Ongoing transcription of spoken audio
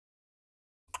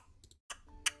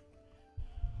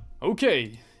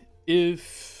Okay,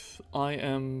 if I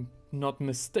am not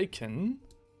mistaken,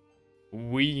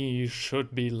 we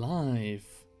should be live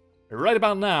right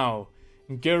about now.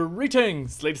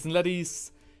 Greetings, ladies and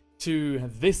laddies, to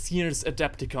this year's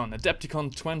ADEPTICON, ADEPTICON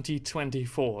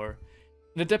 2024.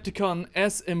 An ADEPTICON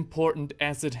as important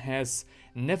as it has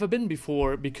never been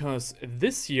before, because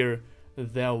this year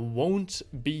there won't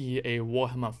be a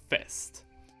Warhammer Fest.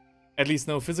 At least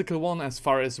no physical one as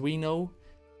far as we know.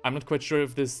 I'm not quite sure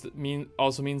if this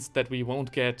also means that we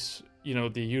won't get, you know,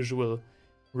 the usual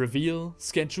reveal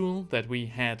schedule that we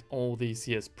had all these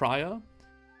years prior.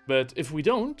 But if we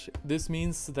don't, this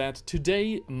means that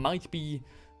today might be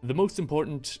the most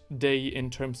important day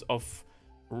in terms of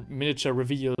miniature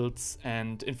reveals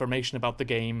and information about the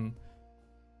game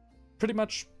pretty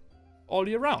much all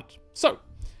year round. So,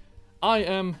 I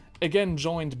am again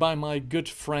joined by my good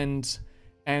friend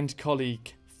and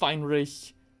colleague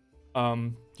Feinrich.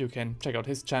 You can check out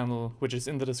his channel, which is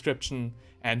in the description,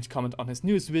 and comment on his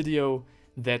news video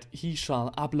that he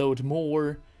shall upload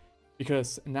more,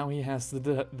 because now he has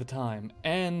the time.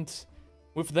 And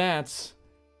with that,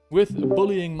 with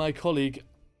bullying my colleague,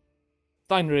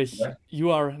 Feinrich, you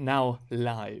are now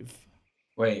live.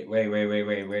 Wait.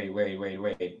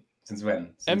 Since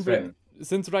when?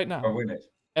 Since right now. Or when it?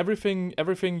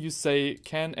 Everything you say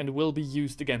can and will be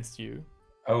used against you.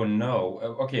 Oh no.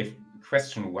 Okay,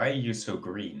 question, why are you so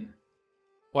green?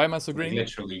 Why am I so green?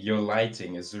 Literally, your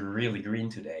lighting is really green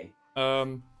today.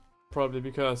 Probably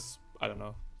because, I don't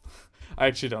know. I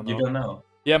actually don't know. You don't know?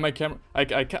 Yeah, my camera,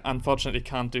 I unfortunately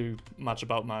can't do much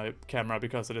about my camera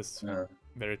because it is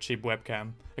very cheap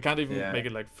webcam. I can't even make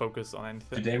it like focus on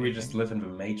anything. Today we just live in the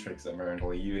Matrix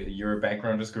apparently. Your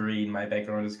background is green, my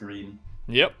background is green.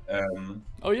 Yep.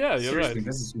 Oh yeah, you're seriously, right.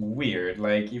 This is weird.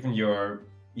 Like even your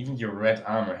red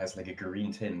armor has like a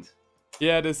green tint.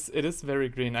 Yeah, it is very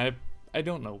green. I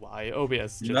don't know why.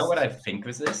 OBS just... You know what I think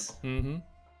this is? Mm-hmm.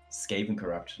 Skaven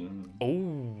corruption.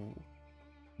 Oh,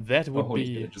 that would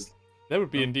be... That would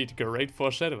be indeed great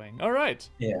foreshadowing. All right.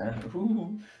 Yeah.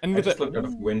 Ooh. And I just looked out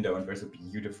of the window and there's a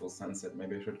beautiful sunset.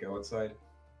 Maybe I should go outside.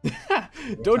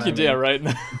 Don't you dare right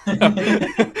now.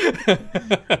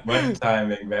 One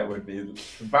timing, that would be...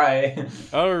 Bye.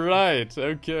 All right.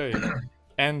 Okay.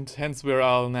 And hence we're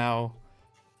all now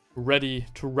ready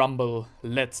to rumble.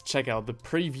 Let's check out the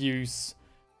previews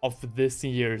of this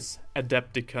year's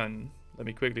ADEPTICON. Let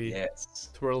me quickly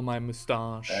twirl my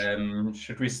mustache.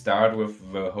 Should we start with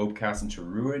the Hope Cast into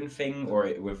Ruin thing, or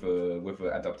with a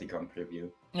ADEPTICON preview?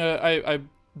 I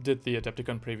did the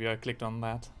ADEPTICON preview. I clicked on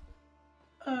that.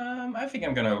 I think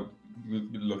I'm gonna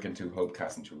look into Hope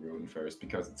Cast into Ruin first,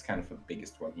 because it's kind of the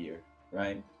biggest one here,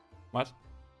 right? What?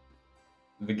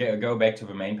 Go back to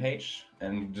the main page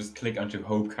and just click onto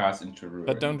Hope Cast into Ruin.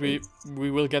 But don't we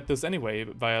will get this anyway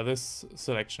via this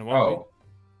selection, won't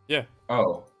we? Yeah.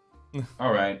 Oh.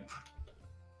 Alright.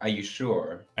 Are you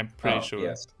sure? I'm pretty sure.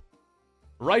 Yes.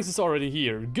 Rice is already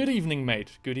here. Good evening,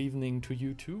 mate. Good evening to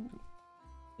you too.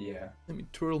 Yeah. Let me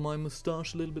twirl my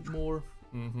mustache a little bit more.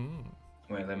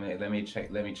 Wait, let me check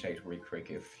real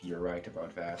quick if you're right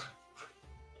about that.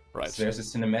 Right. So there's a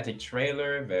cinematic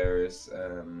trailer, there's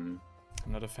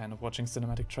I'm not a fan of watching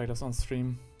cinematic trailers on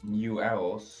stream. New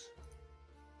AoS.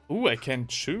 Ooh, I can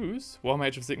choose. Warhammer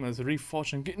Age of Sigmar is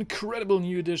reforged. Incredible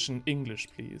new edition. English,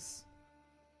 please.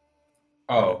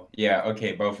 Oh, yeah,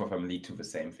 okay, both of them lead to the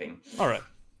same thing. Alright.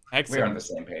 Excellent. We're on the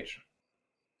same page.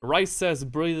 Rice says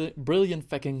brilliant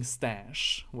fucking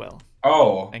stash. Well.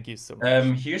 Oh. Thank you so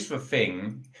much. Here's the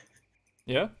thing.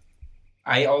 Yeah?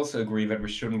 I also agree that we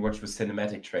shouldn't watch the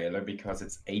cinematic trailer because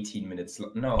it's 18 minutes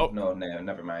long. No,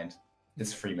 never mind.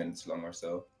 It's 3 minutes long or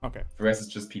so. Okay. The rest is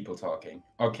just people talking.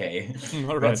 Okay.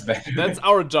 All right. That's better. That's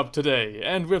our job today.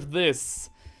 And with this,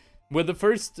 the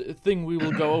first thing we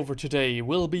will go over today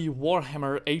will be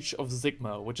Warhammer Age of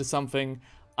Sigmar, which is something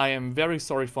I am very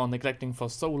sorry for neglecting for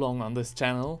so long on this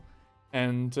channel.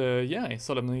 And yeah, I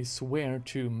solemnly swear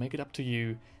to make it up to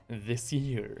you this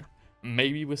year.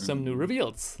 Maybe with some new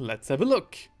reveals. Let's have a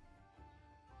look.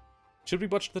 Should we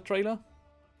watch the trailer?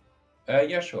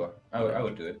 Yeah, sure. I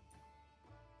would do it.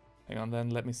 Hang on then,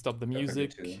 let me stop the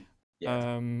music.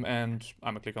 Yeah. And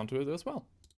I'm gonna click onto it as well.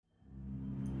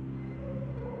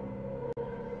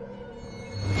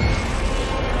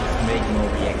 Make no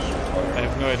reaction. I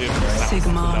have no idea.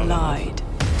 Sigmar lied.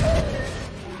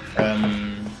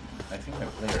 I think my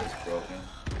player is broken.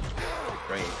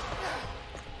 Great.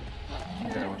 I'm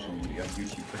gonna watch a video on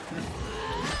YouTube.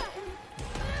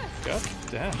 God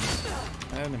damn.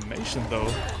 Animation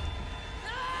though.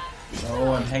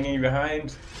 No, I'm hanging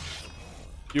behind.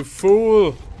 You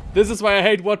fool! This is why I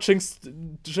hate watching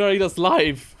trailers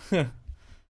live.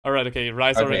 All right, okay.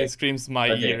 Rise already Okay. screams my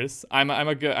Okay. ears. I'm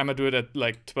gonna do it at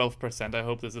like 12%. I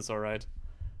hope this is all right.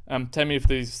 Tell me if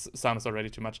this sounds already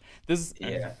too much. This is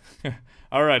Yeah.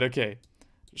 all right. Okay.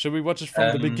 Should we watch it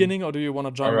from the beginning, or do you want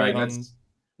to join me on?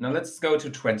 Let's go to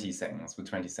 20 seconds. With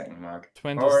 20-second mark.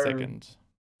 20-second.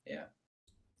 Yeah.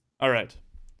 All right.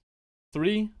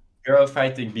 3. Girl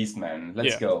fighting Beastman.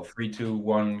 Let's Yeah. go. 3, 2,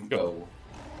 1, go.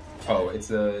 Oh, it's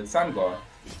a Sangor.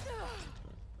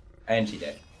 And she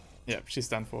dead. Yeah, she's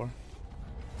done for.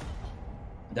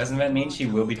 Doesn't that mean she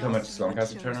will become a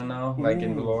Stormcast Eternal now, like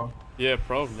in the lore? Yeah,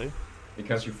 probably.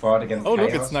 Because you fought against Oh, look,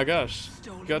 Chaos? it's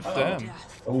Nagash. God damn.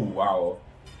 Oh, wow.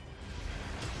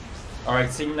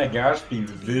 Alright, seeing Nagash be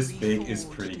this big is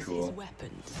pretty cool.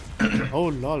 Oh,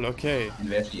 lol, okay. And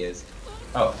there she is.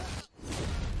 Oh.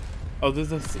 Oh,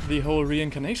 this is the whole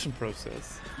reincarnation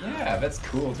process. Yeah, that's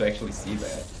cool to actually see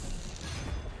that.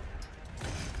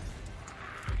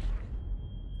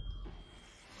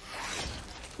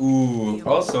 Ooh,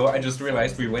 also, I just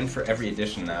realized we went for every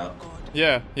edition now.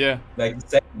 Yeah, yeah. Like, the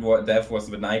second death was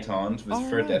the Night Haunt, the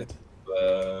third right. death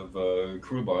the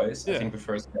Cruel Boys. Yeah. I think the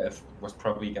first death was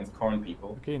probably against Corn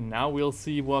People. Okay, now we'll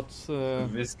see what...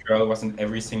 This girl was in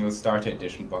every single starter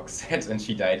edition box set, and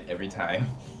she died every time.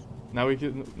 Now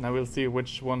we'll see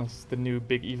which one is the new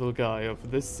big evil guy of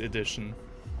this edition.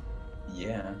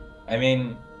 Yeah. I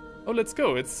mean... Oh, let's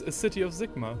go. It's a City of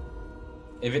Sigma.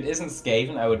 If it isn't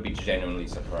Skaven, I would be genuinely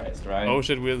surprised, right? Oh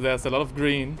shit, there's a lot of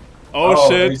green. Oh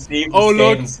shit! Oh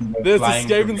look! There's the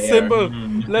Skaven symbol!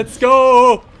 Let's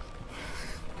go!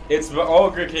 It's the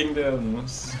Ogre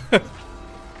Kingdoms!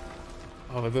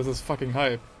 Oh, this is fucking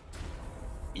hype.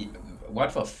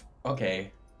 What the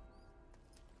okay.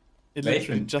 It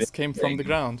literally just came from the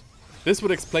ground. This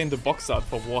would explain the box art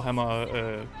for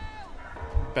Warhammer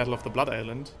Battle of the Blood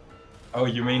Island. Oh,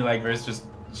 you mean like there's just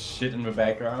shit in the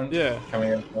background? Yeah.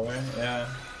 Coming out of nowhere? Yeah.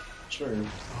 True.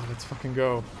 Oh, let's fucking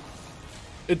go.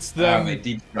 It's them.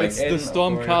 It's the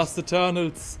Stormcast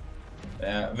Eternals.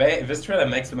 Yeah, this trailer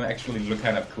makes them actually look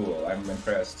kind of cool. I'm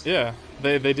impressed. Yeah,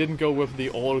 they didn't go with the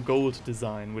all gold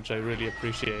design, which I really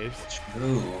appreciate.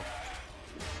 True.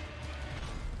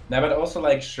 Now, but also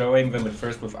like showing them at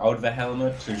first without the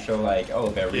helmet to show like, oh,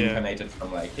 they're reincarnated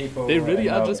from like people. They really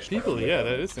are just people. Yeah,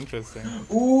 that is interesting.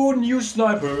 Ooh, new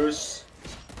snipers.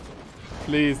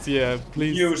 Please, yeah,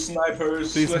 please. New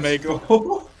snipers. Please Let's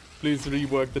go. Please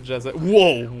rework the Jazza.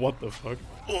 Whoa, what the fuck?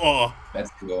 Oh.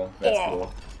 That's cool. That's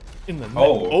cool. In the neck.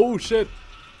 Oh. Oh shit.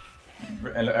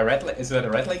 A rattling? Is that a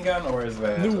rattling gun or is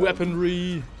that new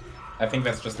weaponry? I think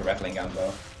that's just a rattling gun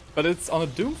though. But it's on a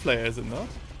Doomflayer, is it not?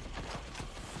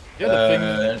 Yeah,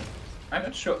 the thing. I'm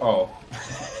not sure. Oh.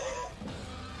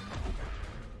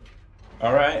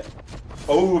 All right.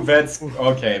 Oh, that's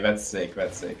okay. That's sick.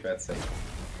 That's sick. That's sick.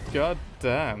 God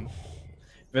damn.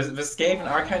 The Skaven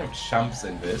are kind of chumps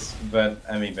in this, but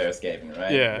I mean they're Skaven,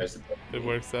 right? Yeah, it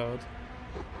works out.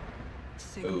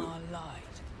 Sigmar lied.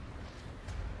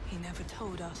 He never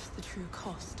told us the true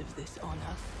cost of this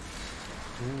honor.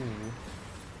 Ooh.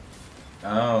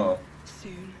 Oh.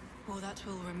 Soon, all that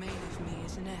will remain of me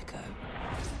is an echo,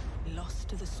 lost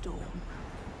to the storm.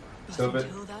 But So,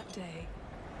 until that day,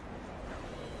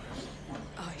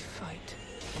 I fight.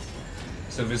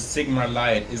 So the Sigmar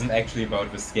light isn't actually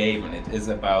about the Skaven, it is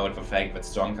about the fact that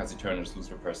Stormcast Eternals lose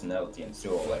their personality and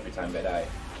soul every time they die.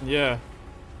 Yeah.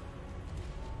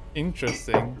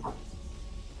 Interesting.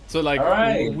 So like,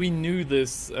 we knew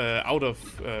this out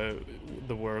of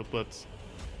the world, but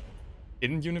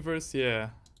in universe, yeah.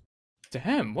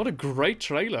 Damn, what a great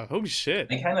trailer! Holy shit!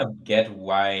 I kind of get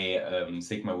why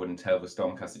Sigmar wouldn't tell the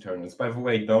Stormcast Eternals. By the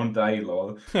way, don't die,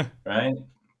 lol. Right?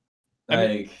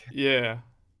 Like, yeah.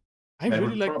 I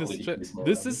really like this.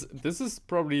 This is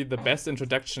probably the best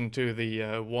introduction to the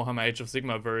Warhammer Age of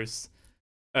Sigmar verse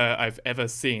I've ever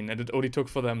seen, and it only took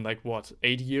for them like what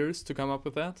 8 years to come up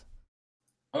with that.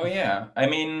 Oh yeah, I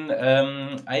mean,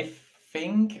 I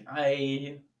think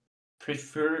I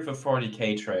prefer the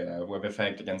 40k trailer where they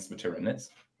fight against the Tyranids.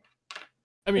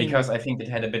 I mean, because I think it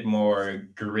had a bit more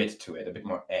grit to it, a bit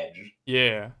more edge.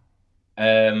 Yeah.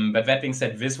 But that being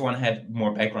said, this one had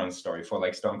more background story for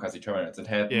like Stormcast Eternals. It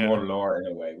had more lore in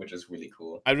a way, which is really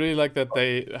cool. I really like that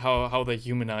how they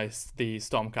humanized the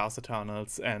Stormcast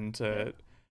Eternals, and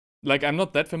like I'm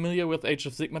not that familiar with Age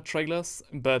of Sigmar trailers,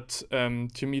 but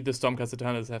to me the Stormcast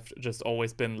Eternals have just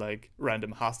always been like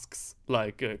random husks,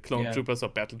 like clone troopers or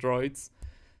battle droids.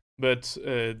 But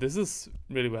this is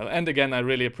really well, and again I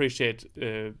really appreciate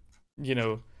you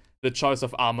know, the choice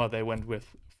of armor they went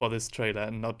with for this trailer,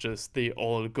 and not just the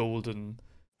all golden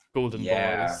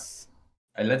boys.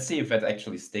 Let's see if that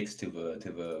actually sticks to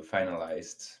the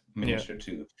finalized miniature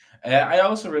too. I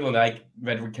also really like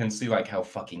that we can see like how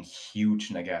fucking huge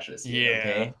Nagash is here,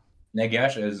 okay?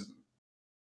 Nagash is,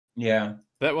 yeah.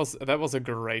 That was a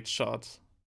great shot.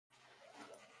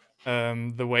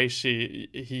 The way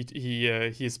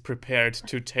he's prepared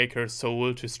to take her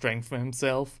soul to strengthen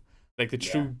himself, like the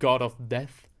true god of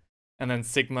death, and then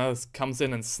Sigma comes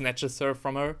in and snatches her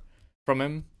from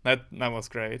him. That was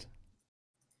great.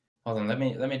 Hold on, let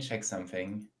me check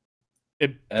something. A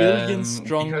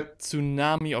billion-strong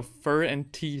tsunami of fur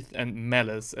and teeth and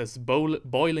malice is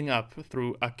boiling up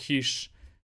through Akish.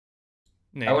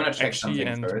 I want to check something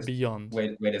and first. Beyond.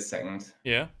 Wait a second.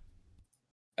 Yeah.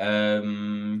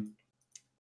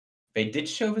 They did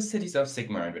show the cities of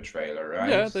Sigmar in the trailer, right?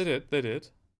 Yeah, they did.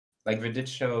 Like, they did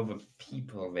show the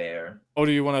people there. Oh,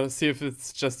 do you want to see if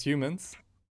it's just humans?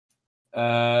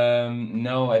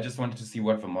 No, I just wanted to see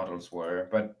what the models were.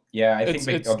 But yeah, I think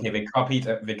they copy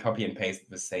and pasted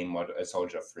the same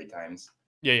soldier 3 times.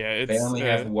 Yeah. They only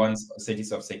have one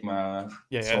Cities of Sigma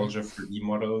soldier 3D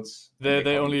models.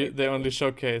 They only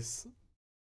showcase.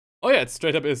 Oh yeah, it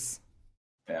straight up is.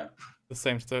 Yeah. The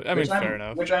same story. I mean, fair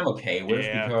enough. Which I'm okay with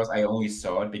because I only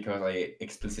saw it because I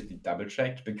explicitly double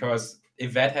checked. Because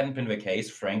if that hadn't been the case,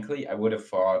 frankly, I would have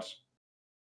thought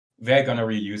they're gonna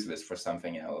reuse this for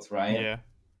something else, right? Yeah.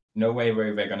 No way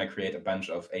where they're gonna create a bunch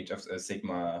of Age of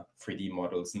Sigma 3D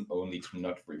models only to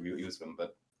not reuse them,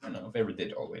 but I don't know, they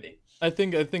did already. I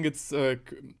think it's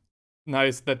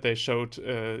nice that they showed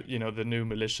the new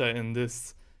militia in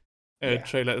this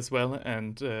trailer as well,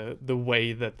 and the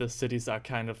way that the cities are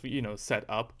kind of set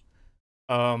up.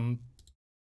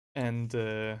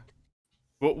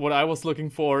 What I was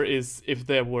looking for is if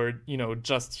there were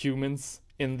just humans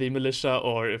in the militia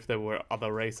or if there were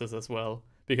other races as well,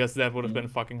 because that would have been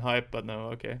fucking hype. But no,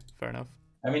 okay, fair enough.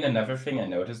 I mean, another thing I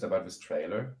noticed about this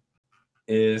trailer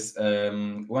is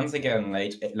once again,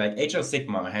 like Age of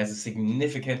Sigmar has a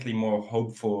significantly more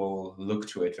hopeful look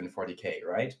to it than 40k,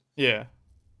 right? Yeah.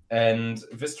 And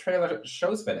this trailer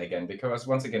shows that again, because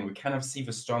once again, we kind of see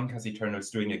the Stormcast Eternals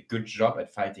doing a good job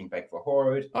at fighting back the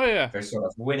Horde. Oh yeah. They're sort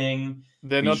of winning.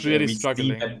 They're not really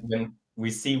struggling. We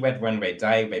see that when they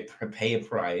die, they pay a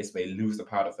price, they lose a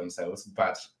part of themselves,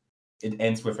 but it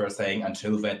ends with her saying,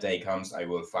 until that day comes, I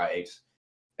will fight.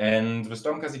 And the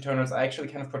Stormcast Eternals are actually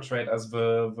kind of portrayed as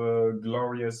the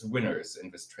glorious winners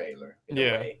in this trailer, in a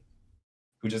way,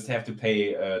 who just have to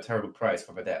pay a terrible price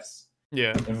for their deaths.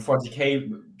 Yeah. In the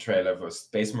 40k trailer, the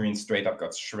Space Marines straight up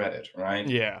got shredded, right?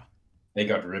 Yeah. They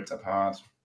got ripped apart.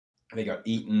 They got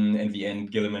eaten. In the end,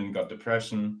 Gilliman got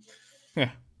depression.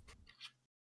 Yeah.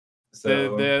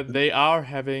 So they are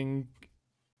having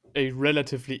a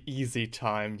relatively easy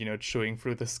time, chewing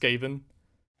through the Skaven.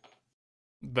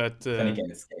 But then again,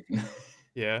 it's Skaven.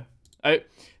 Yeah.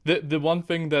 The one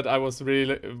thing that I was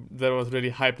really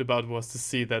hyped about was to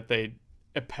see that they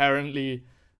apparently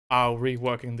are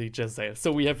reworking the Jezzail.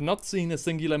 So we have not seen a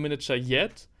singular miniature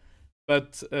yet,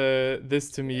 but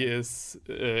this to me is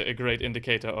a great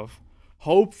indicator of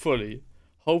hopefully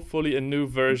a new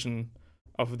version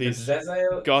of these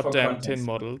goddamn tin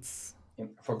models.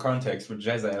 For context, with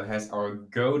Jezzail has our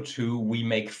go-to we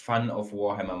make fun of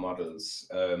Warhammer models.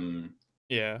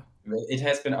 Yeah. It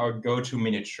has been our go-to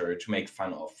miniature to make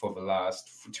fun of for the last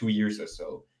 2 years or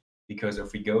so. Because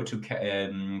if we go to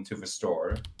the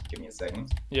store, give me a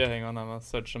second. Yeah, hang on, I'm gonna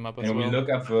search them up as well. And we look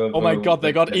up oh my god,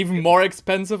 they got even more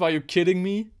expensive. Are you kidding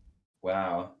me?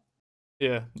 Wow.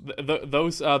 Yeah,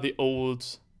 those are the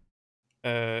old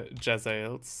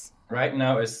Jezzails. Right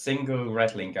now, a single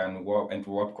Rattling gun and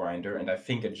warp grinder, and I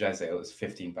think a Jezzail is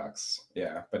 $15.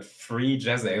 Yeah, but 3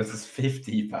 Jezzails is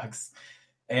 $50.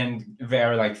 And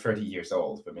they're like 30 years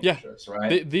old, the miniatures,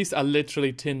 right? These are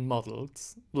literally tin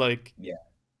models. Like, yeah.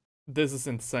 This is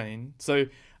insane. So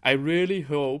I really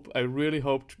hope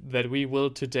that we will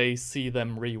today see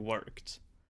them reworked.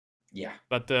 Yeah.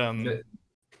 But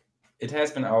this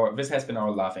has been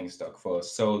our laughing stock for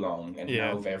so long, and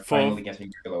now they're finally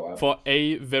getting to glow up. For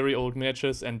A, very old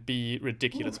miniatures, and B,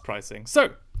 ridiculous pricing.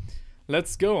 So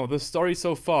let's go. The story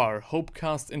so far: Hope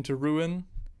cast into ruin.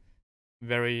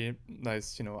 Very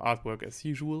nice, artwork as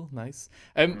usual. Nice.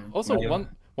 Also,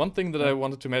 one thing that I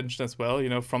wanted to mention as well,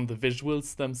 from the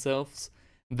visuals themselves,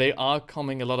 they are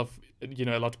coming a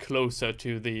lot closer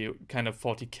to the kind of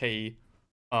 40k,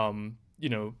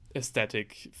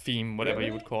 aesthetic theme, whatever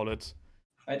you would call it.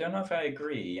 I don't know if I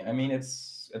agree. I mean,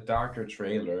 it's a darker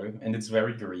trailer and it's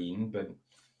very green, but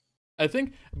I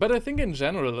think in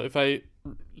general, if I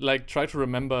try to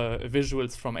remember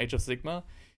visuals from Age of Sigmar,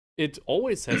 it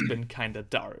always has been kind of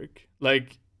dark. I'm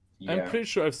pretty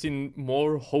sure I've seen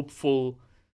more hopeful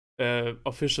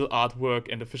official artwork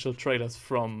and official trailers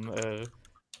from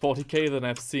 40k than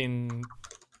I've seen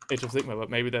Age of Sigmar, but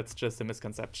maybe that's just a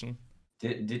misconception.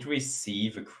 Did we see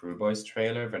the Crew Boys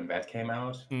trailer when that came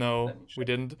out? No, we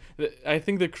didn't. I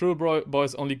think the Crew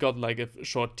Boys only got like a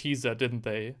short teaser, didn't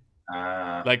they?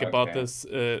 Like about this,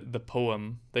 the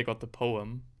poem. They got the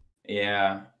poem.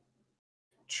 Yeah.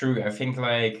 True. I think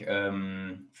like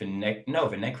the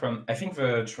Necron. I think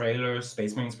the trailer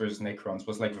Space Marines vs Necrons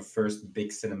was like the first big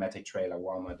cinematic trailer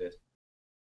Warhammer did.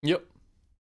 Yep.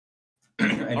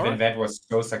 And then that was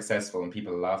so successful and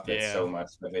people loved it so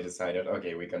much that they decided,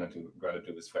 okay, we're gotta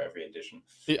do this for every edition.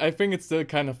 I think it's still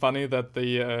kind of funny that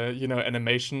the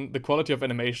animation, the quality of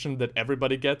animation that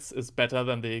everybody gets is better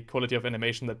than the quality of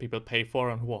animation that people pay for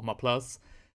on Warhammer Plus.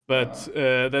 But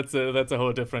that's a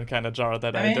whole different kind of jar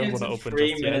that I don't want to open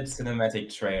just yet. It's a 3-minute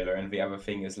cinematic trailer, and the other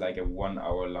thing is like a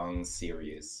 1-hour-long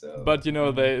series. So. But you know,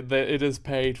 it is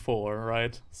paid for,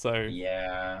 right? So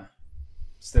yeah.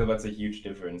 Still, that's a huge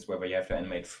difference whether you have to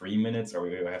animate 3 minutes or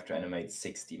you have to animate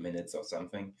 60 minutes or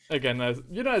something. Again,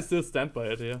 I still stand by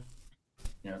it.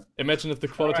 Yeah. Imagine if the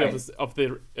quality of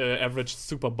the average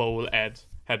Super Bowl ad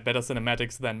had better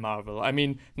cinematics than Marvel. I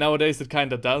mean, nowadays it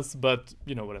kind of does, but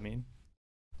you know what I mean.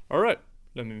 All right,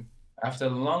 let me. After a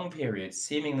long period,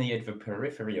 seemingly at the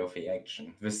periphery of the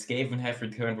action, the Skaven have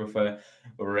returned with a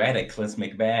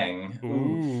radicalismic bang.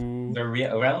 Ooh. The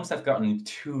realms have gotten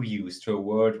too used to a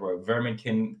world where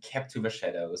verminkin kept to the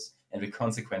shadows, and the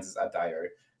consequences are dire.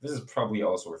 This is probably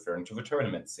also referring to the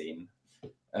tournament scene.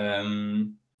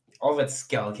 All that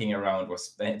skulking around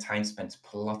was time spent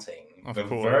plotting. Of the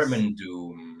course. Vermin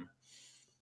Doom.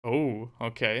 Oh,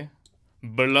 okay.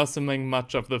 Blossoming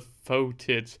much of the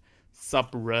foetid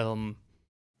sub-realm.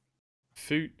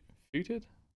 Foeted?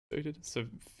 So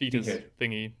fetus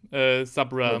thingy.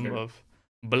 Sub-realm of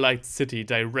Blight City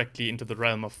directly into the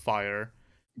realm of fire.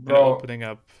 Bro, opening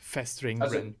up festering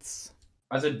rents.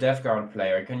 As a Death Guard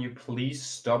player, can you please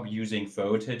stop using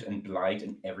Foeted and Blight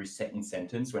in every second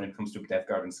sentence when it comes to Death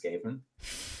Guard and Skaven?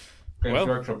 Games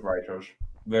Workshop writers.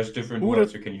 There's different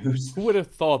words you can use. Who would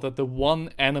have thought that the one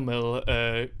animal,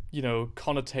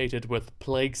 connotated with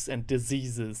plagues and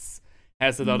diseases,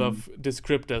 has a lot of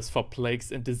descriptors for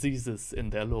plagues and diseases in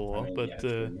their lore?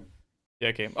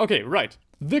 Okay, right.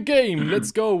 The game,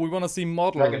 let's go. We want to see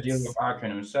models. Like a deal with Arcane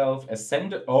himself,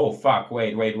 ascended. Oh fuck!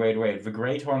 Wait. The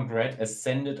Great Horned Red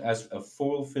ascended as a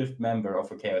full 5th member of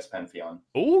the Chaos Pantheon.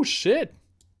 Oh shit!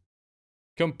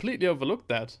 Completely overlooked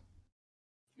that.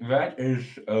 That is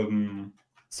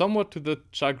somewhat to the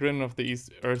chagrin of the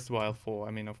erstwhile 4,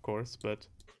 I mean, of course, but...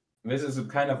 This is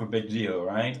kind of a big deal,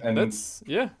 right? And that's,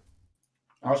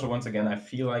 Also, once again, I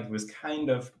feel like this kind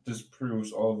of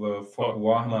disproves all the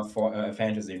Warhammer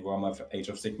fantasy and Warhammer Age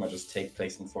of Sigmar just take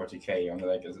place in 40k on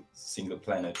like a single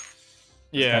planet.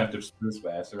 This kind of disproves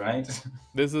that, right?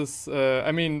 This is,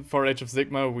 I mean, for Age of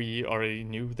Sigmar, we already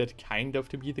knew that kind of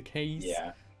to be the case.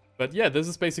 Yeah. But yeah, this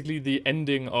is basically the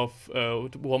ending of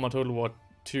Warhammer Total War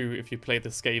 2 if you play the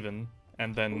Skaven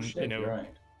and then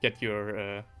get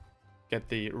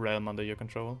the realm under your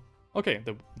control. Okay,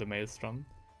 the Maelstrom.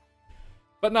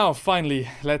 But now finally,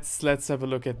 let's have a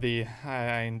look at the.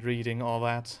 I ain't reading all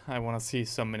that. I want to see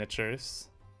some miniatures.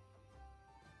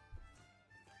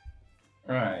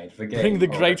 Right, the game. Bring the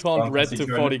Great Horned Red to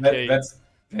 40k.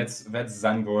 That's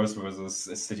Zangors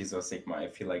versus Cities of Sigmar. I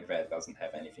feel like that doesn't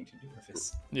have anything to do with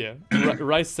this. Yeah,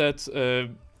 Rice said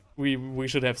we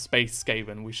should have Space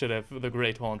Skaven. We should have the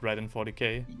Great Horned Red in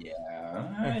 40k.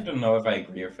 Yeah, I don't know if I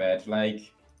agree with that.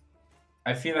 Like,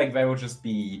 I feel like that would just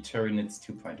be Tyranids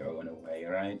 2.0 in a way,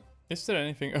 right? Is there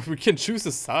anything? We can choose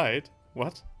a side.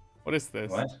 What? What is this?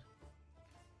 What?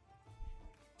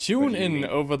 Tune in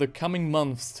over the coming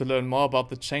months to learn more about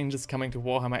the changes coming to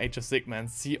Warhammer Age of Sigmar and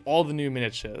see all the new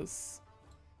miniatures.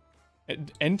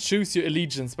 And choose your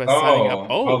allegiance by signing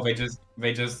up.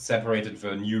 They just separated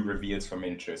the new reveals for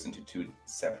miniatures into 2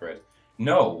 separate.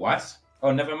 No, what?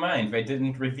 Oh, never mind. They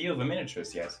didn't reveal the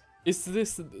miniatures yet. Is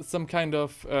this some kind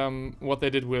of what they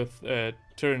did with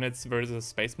Tyranids versus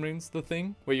Space Marines, the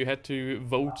thing where you had to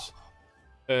vote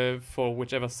for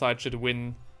whichever side should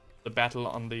win the battle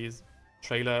on these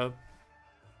trailer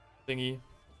thingy?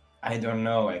 I don't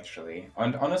know, actually.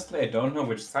 And honestly, I don't know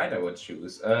which side I would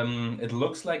choose. It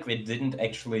looks like they don't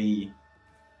actually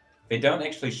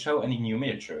show any new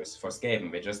miniatures for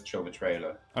Skaven. They just show the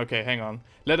trailer. Okay, hang on.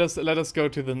 Let us go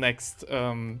to the next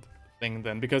thing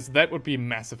then, because that would be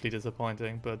massively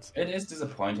disappointing. But it is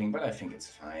disappointing, but I think it's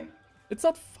fine. It's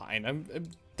not fine. I'm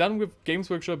done with Games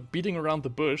Workshop beating around the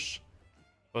bush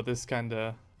for this kind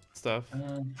of stuff.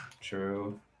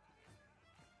 True.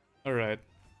 All right.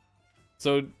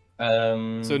 So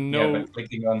no. Yeah, but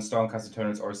clicking on Stormcast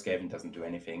Eternals or Skaven doesn't do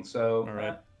anything. So. All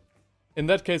right. In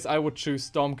that case, I would choose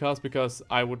Stormcast because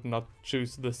I would not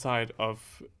choose the side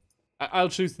of... I'll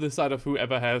choose the side of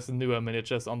whoever has newer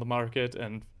miniatures on the market,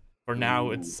 and for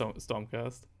now it's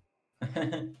Stormcast.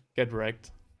 Get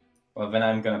wrecked. Well, then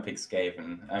I'm gonna pick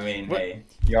Skaven. I mean, What? hey,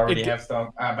 you already have Storm...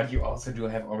 but you also do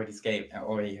have already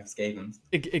have Skavens.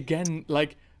 Again,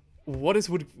 like, what is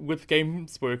with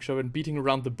Games Workshop and beating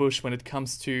around the bush when it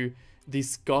comes to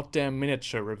these goddamn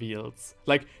miniature reveals?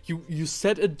 Like, you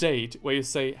set a date where you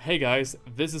say, hey guys,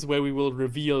 this is where we will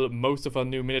reveal most of our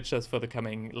new miniatures for the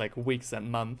coming, like, weeks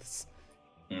and months.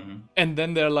 And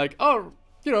then they're like, oh,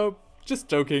 you know, just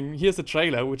joking, here's a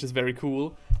trailer, which is very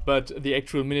cool, but the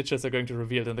actual miniatures are going to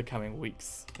reveal in the coming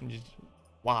weeks. And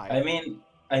why? I mean,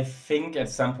 I think at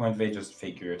some point they just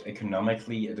figured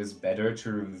economically it is better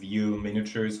to reveal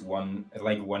miniatures one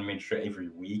miniature every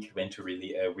week than to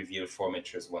really reveal 4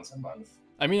 miniatures once a month.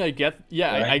 I mean, I get,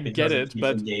 yeah, right? I get it,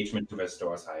 but engagement to their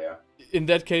stores higher. In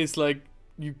that case, like,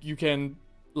 you can,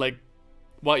 like,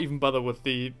 why even bother with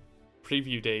the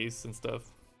preview days and stuff?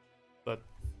 But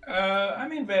I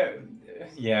mean,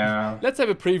 yeah. Let's have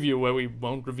a preview where we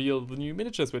won't reveal the new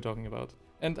miniatures we're talking about.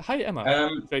 And hi, Emma.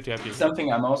 Great to have you.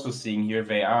 Something I'm also seeing here,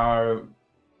 they are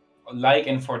like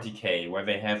in 40k, where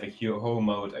they have a whole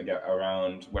mode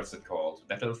around, what's it called?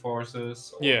 Battle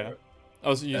Forces? Or, yeah.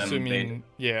 Also, you mean,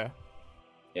 yeah.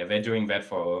 Yeah, they're doing that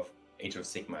for Age of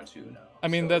Sigmar too now. I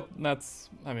mean, so. that's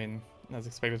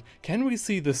expected. Can we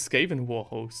see the Skaven war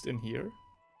host in here?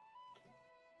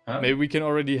 Huh? Maybe we can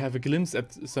already have a glimpse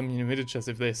at some new miniatures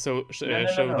if they show the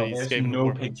Skaven. There's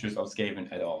no pictures of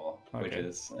Skaven at all, which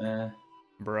is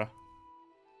bruh.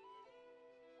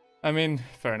 I mean,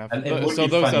 fair enough. And it would be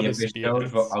funny if they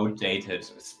showed the outdated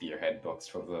spearhead box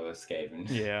for the Skaven.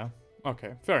 Yeah.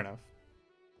 Okay. Fair enough.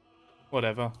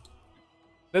 Whatever.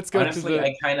 Let's go. Honestly,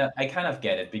 I kind of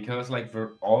get it, because like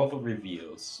all the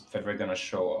reveals that we're gonna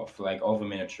show off, like all the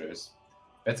miniatures,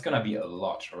 that's gonna be a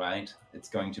lot, right? It's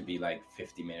going to be like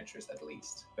 50 miniatures at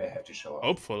least they have to show off.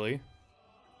 Hopefully.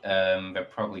 They're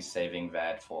probably saving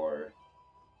that for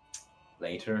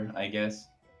later, I guess.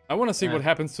 I want to see what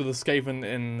happens to the Skaven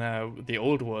in the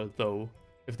Old World, though.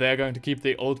 If they're going to keep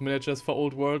the old miniatures for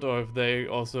Old World, or if they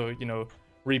also, you know,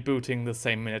 rebooting the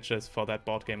same miniatures for that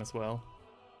board game as well.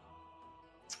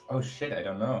 Oh shit, I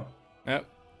don't know. Yep,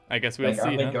 I guess we'll see.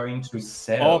 Are they going to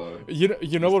sell? Oh,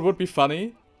 you know what would be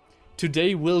funny?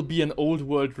 Today will be an Old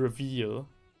World reveal.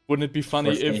 Wouldn't it be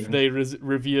funny if they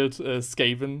revealed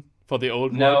Skaven for the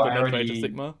Old World, but not for Age of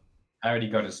Sigmar? I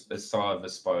already saw the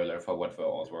spoiler for what the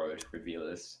Old World reveal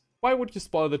is. Why would you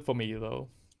spoil it for me, though?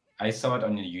 I saw it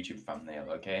on your YouTube thumbnail,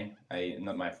 okay?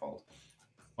 Not my fault.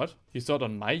 What? You saw it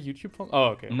on my YouTube thumbnail? Oh,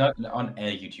 okay. Not on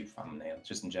a YouTube thumbnail,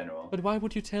 just in general. But why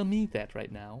would you tell me that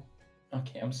right now?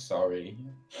 Okay, I'm sorry.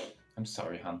 I'm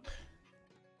sorry, hon.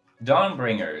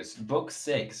 Dawnbringers, Book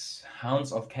 6,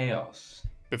 Hounds of Chaos.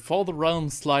 Before the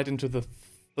realms slide into the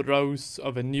throes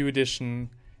of a new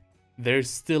edition, there's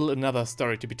still another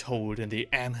story to be told in the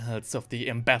annals of the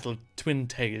embattled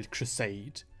twin-tailed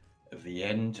crusade. The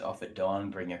end of the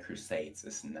Dawnbringer Crusades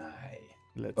is nigh.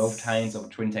 Both kinds of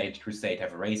twin-tailed crusade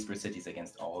have raised their cities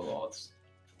against all odds.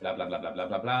 Blah blah blah blah blah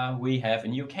blah blah. We have a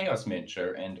new Chaos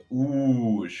miniature, and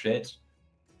ooh, shit.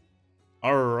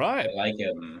 Alright. I like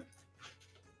him.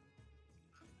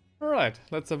 Alright,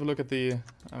 let's have a look at the...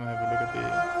 I'm gonna have a look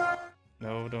at the...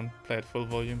 No, don't play at full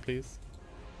volume, please.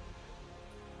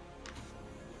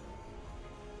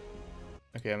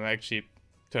 Okay, I'm actually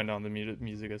turned down the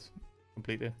music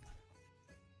completely.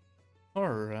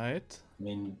 Alright. I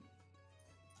mean...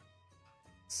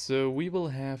 So we will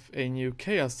have a new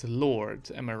Chaos Lord,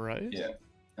 am I right? Yeah.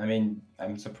 I mean,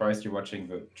 I'm surprised you're watching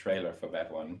the trailer for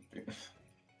that one.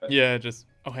 But... Yeah, just...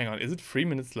 Oh, hang on, is it 3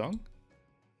 minutes long?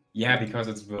 Yeah, because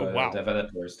it's the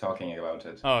developers talking about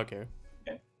it. Oh, okay.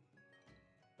 Yeah.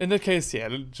 In that case, yeah,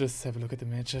 let's just have a look at the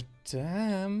miniature.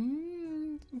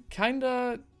 Damn...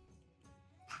 Kinda...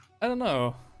 I don't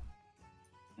know.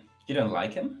 You don't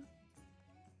like him?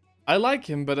 I like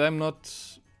him, but I'm not...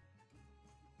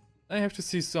 I have to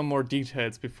see some more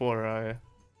details before I...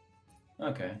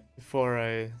 Okay. Before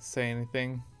I say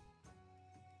anything.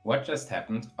 What just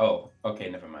happened? Oh, okay,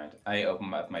 never mind. I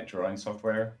opened up my drawing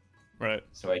software. Right.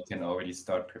 So I can already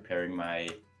start preparing my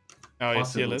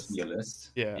possible tier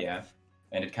list. Yeah. Yeah.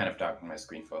 And it kind of darkened my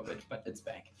screen for a bit, but it's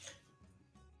back.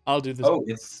 I'll do this. Oh,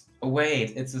 it's... Oh,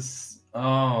 wait, it's a...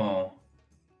 Oh...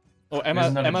 Oh, Emma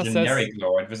a generic says...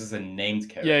 lord. This is a named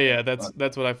character. Yeah,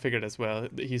 that's what I figured as well.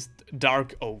 He's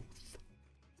Darkoath.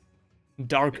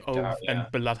 Darkoath and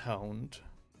Bloodhound.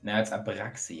 Now it's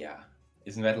Abraxia.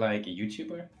 Isn't that like a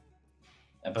YouTuber?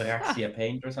 Abraxia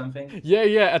paint or something?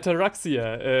 Yeah,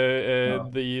 Ataraxia. Oh.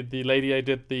 The lady I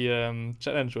did the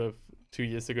challenge with 2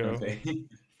 years ago. Okay.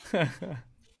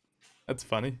 That's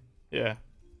funny. Yeah.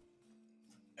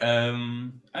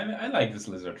 I like this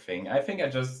lizard thing. I think I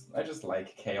just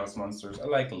like chaos monsters. I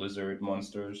like lizard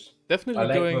monsters. Definitely I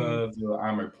like going. the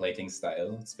armor plating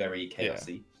style. It's very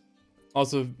chaosy.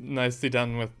 Also nicely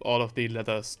done with all of the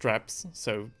leather straps,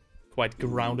 so quite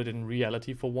grounded in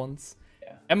reality for once.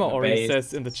 Yeah. Emma The already base-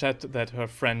 says in the chat that her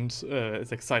friend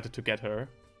is excited to get her.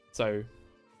 So,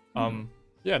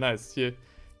 yeah, nice. Yeah.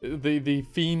 The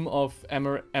theme of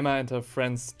Emma and her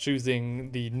friends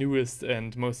choosing the newest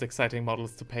and most exciting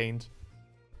models to paint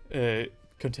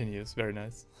continues. Very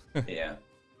nice. Yeah.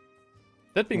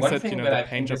 That being One said, thing you know, that the I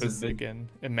paint think job this is is the- again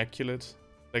immaculate.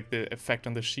 Like the effect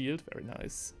on the shield, very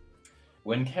nice.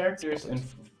 When characters in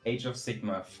Age of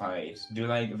Sigmar fight, do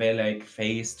they like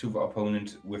face to the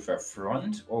opponent with their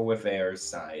front or with their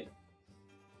side?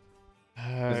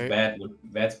 Because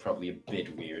that's probably a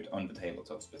bit weird on the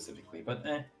tabletop specifically, but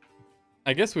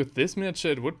I guess with this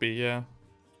miniature it would be, yeah.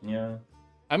 yeah.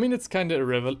 I mean, it's kind of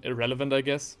irrelevant, I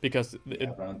guess, because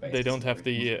round-based they don't is have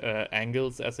very the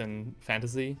angles as in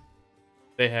fantasy.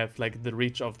 They have like the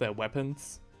reach of their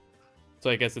weapons,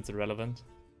 so I guess it's irrelevant.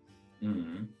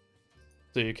 Mm.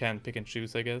 So you can pick and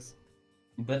choose, I guess.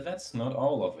 But that's not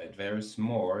all of it. There's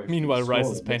more. If you Meanwhile, Rice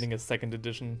scroll is a bit- painting a 2nd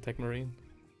edition Tech Marine.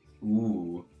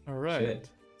 Ooh, All right, shit.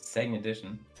 Second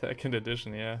edition. 2nd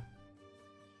edition, yeah.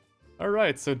 All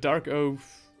right, so Darkoath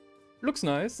looks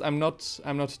nice. I'm not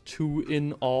too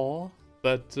in awe,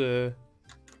 but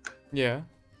yeah.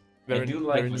 I do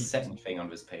like very the neat. second thing on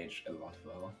this page a lot,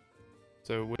 though.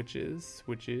 So which is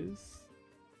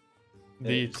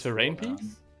the terrain scroll down.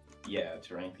 piece? Yeah,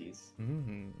 terrain piece.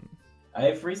 Mm.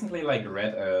 I've recently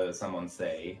read someone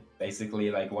say basically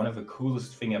one of the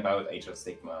coolest thing about Age of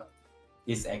Sigmar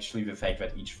is actually the fact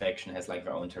that each faction has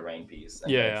their own terrain piece.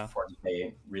 And Yeah.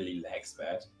 40k really lacks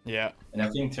that. Yeah. And I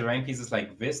think terrain pieces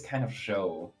like this kind of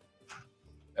show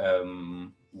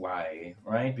why,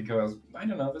 right? Because I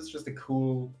don't know, this is just a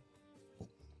cool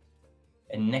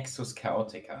Nexus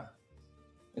Chaotica.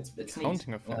 It's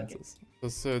Counting neat. I like it. offenses.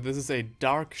 So this is a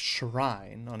dark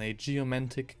shrine on a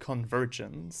geomantic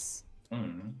convergence.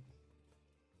 Mm.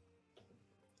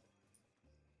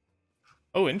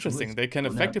 Oh, interesting. They can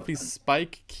cool effectively weapon.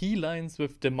 spike key lines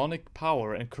with demonic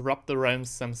power and corrupt the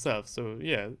realms themselves. So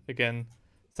yeah, again,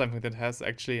 something that has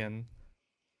actually an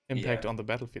impact Yeah. on the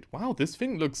battlefield. Wow, this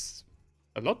thing looks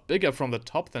a lot bigger from the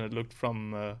top than it looked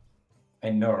from I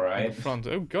know, the right? front.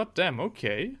 Oh goddamn,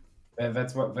 okay.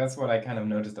 That's what I kind of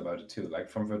noticed about it too. Like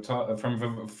from the top, from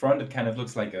the front, it kind of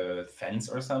looks like a fence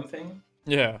or something.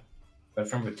 Yeah. But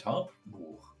from the top,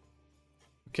 ooh.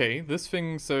 Okay, this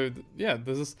thing, so yeah,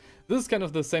 this is kind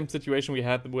of the same situation we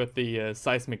had with the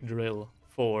seismic drill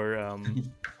for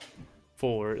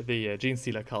the Gene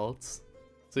Stealer cults.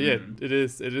 So yeah, it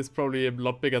is probably a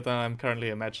lot bigger than I'm currently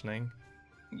imagining.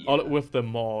 All with the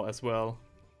maw as well.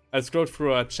 I scrolled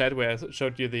through a chat where I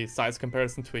showed you the size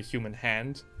comparison to a human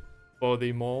hand for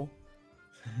the maw,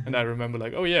 and I remember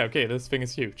like, oh yeah, okay, this thing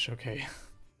is huge. Okay,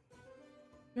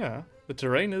 yeah, the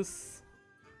terrain is.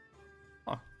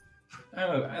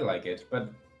 I like it, but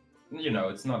you know,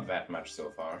 it's not that much so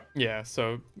far. Yeah,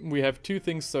 so we have two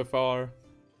things so far.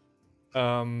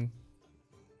 You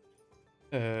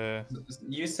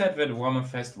said that Warhammer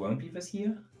Fest won't be this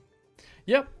year?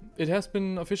 Yep, it has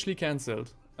been officially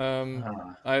cancelled.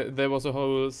 There was a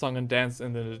whole song and dance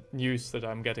in the news that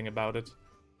I'm getting about it.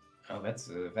 Oh, that's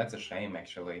a shame,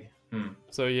 actually.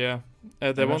 So yeah,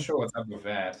 I'm not sure what's up with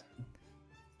that.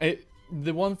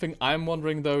 The one thing I'm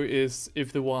wondering though is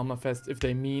if the Warhammer Fest, if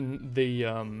they mean the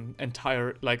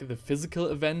entire, like the physical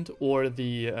event or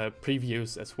the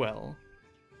previews as well.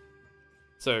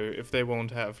 So if they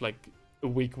won't have like a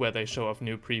week where they show off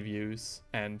new previews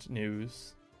and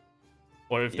news,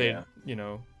 or if they, you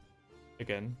know,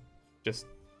 again, just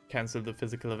cancel the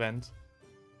physical event,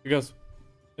 because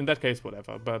in that case,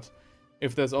 whatever. But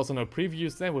if there's also no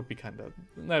previews, that would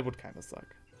kind of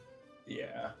suck.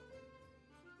 Yeah.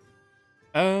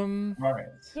 Alright.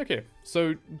 Okay,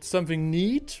 so something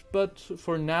neat, but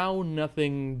for now,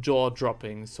 nothing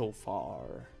jaw-dropping so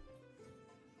far.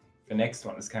 The next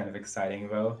one is kind of exciting,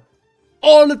 though.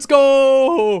 Oh, let's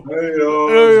go! Hey,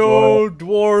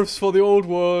 dwarves for the old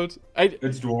world.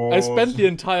 It's dwarves. I spent the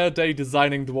entire day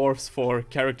designing dwarves for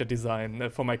character design,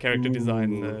 for my character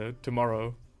design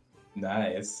tomorrow.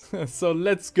 Nice. So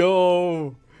let's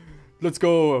go! Let's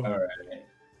go! Alright.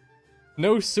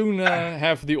 No sooner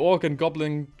have the orc and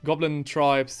goblin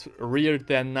tribes reared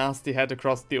their nasty head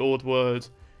across the old world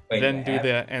Wait, then they do have?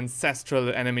 their ancestral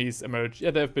enemies emerge.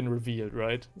 Yeah, they've been revealed,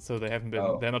 right? So they haven't been.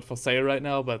 Oh. They're not for sale right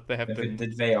now, but they have been.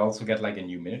 Did they also get like a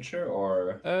new miniature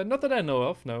or? Not that I know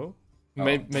of. No. Oh.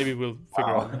 Maybe we'll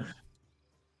figure Wow. out.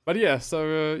 But yeah,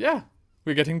 so yeah,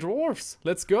 we're getting dwarves.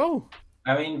 Let's go.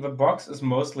 I mean, the box is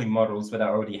mostly models that I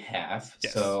already have,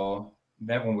 Yes. so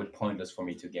that one would pointless for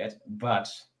me to get. But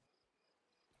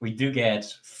we do get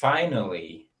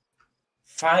finally.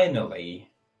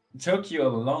 It took you a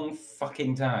long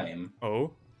fucking time,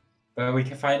 Oh. but we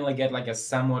can finally get like a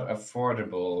somewhat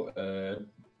affordable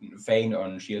Thane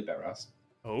on shield bearers,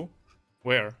 Oh.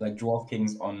 Where? like dwarf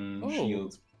kings on Oh.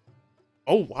 shields.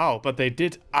 Oh wow, but they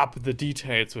did up the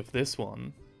details with this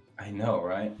one. I know,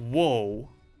 right? Whoa.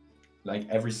 Like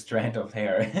every strand of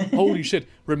hair. Holy shit.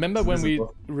 Remember It's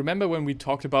when we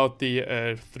talked about the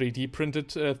 3D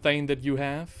printed Thane that you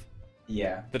have?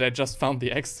 Yeah. That I just found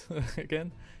the X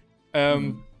again.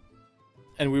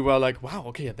 And we were like, wow,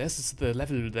 okay, this is the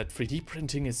level that 3D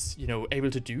printing is, you know,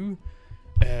 able to do.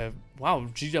 Wow,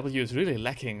 GW is really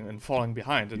lacking and falling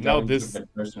behind. And now this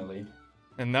personally.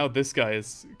 And now this guy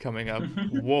is coming up.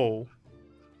 Whoa.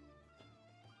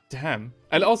 Damn.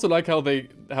 I also like how they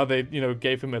you know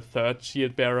gave him a third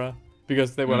shield bearer,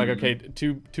 because they were like, okay,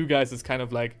 two guys is kind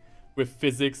of like with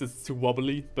physics it's too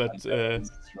wobbly, but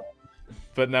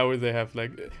now they have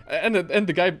like and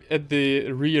the guy at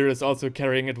the rear is also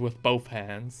carrying it with both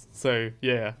hands. So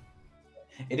yeah.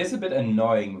 It is a bit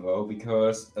annoying though,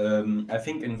 because I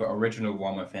think in the original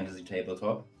Warhammer Fantasy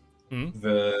tabletop,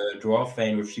 the dwarf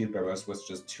Thane with shield bearers was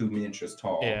just 2 miniatures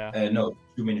tall. Yeah. No,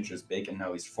 2 miniatures big, and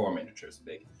now he's 4 miniatures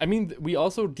big. I mean, we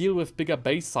also deal with bigger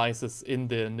base sizes in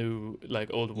the new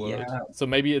like old world, Yeah. so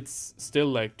maybe it's still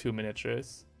like 2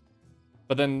 miniatures.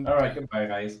 But then. All right, goodbye,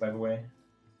 Rice. By the way.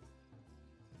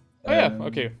 Oh yeah,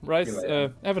 okay. Rice, see you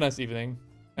later. have a nice evening,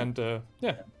 and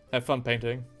yeah, have fun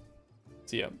painting.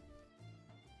 See ya.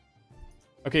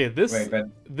 Okay,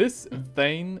 this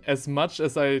Thane, as much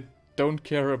as I don't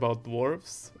care about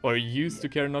dwarves, or used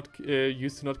to not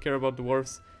care about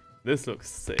dwarves, this looks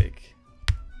sick.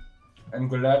 I'm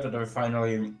glad that I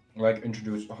finally like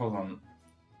introduced. Hold on.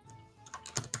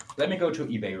 Let me go to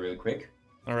eBay real quick.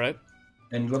 All right.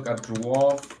 And look up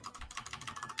dwarf.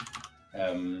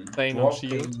 Thane on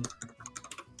shield.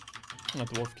 Not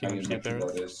dwarf king on shield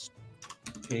bearers.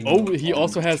 Oh, he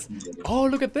also has. Oh,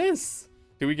 look at this.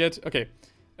 Do we get? Okay.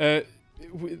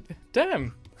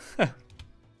 Damn.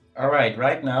 Alright,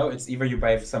 right now it's either you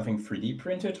buy something 3D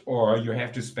printed or you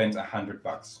have to spend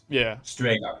 $100. Yeah.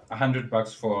 Straight up.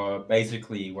 $100 for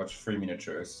basically what's 3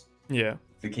 miniatures. Yeah.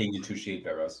 The king and 2 shield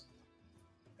bearers.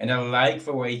 And I like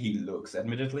the way he looks,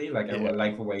 admittedly. Like I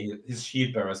like the way his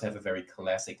shield bearers have a very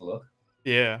classic look.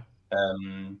 Yeah.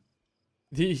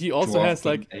 He also has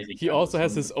like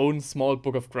his own small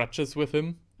book of grudges with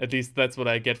him. At least that's what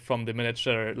I get from the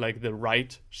miniature, like the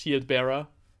right shield bearer.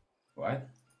 What?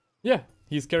 Yeah,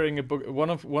 he's carrying a book.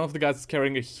 One of the guys is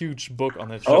carrying a huge book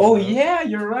on his shoulder. Oh yeah,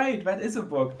 you're right. That is a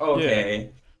book. Okay. Yeah.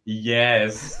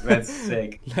 Yes, that's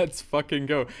sick. Let's fucking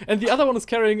go. And the other one is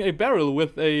carrying a barrel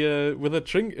with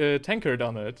a tankard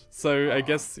on it. So I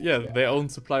guess their own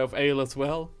supply of ale as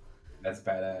well. That's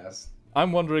badass.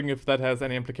 I'm wondering if that has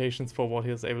any implications for what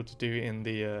he's able to do in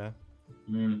the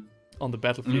on the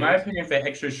battlefield. In my opinion, they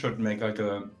actually should make like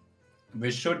they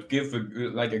should give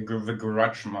the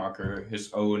grudge marker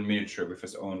his own miniature with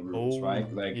his own rules,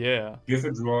 right? Like give the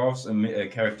dwarves a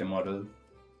character model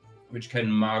which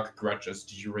can mark grudges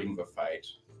during the fight,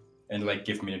 and like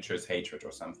give miniatures hatred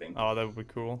or something. Oh, that would be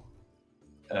cool.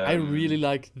 I really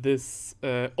like this.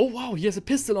 Oh wow, he has a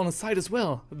pistol on his side as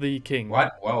well. The king.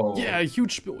 What? Whoa. Yeah, a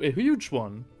huge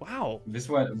one. Wow. This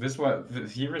one,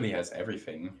 he really has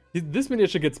everything. This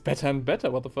miniature gets better and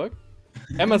better. What the fuck?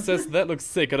 Emma says that looks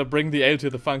sick. Gotta bring the ale to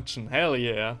the function. Hell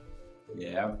yeah.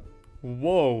 Yeah.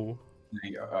 Whoa.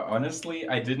 Like, honestly,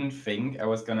 I didn't think I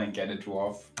was gonna get a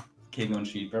dwarf king on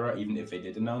shield bearer, even if they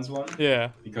did announce one. Yeah.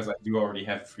 Because I do already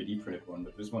have a 3D printed one,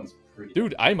 but this one's pretty.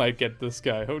 Dude, I might get this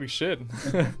guy. Holy shit.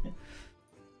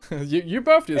 Your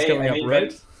birthday is coming up,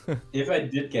 right? If I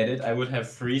did get it, I would have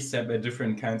 3 separate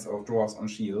different kinds of dwarves on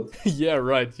shield. Yeah,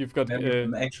 right. You've got. That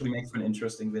would actually make for an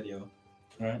interesting video.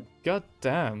 Right? God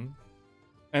damn.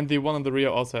 And the one on the rear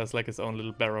also has like his own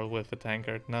little barrel with a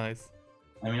tankard. Nice.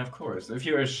 I mean, of course, if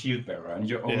you're a shield bearer and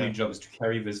your only job is to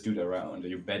carry this dude around,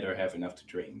 you better have enough to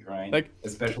drink, right? Like,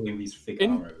 especially in these thick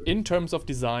armor. In terms of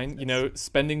design, you know,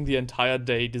 spending the entire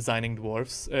day designing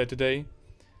dwarves today,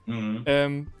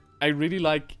 I really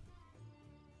like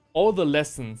all the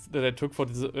lessons that I took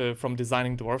from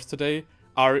designing dwarves today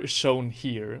are shown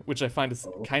here, which I find is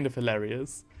kind of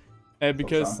hilarious,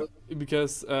 because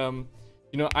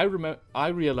You know, I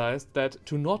realized that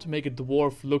to not make a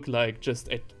dwarf look like just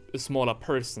a smaller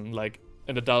person, like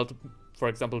an adult, for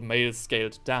example, male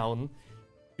scaled down,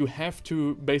 you have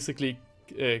to basically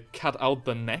cut out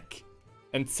the neck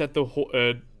and set the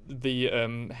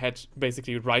head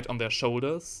basically right on their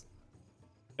shoulders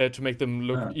to make them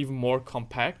look even more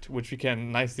compact, which we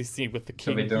can nicely see with the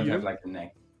king. So they don't here. have like a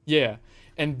neck. Yeah,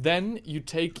 and then you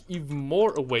take even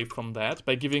more away from that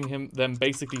by giving them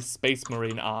basically Space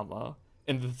Marine armor,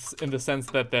 in the sense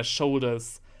that their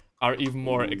shoulders are even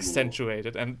more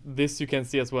accentuated, and this you can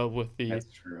see as well with the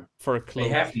fur cloak.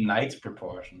 They have knight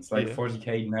proportions, like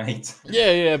 40k knight.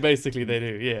 Yeah, basically they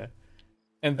do, yeah.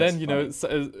 And then, you know,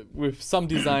 with some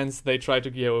designs, they try to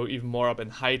go even more up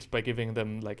in height by giving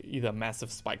them, like, either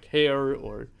massive spiked hair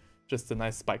or just a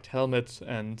nice spiked helmet.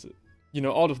 And, you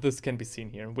know, all of this can be seen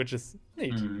here, which is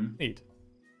neat. Neat.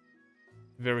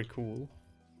 Very cool.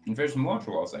 And there's more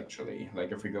dwarves, actually.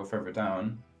 Like, if we go further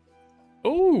down.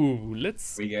 Oh,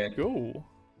 let's go.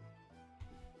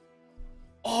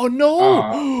 Oh,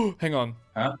 no! Hang on.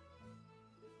 Huh?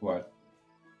 What?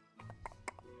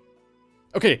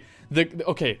 Okay.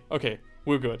 Okay,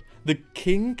 we're good. The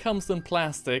king comes in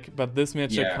plastic, but this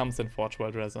miniature comes in Forge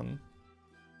World resin.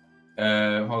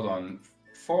 Hold on.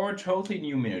 4 totally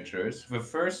new miniatures. The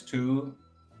first 2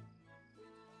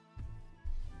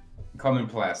 come in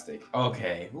plastic.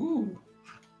 Okay. Ooh.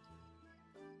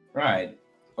 Right.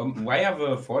 Why are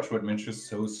the Forge World miniatures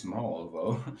so small,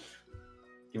 though?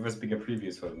 Give us bigger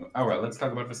previews for them. Alright, let's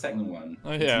talk about the second one.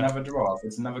 Oh, yeah. It's another dwarf.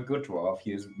 It's another good dwarf.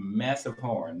 He has massive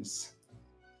horns.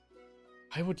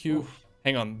 Why would you... Oof.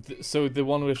 Hang on, so the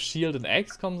one with shield and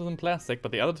axe comes in plastic,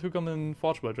 but the other 2 come in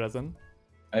Forge World resin?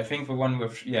 I think the one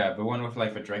with,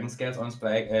 like the dragon scales on his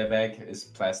back is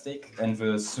plastic, and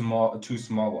the 2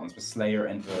 small ones, the Slayer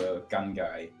and the gun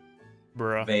guy,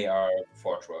 bruh, they are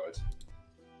Forge World.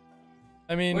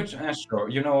 I mean... Which, sure,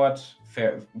 you know what?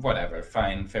 Fair, whatever,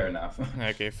 fine, fair enough.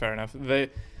 Okay, fair enough.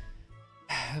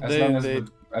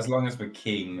 As long as the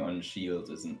king on shield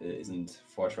isn't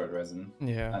Forge World resin,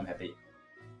 yeah, I'm happy.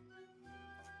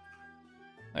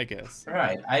 I guess.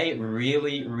 Right, I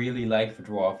really, really like the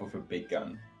dwarf with a big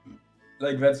gun.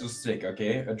 Like, that's so sick,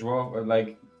 okay? A dwarf,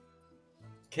 like,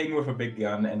 king with a big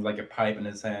gun and, like, a pipe in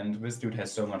his hand. This dude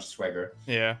has so much swagger.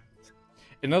 Yeah.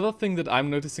 Another thing that I'm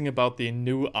noticing about the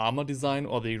new armor design,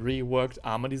 or the reworked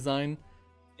armor design,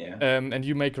 and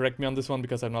you may correct me on this one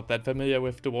because I'm not that familiar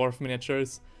with dwarf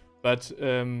miniatures, but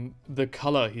the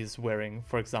color he's wearing,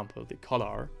 for example, the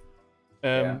collar,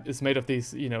 is made of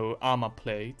these, you know, armor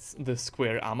plates, the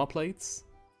square armor plates.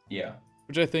 Yeah.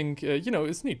 Which I think, you know,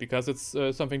 is neat because it's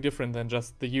something different than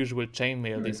just the usual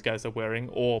chainmail these guys are wearing,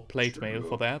 or plate mail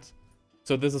for that.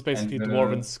 So this is basically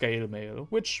dwarven scale mail,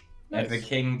 which... And the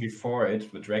king before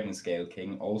it, the dragon scale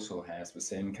king, also has the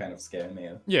same kind of scale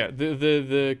mail. Yeah,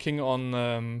 the king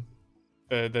on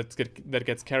that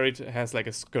gets carried has like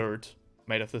a skirt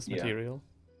made of this material.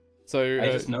 So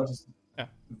I just noticed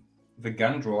the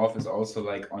gun dwarf is also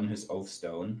like on his oath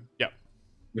stone. Yeah.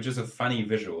 Which is a funny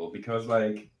visual because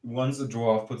like once a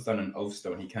dwarf puts down an oath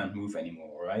stone, he can't move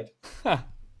anymore, right?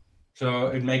 So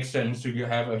it makes sense to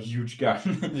have a huge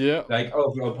gun. Yeah. Like,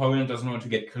 oh, the opponent doesn't want to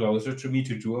get closer to me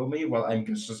to duel me. Well, I'm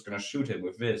just gonna shoot him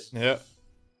with this. Yeah.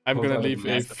 I'm gonna leave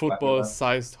a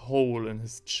football-sized hole in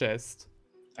his chest.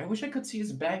 I wish I could see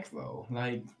his back though.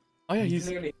 Like, oh yeah, he's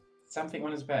clearly something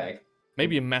on his back.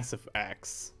 Maybe a massive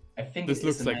axe. I think this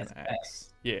looks like an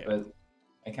axe. Yeah. But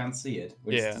I can't see it,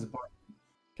 which is disappointing.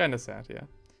 Kinda sad, yeah.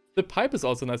 The pipe is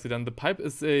also nicely done. The pipe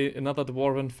is another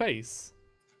dwarven face.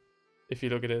 If you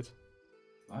look at it.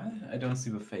 What? I don't see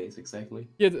the face exactly.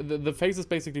 Yeah, the face is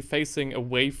basically facing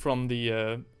away from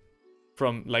the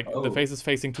the face is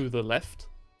facing to the left.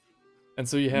 And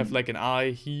so you have like an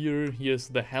eye here, here's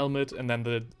the helmet, and then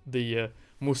the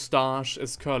mustache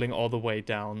is curling all the way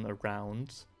down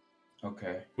around.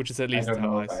 Okay. Which is at least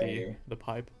how I see the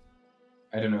pipe.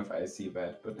 I don't know if I see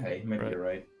that, but hey, maybe you're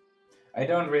right. I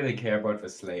don't really care about the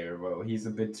Slayer, though. He's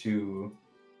a bit too...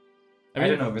 I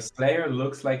don't know, the Slayer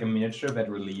looks like a miniature that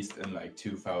released in like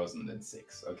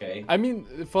 2006, okay? I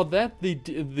mean, for that, the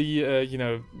you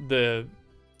know, the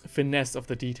finesse of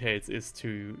the details is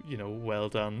too, you know, well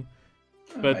done.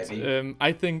 But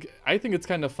I think it's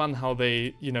kind of fun how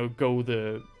they, you know, go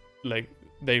the, like,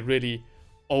 they really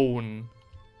own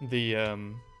the,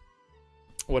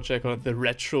 what should I call it, the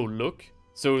retro look.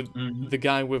 So the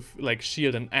guy with, like,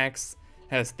 shield and axe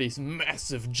has these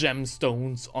massive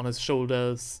gemstones on his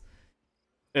shoulders.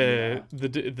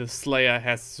 The Slayer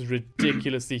has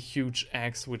ridiculously huge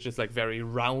axe, which is, like, very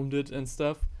rounded and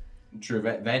stuff. True,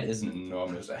 that is an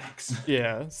enormous axe.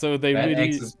 Yeah, so they that really...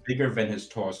 axe is bigger than his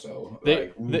torso.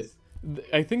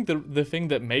 I think the thing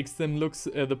that makes them look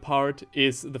the part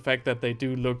is the fact that they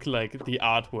do look like the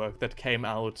artwork that came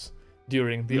out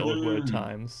during the Old World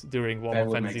times, during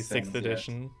Warhammer Fantasy 6th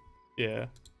edition. Yeah.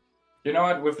 You know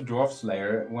what? With the Dwarf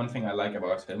Slayer, one thing I like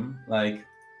about him, like,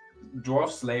 Dwarf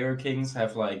Slayer kings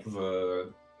have, like,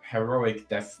 the heroic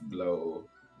death blow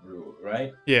rule,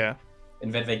 right? Yeah.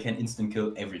 And that they can instant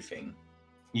kill everything.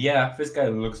 Yeah, this guy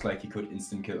looks like he could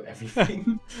instant kill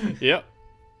everything. Yep.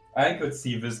 I could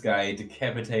see this guy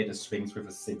decapitate a Sphinx with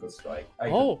a single strike. I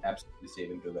could absolutely see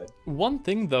him do that. One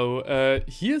thing though,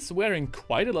 he is wearing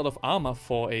quite a lot of armor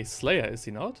for a Slayer, is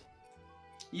he not?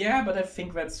 Yeah, but I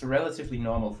think that's relatively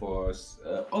normal for us.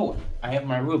 Oh, I have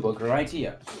my rulebook right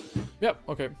here. Yep,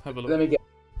 okay, have a look. Let me get...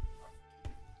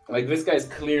 Like, this guy's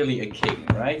clearly a king,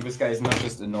 right? This guy is not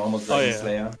just a normal Dragon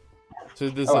Slayer. So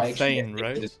this is a Thane,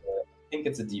 right? I think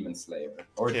it's a Demon Slayer,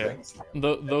 or a Dragon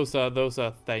Slayer. Those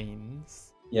are Thanes.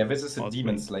 Yeah, this is a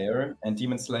Demon Slayer, and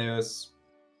Demon Slayers...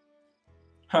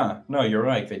 Huh, no, you're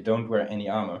right, they don't wear any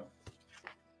armor.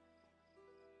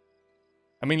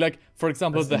 I mean, like, for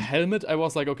example, the helmet, I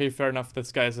was like, okay, fair enough,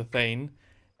 this guy is a Thane.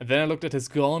 And then I looked at his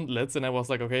gauntlets, and I was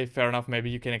like, okay, fair enough, maybe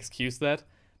you can excuse that.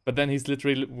 But then he's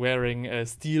literally wearing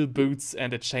steel boots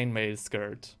and a chainmail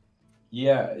skirt.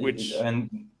 Yeah, which...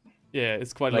 Yeah,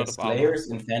 it's quite like a lot of armor.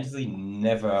 Slayers in fantasy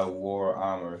never wore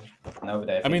armor. Now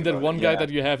that I mean, that one guy that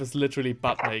you have is literally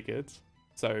butt naked.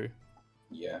 So.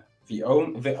 Yeah. The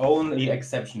only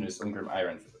exception is Ungrim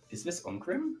Iron. Is this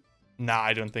Ungrim? Nah,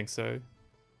 I don't think so.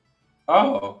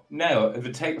 Oh no!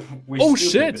 The text.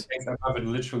 Shit! The text above it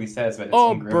literally says that it's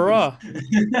Ungrim.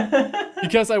 Bruh.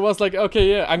 Because I was like,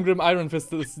 okay, yeah, Ungrim Iron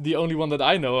Fist is the only one that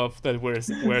I know of that wears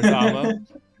armor.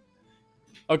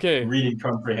 Okay. Reading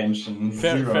comprehension.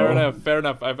 Fair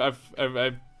enough.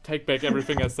 I take back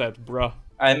everything I said, bruh.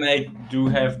 I do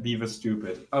have Beaver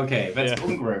stupid. Okay, that's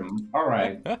Ungrim.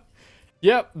 Alright.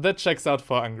 Yep, that checks out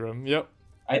for Ungrim. Yep.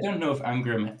 I don't know if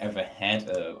Ungrim ever had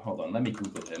a... Hold on, let me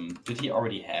Google him. Did he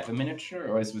already have a miniature,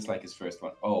 or is this like his first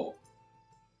one? Oh.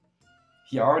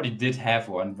 He already did have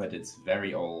one, but it's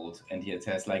very old, and it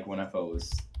has like one of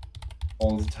those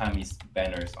old-timey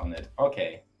banners on it.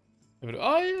 Okay.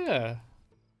 Oh, yeah.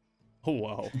 Oh,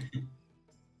 wow.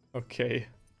 Okay.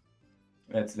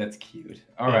 That's cute.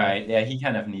 Alright, yeah, he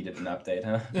kind of needed an update,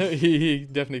 huh? he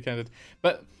definitely kind of...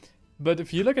 But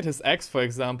if you look at his axe, for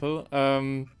example,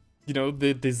 you know,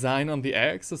 the design on the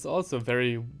axe is also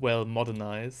very well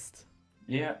modernized.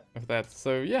 Yeah. With that.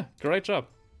 So, yeah, great job.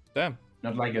 Damn.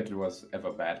 Not like it was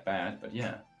ever bad, but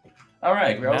yeah.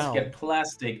 Alright, we also get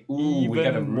plastic. Ooh, we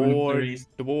got a more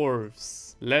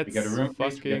dwarves. Let's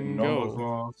fucking go.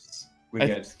 Dwarves. We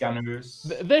get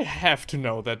gunners. They have to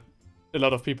know that a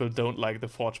lot of people don't like the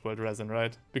Forge World resin,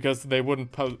 right? Because they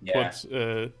wouldn't put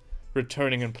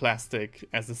returning in plastic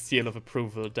as a seal of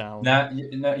approval down.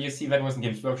 You see, that wasn't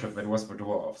Games Workshop, that was for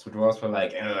dwarves. The dwarves were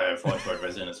like, Forge World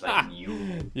resin is like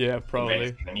new. Yeah,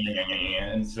 probably.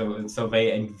 And so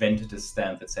they invented a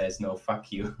stamp that says, no,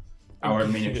 fuck you. Our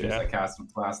miniatures are cast in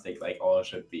plastic, like all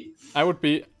should be. I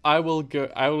will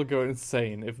go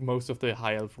insane if most of the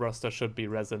High Elf roster should be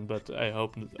resin, but I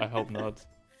hope not.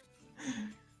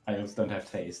 High Elves don't have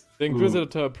taste. The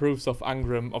Inquisitor approves of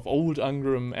old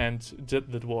Ungrim, and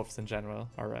the dwarves in general.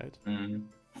 All right.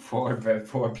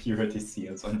 Four purity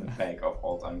seals on the back of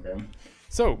old Ungrim.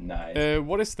 So, nice.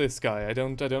 What is this guy? I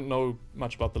don't know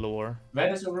much about the lore.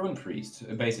 That is a Rune Priest,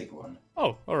 a basic one.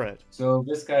 Oh, all right. So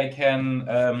this guy can,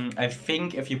 I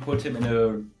think, if you put him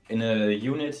in a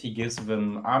unit, he gives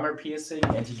them armor piercing,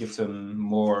 and he gives them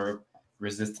more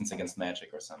resistance against magic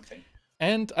or something.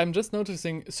 And I'm just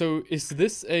noticing. So, is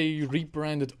this a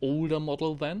rebranded older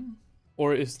model then?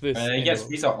 Or is this... yes,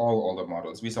 these are all older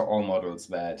models. These are all models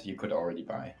that you could already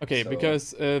buy. Okay, so...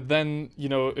 because then, you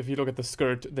know, if you look at the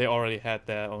skirt, they already had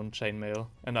their own chainmail.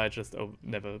 And I just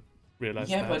never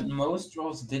realized that. Yeah, but most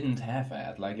drawers didn't have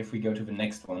that. Like, if we go to the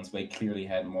next ones, they clearly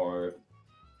had more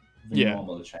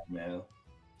normal chainmail.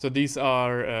 So these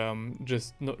are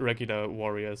just regular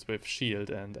warriors with shield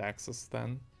and axes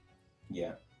then?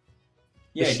 Yeah.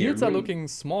 The shields are looking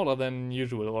smaller than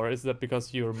usual, or is that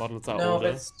because your models are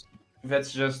older? No,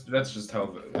 that's just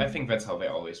how I think that's how they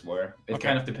always were. It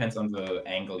kind of depends on the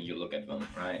angle you look at them,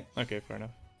 right? Okay, fair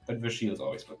enough. But the shields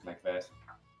always look like that.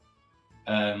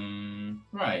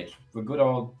 Right. The good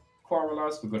old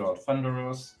Quarrelers, the good old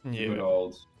Thunderers, the good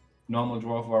old normal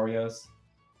dwarf warriors.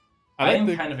 I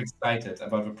am kind of excited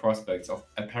about the prospects of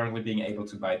apparently being able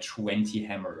to buy 20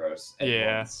 Hammerers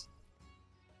at once.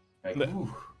 Like,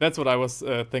 that's what I was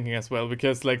thinking as well,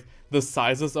 because like the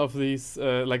sizes of these,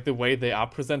 like the way they are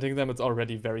presenting them, it's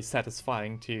already very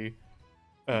satisfying to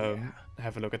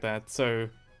have a look at that. So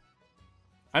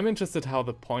I'm interested how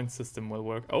the point system will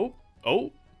work. Oh.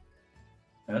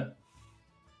 Huh?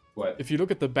 What? If you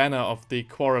look at the banner of the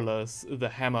Quarrelers, the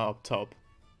hammer up top,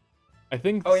 I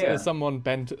think someone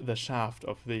bent the shaft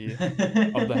of the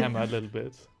hammer a little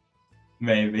bit.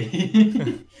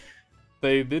 Maybe.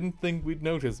 They didn't think we'd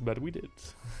notice, but we did.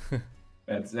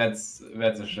 That's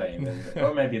a shame.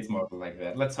 Or maybe it's more like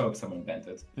that. Let's hope someone bent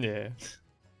it. Yeah.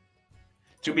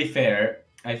 To be fair,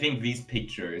 I think these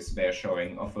pictures they're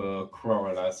showing of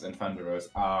Quarrelers and Thunderers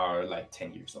are like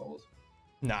 10 years old.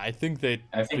 Nah, I think they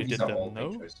these did are them, old no?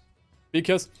 pictures.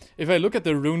 Because if I look at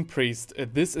the Rune Priest,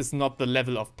 this is not the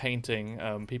level of painting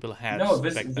people had. No,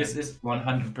 back this then. is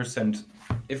 100%.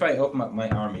 If I open up my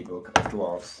army book of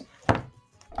dwarves,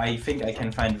 I think I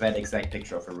can find that exact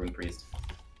picture of a Rune Priest.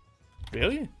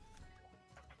 Really?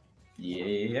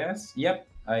 Yes. Yep.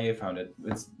 I found it.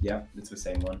 It's the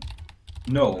same one.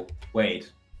 No,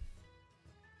 wait.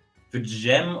 The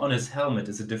gem on his helmet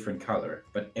is a different color,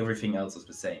 but everything else is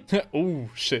the same. Oh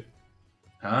shit.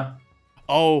 Huh?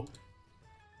 Oh.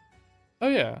 Oh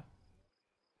yeah.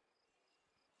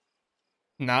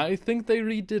 Nah, I think they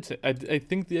redid it. I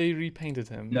think they repainted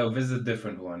him. No, this is a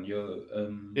different one.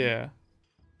 Yeah.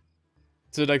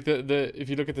 So like the if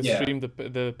you look at the stream,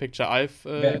 the picture I've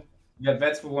yeah,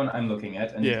 that's the one I'm looking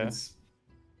at, and yeah.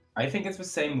 I think it's the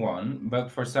same one,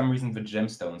 but for some reason the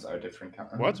gemstones are different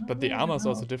color. What? But the armor is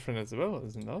also different as well,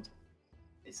 isn't it?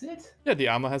 Is it? Yeah, the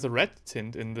armor has a red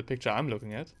tint in the picture I'm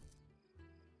looking at.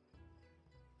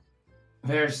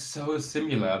 They're so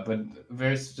similar, but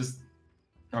there's just...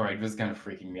 Alright, this is kind of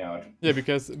freaking me out. Yeah,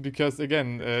 because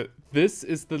again, this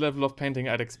is the level of painting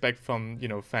I'd expect from, you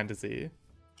know, fantasy.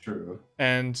 True.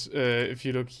 And if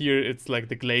you look here, it's like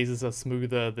the glazes are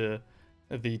smoother, the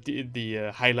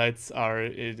highlights are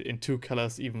in two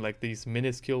colors, even like these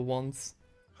minuscule ones.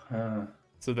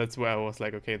 So that's where I was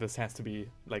like, okay, this has to be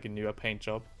like a newer paint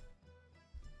job.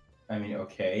 I mean,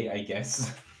 okay, I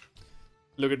guess.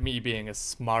 Look at me being a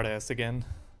smartass again.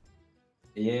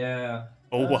 Yeah.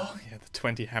 Oh wow, yeah, the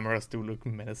 20 hammerers do look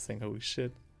menacing. Holy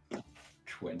shit.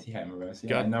 20 hammerers, yeah,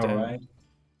 God I know, damn. right?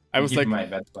 I was like,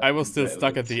 I was still that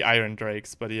stuck at the Iron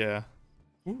Drakes, but yeah.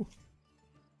 Ooh.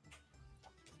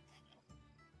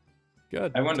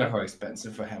 God. I wonder how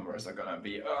expensive the hammerers are gonna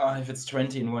be. If it's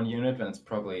 20 in one unit, then it's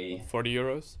probably 40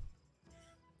 euros.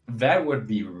 That would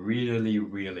be really,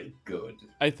 really good.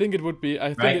 I think it would be.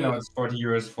 Right now it's 40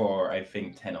 euros for I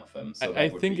think 10 of them. So I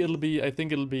think it'll be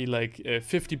like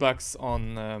 $50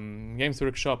 on Games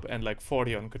Workshop and like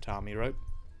 40 on Kotaami, right?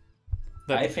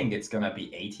 I think it's gonna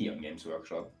be 80 on Games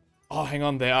Workshop. Oh, hang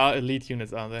on, there are elite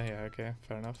units, aren't there? Yeah, okay,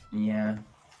 fair enough. Yeah.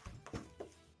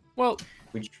 Well,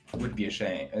 which would be a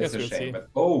shame. It's a shame, see. but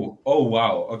oh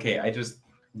wow. Okay, I just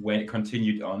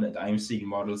continued on, and I'm seeing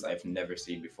models I've never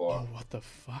seen before. Oh, what the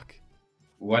fuck?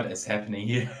 What is happening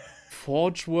here?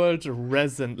 Forge World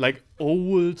resin, like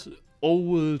old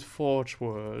Forge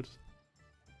World.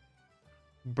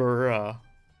 Bruh.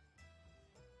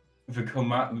 The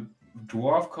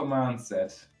dwarf command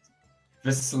set.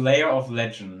 The Slayer of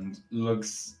Legend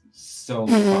looks so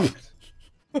fucked.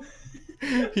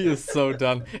 He is so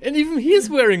done. And even he is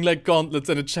wearing like gauntlets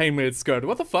and a chainmail skirt.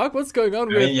 What the fuck? What's going on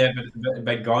with... Yeah,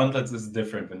 but gauntlets is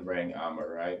different than wearing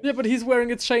armor, right? Yeah, but he's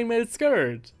wearing a chainmail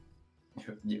skirt.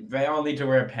 They all need to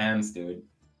wear pants, dude.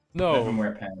 No. Let them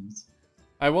wear pants.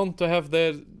 I want to have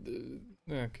that...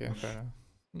 Okay, fair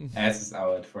enough. Ass is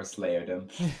out for Slayer then.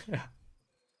 Yeah.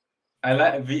 I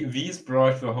like these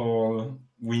brought the whole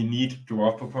we need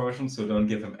dwarf proportions, so don't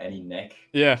give him any neck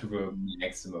to the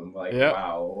maximum. Like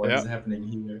wow, what is happening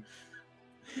here?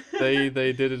 They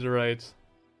did it right.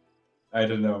 I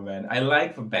don't know, man. I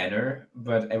like the banner,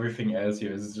 but everything else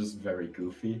here is just very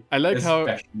goofy. I like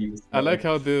how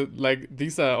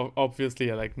these are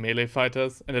obviously like melee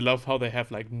fighters, and I love how they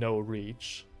have like no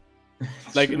reach.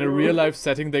 Like in a real life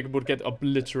setting, they would get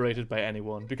obliterated by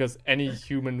anyone because any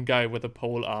human guy with a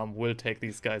pole arm will take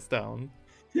these guys down.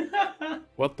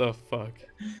 What the fuck?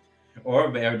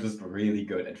 Or they are just really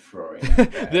good at throwing.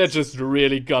 They're just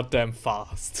really goddamn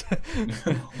fast.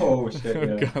 Oh shit! Yeah.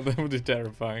 Oh god, that would be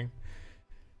terrifying.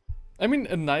 I mean,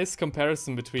 a nice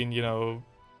comparison between, you know,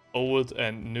 old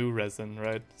and new resin,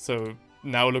 right? So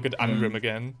now look at Ungrim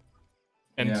again.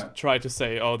 And try to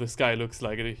say, oh, this guy looks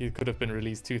like it. He could have been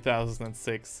released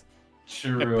 2006.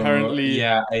 True. Apparently,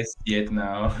 yeah, I see it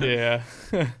now. Yeah.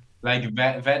 Like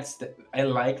I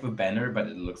like the banner, but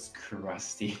it looks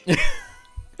crusty.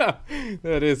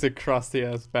 That is a crusty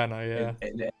ass banner, yeah.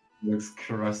 It looks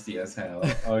crusty as hell.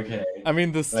 Okay. I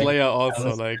mean, the Slayer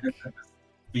also, like,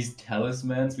 these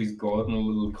talismans, these golden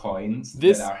little coins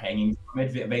that are hanging from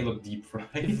it, they look deep fried.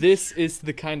 This is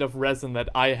the kind of resin that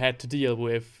I had to deal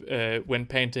with when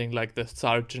painting like the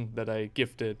sergeant that I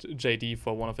gifted JD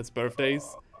for one of his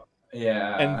birthdays.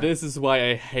 Yeah. And this is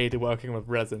why I hate working with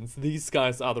resins. These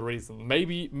guys are the reason.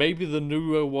 Maybe the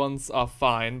newer ones are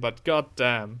fine, but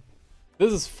goddamn,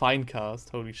 this is fine cast.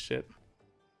 Holy shit.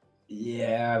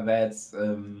 Yeah, that's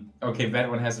okay. That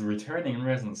one has a returning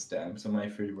resin stamp, so my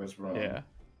theory was wrong. Yeah.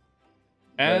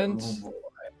 And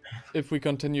if we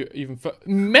continue even further,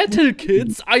 metal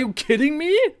kits? Are you kidding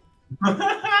me?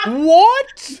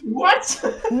 What?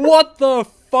 What? What the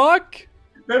fuck?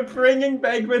 They're bringing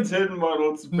back the tin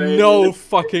models, baby. No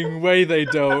fucking way they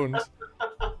don't.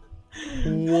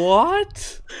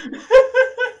 What?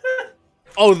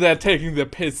 Oh, they're taking the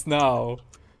piss now.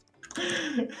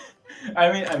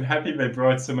 I mean, I'm happy they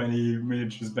brought so many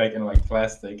miniatures back in like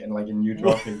plastic and like a new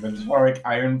dropping. The Toric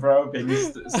Ironbrow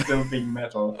being still being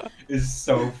metal is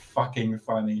so fucking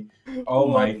funny. Oh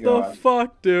my god. What the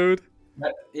fuck, dude?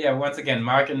 But, yeah, once again,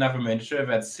 mark another miniature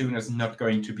that soon is not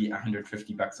going to be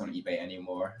 $150 on eBay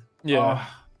anymore. Yeah.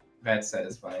 Oh, that's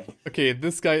satisfying. Okay,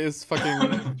 this guy is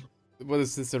fucking... What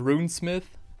is this, a runesmith?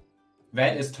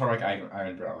 That is Toric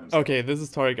Ironbrow. Okay, this is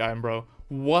Toric Ironbrow.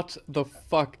 What the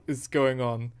fuck is going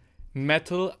on?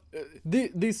 Metal,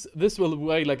 this will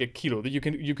weigh like a kilo. You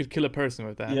could kill a person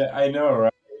with that. Yeah, I know,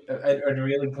 right? It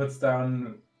really puts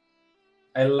down.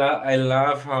 I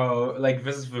love how like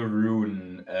this is the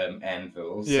rune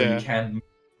anvil, so you can't move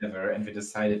ever, and we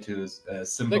decided to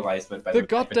symbolize that by the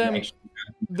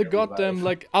goddamn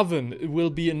like oven will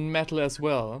be in metal as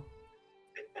well.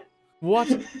 What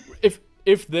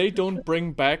if they don't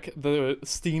bring back the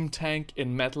steam tank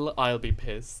in metal? I'll be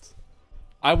pissed.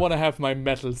 I want to have my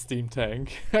metal steam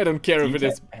tank. I don't care if it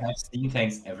is... Have steam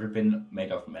tanks ever been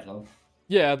made of metal?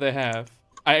 Yeah, they have.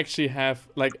 I actually have,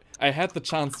 like, I had the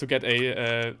chance to get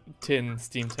a tin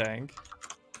steam tank.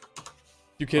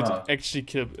 You could actually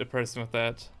kill a person with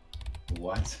that.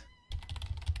 What?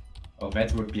 Oh,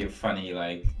 that would be a funny,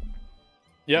 like,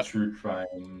 true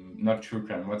crime... Not true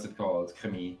crime, what's it called?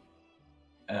 Krimi.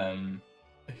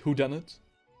 Whodunit?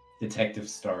 Detective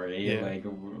story, like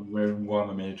where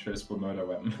warmer miniatures were murder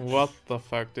weapons. What the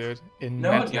fuck, dude?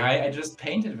 Guy, I just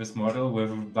painted this model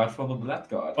with Blood for the Blood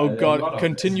God. Oh god,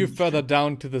 continue further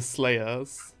down to the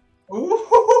Slayers.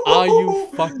 Ooh. Are you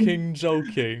fucking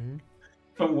joking?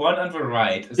 The one on the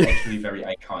right is actually very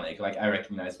iconic. Like, I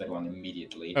recognize that one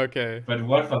immediately. Okay. But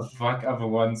what the fuck are the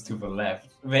ones to the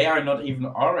left? They are not even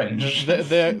orange.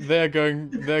 They're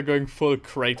going full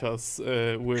Kratos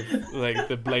with like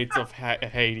the blades of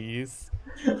Hades.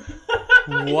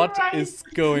 What is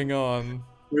going on?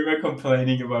 We were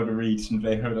complaining about the reach, and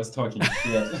they heard us talking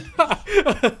shit.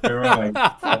 They were like,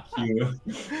 "Fuck you."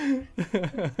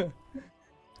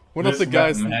 One of the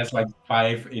guys has like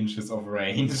 5 inches of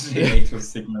range. Electro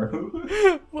signal.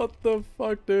 What the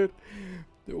fuck, dude?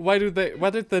 Why did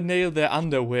they nail their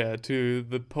underwear to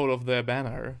the pole of their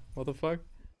banner? What the fuck?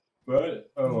 What?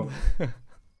 Oh.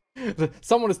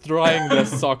 Someone is drying their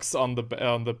socks on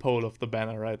the pole of the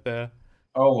banner right there.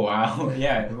 Oh wow,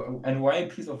 yeah. And why a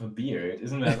piece of a beard?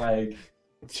 Isn't that like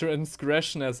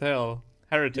transgression as hell?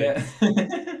 Heretics.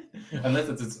 Yeah. Unless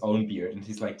it's its own beard and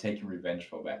he's like taking revenge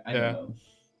for that. I don't know.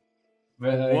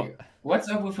 But like, what's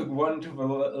up with the one to the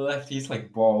left? He's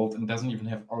like bald and doesn't even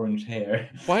have orange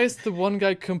hair. Why is the one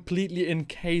guy completely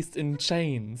encased in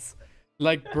chains?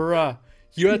 Like, bruh,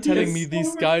 you are telling me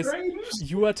these guys...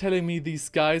 You are telling me these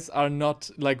guys are not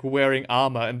like wearing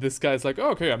armor, and this guy's like, oh,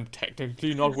 okay, I'm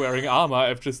technically not wearing armor.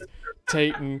 I've just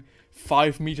taken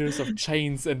 5 meters of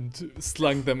chains and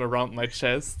slung them around my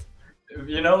chest.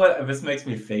 You know what this makes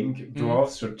me think?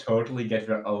 Dwarves should totally get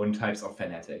their own types of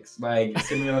fanatics. Like,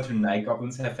 similar to night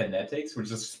goblins have fanatics, which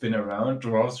just spin around.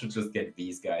 Dwarves should just get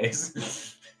these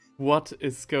guys. What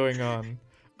is going on?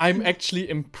 I'm actually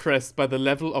impressed by the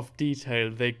level of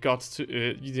detail they got to,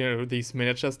 these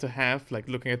miniatures to have. Like,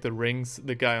 looking at the rings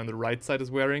the guy on the right side is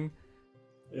wearing.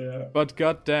 Yeah. But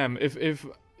goddamn,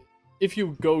 if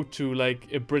you go to, like,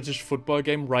 a British football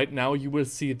game right now, you will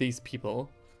see these people.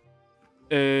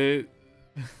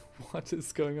 What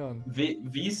is going on?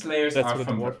 These Slayers are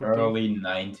from the early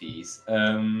 90s.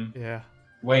 Yeah.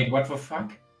 Wait, what the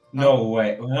fuck? No,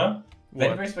 wait, huh?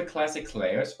 Then there's the classic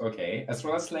Slayers, okay. As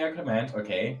well as Slayer Command,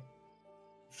 okay.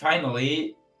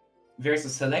 Finally, there's a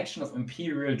selection of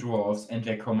Imperial Dwarves and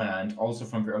their command, also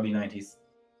from the early 90s.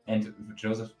 And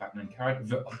Joseph Batman card,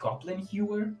 the Goblin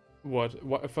Hewer?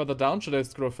 What? Further down? Should I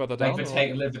scroll further down? Like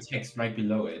the text right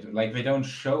below it. Like, they don't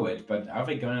show it, but are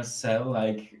they gonna sell,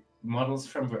 like, models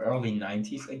from the early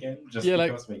 90s again? Just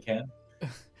because they can?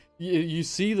 You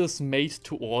see this made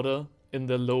to order in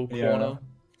the low corner?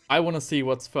 I want to see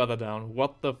what's further down.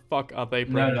 What the fuck are they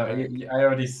bringing back? I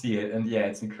already see it, and yeah,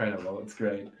 it's incredible. It's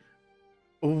great.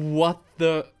 What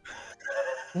the...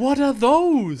 What are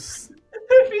those?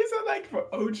 These are like for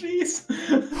OGs.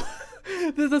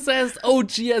 This is as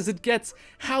OG as it gets.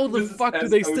 How the fuck do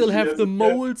they still have the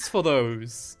molds for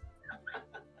those?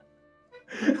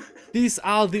 These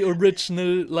are the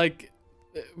original, like...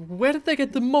 Where did they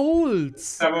get the molds?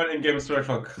 Someone in Game of Thrones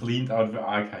cleaned out the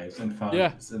archives and found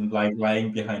this and like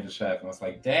lying behind the shelf. And I was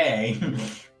like, dang.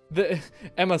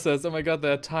 Emma says, "Oh my god,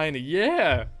 they're tiny."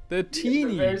 Yeah, they're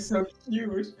teeny. They're so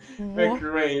cute. They're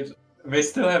great. They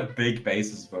still have big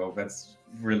bases though. That's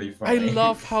really funny. I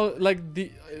love how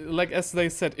like as they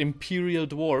said, Imperial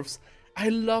dwarves. I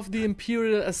love the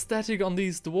Imperial aesthetic on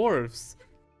these dwarves.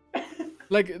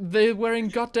 Like they're wearing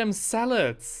goddamn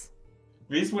salads.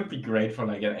 These would be great for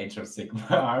like an Age of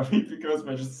Sigmar army because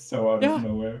they're just so out of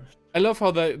nowhere. I love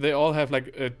how they all have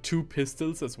like 2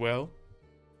 pistols as well.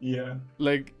 Yeah.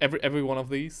 Like every one of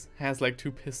these has like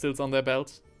 2 pistols on their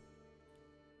belt.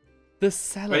 The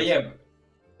salad. But yeah.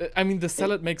 I mean, the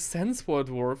salad makes sense for a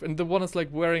dwarf, and the one is like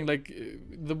wearing like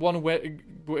the one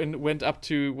went up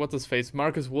to what's his face,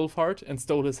 Marcus Wolfhard, and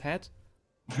stole his hat.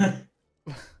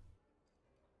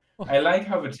 I like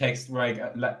how the text like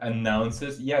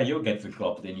announces, yeah, you'll get the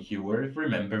Goblin Hewer.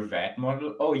 Remember that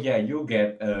model? Oh yeah, you'll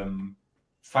get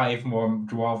 5 more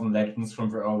Dwarven Legends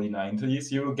from the early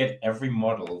 90s. You will get every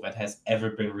model that has ever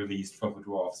been released for the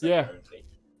Dwarves apparently.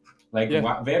 Like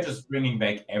they're just bringing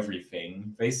back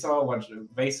everything. They saw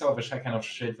the kind of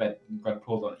shit that got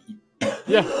pulled on E.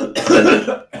 Yeah.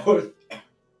 Oh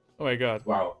my god.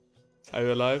 Wow. Are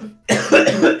you alive?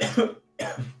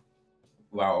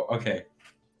 Wow. Okay.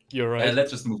 You're right.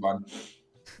 Let's just move on.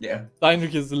 Yeah.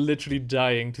 Heinrich is literally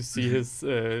dying to see his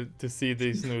to see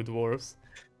these new dwarves.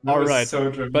 Alright,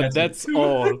 so but that's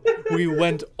all. We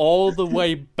went all the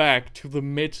way back to the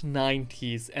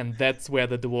mid-90s, and that's where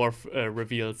the dwarf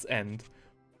reveals end.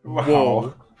 Wow.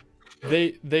 Whoa.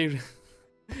 They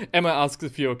Emma asks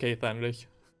if you're okay, Heinrich.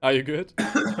 Are you good?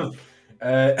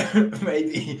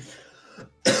 Maybe.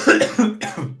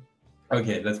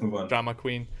 Okay, let's move on. Drama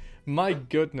queen. My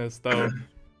goodness, though.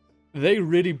 They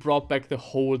really brought back the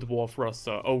whole dwarf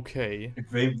roster. Okay.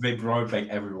 They brought back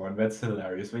everyone. That's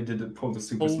hilarious. They did pull the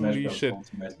Super Smash Bros. Shit.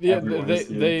 Ultimate. Yeah,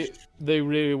 they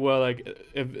really were like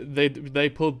they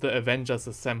pulled the Avengers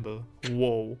Assemble.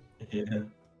 Whoa. Yeah.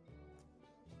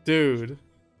 Dude.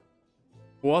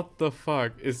 What the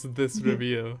fuck is this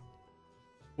reveal?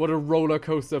 What a roller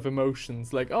coaster of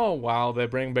emotions. Like, oh wow, they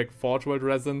bring back Forge World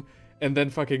Resin and then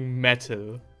fucking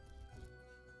metal.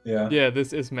 Yeah. Yeah,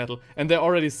 this is metal. And they're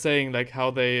already saying like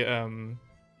how they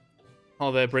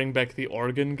bring back the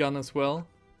organ gun as well.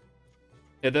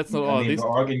 Yeah, that's not all. The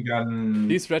organ gun.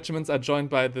 These regiments are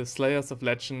joined by the Slayers of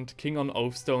Legend, King on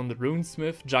Oathstone, the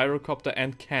Runesmith, Gyrocopter,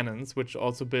 and cannons, which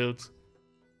also build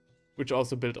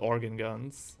organ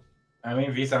guns. I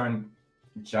mean, these aren't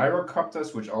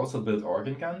gyrocopters, which also build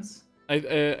organ guns.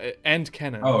 And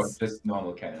cannons. Oh, just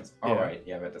normal cannons. All right,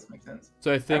 yeah, that does make sense.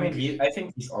 So I think I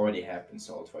think these already have been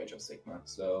sold for Age of Sigmar,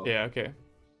 so yeah, okay,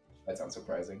 that's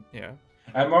unsurprising. Yeah,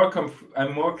 I'm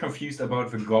more confused about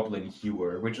the Goblin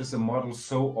Hewer, which is a model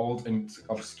so old and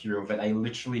obscure that I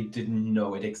literally didn't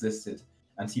know it existed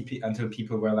until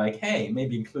people were like, "Hey,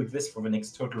 maybe include this for the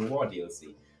next Total War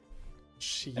DLC."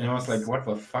 Jeez. And I was like, "What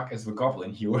the fuck is the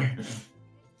Goblin Hewer?"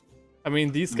 I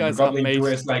mean, these guys are made.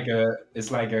 It's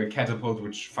like a catapult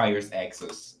which fires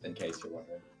axes. In case you're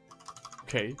wondering.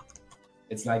 Okay.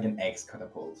 It's like an axe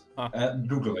catapult. Huh.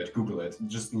 Google it.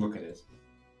 Just look at it.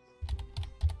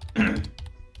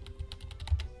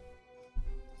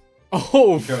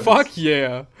 Oh fuck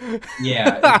yeah!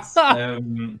 Yeah, it's,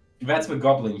 that's the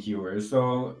Goblin Hewer.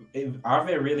 So, are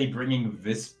they really bringing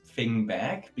this thing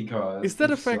back? Because is that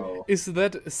a fact? Is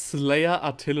that Slayer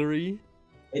artillery?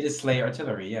 It is Slayer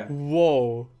artillery, yeah.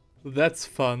 Whoa, that's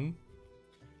fun.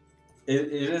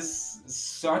 It is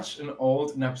such an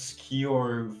old and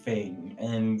obscure thing,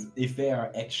 and if they are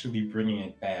actually bringing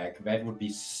it back, that would be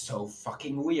so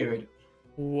fucking weird.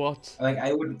 What? Like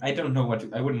I wouldn't know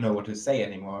what to say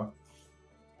anymore.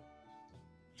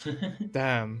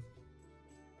 Damn.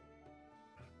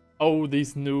 Oh,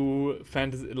 these new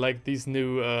fantasy, like these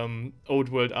new old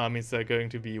world armies are going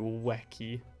to be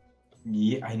wacky.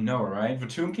 Yeah, I know, right? The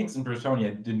Tomb Kings in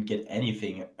Bretonnia didn't get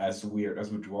anything as weird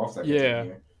as the dwarves are getting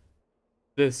here.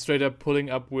 They're straight up pulling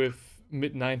up with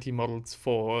mid-90 models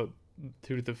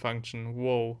to the function.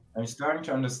 Whoa. I'm starting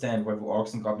to understand why the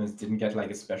orcs and goblins didn't get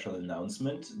like a special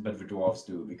announcement, but the dwarves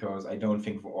do, because I don't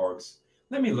think the orcs...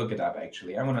 Let me look it up,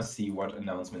 actually. I want to see what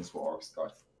announcements the orcs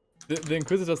got. The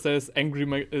Inquisitor says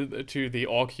to the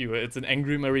Orcure, it's an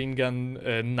Angry Marine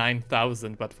Gun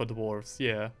 9000, but for dwarves.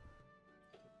 Yeah,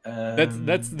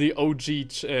 that's the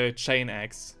OG chain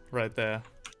axe right there.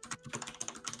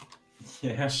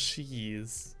 Yeah.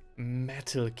 Jeez,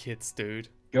 metal kits, dude.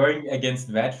 Going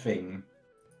against that thing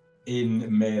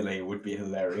in melee would be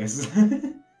hilarious.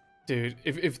 Dude,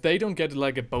 if they don't get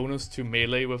like a bonus to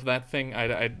melee with that thing,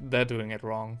 they're doing it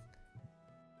wrong.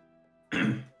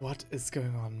 What is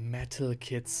going on? Metal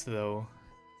kits, though.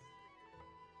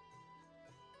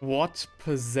 What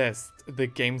possessed the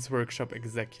Games Workshop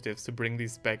executives to bring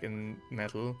these back in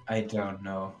metal? I don't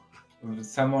know.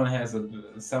 Someone has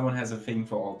a thing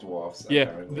for all dwarves.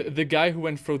 Yeah, the guy who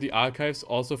went through the archives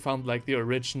also found like the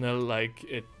original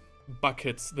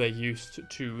buckets they used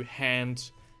to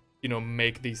hand,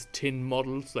 make these tin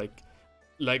models,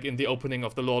 like in the opening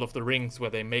of the Lord of the Rings, where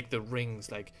they make the rings,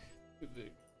 like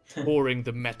pouring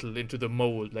the metal into the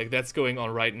mold. Like that's going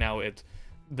on right now at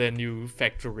their new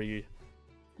factory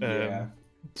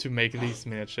to make these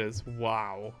miniatures.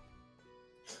 Wow.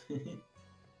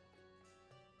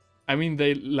 I mean,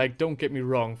 they don't get me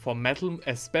wrong, for metal,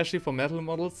 especially for metal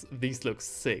models, these look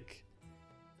sick.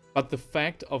 But the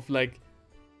fact of the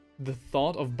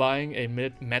thought of buying a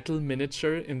metal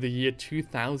miniature in the year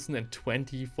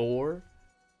 2024,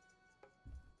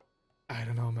 I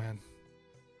don't know, man.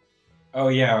 Oh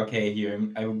yeah, okay, here.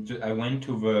 I went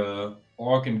to the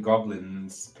Orc and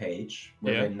Goblins page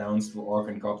where they announced the Orc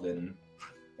and Goblin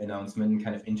announcement and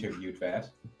kind of interviewed that.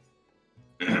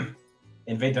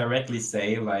 And they directly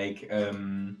say,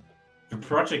 the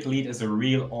project lead is a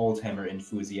real Oldhammer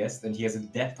enthusiast, and he has a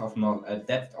depth of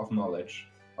knowledge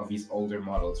of these older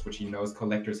models, which he knows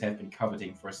collectors have been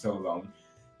coveting for so long.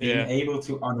 Being able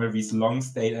to honor these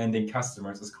long-stay-ending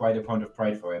customers is quite a point of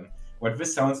pride for him. What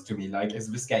this sounds to me like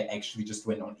is this guy actually just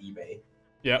went on eBay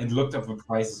and looked up the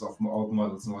prices of old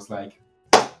models and was like,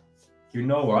 you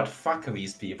know what, fuck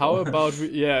these people. How about,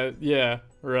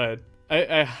 right.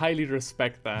 I highly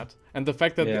respect that. And the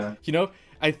fact that,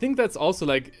 I think that's also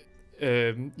now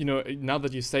that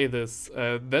you say this,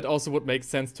 that also would make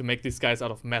sense to make these guys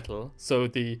out of metal. So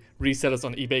the resellers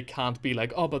on eBay can't be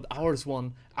like, oh, but ours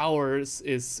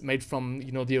is made from,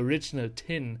 the original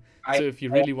tin. So if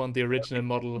you really want the original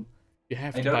model, you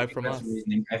have to buy from us.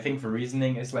 I think the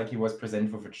reasoning is he was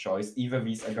presented with a choice. Either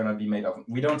these are gonna be made of,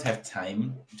 we don't have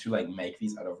time to make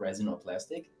these out of resin or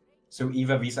plastic. So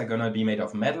either these are gonna be made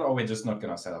of metal or we're just not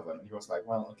gonna sell them. He was like,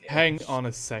 well, okay. Hang on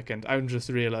a second, I'm just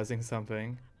realizing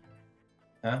something.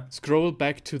 Huh? Scroll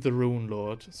back to the Rune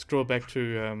Lord. Scroll back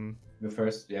to the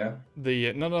first,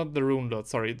 not the Rune Lord,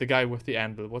 sorry, the guy with the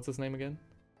anvil. What's his name again?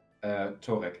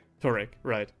 Torek. Torek,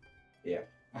 right. Yeah.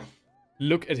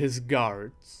 Look at his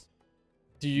guards.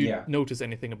 Do you notice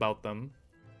anything about them?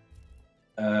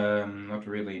 Not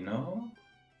really, no.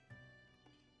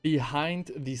 Behind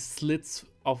the slits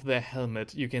of their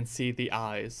helmet, you can see the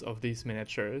eyes of these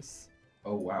miniatures.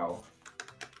 Oh, wow.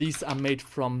 These are made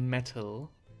from metal.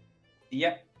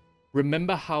 Yeah.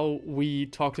 Remember how we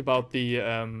talked about the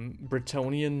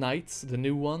Bretonnian Knights, the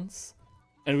new ones?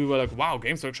 And we were like, wow,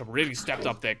 Games Workshop really stepped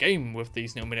up their game with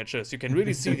these new miniatures. You can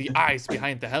really see the eyes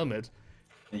behind the helmet.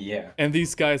 Yeah. And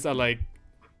these guys are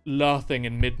laughing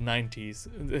in mid-90s,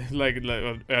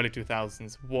 early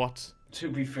 2000s. What? To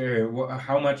be fair,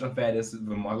 how much of that is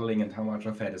the modeling and how much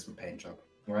of that is the paint job,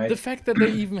 right? The fact that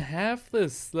they even have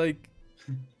this,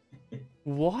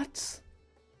 what?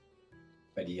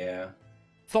 But yeah.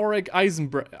 Thoric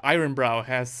Ironbrow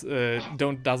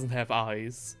doesn't have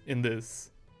eyes in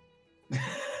this.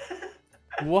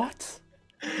 What?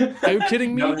 Are you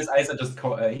kidding me? No, his eyes are just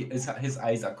his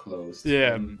eyes are closed.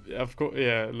 Yeah, of course.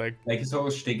 Yeah, his whole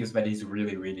shtick is that he's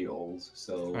really, really old.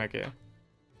 So okay.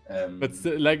 But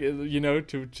still,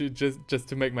 to just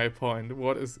to make my point,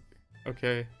 what is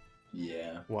okay?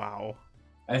 Yeah. Wow.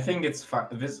 I think it's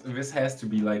this has to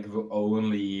be the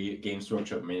only Games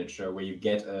Workshop miniature where you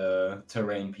get a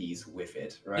terrain piece with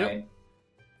it, right? Yep.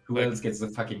 Who else gets the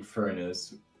fucking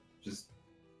furnace? Just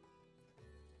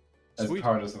as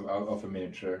part of a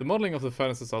miniature. The modeling of the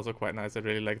furnace is also quite nice. I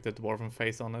really like the dwarven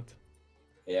face on it.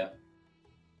 Yeah.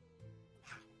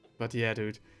 But yeah,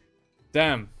 dude.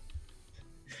 Damn.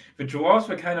 The dwarves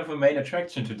were kind of a main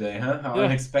attraction today, huh? How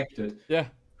unexpected. Yeah.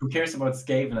 Who cares about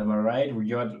Skaven, am I right? We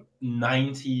got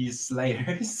 90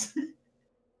 Slayers.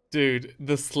 Dude,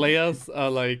 the Slayers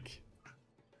are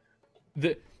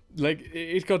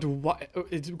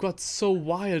it got so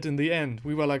wild in the end.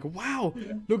 We were like, wow,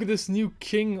 look at this new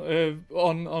king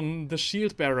on the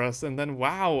shield bearers, and then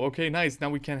wow, okay, nice.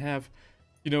 Now we can have,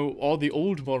 all the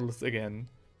old models again.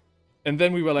 And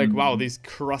then we were like, wow, these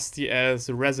crusty ass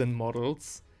resin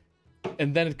models.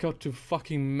 And then it got to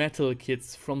fucking metal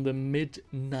kits from the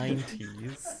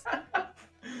mid-90s.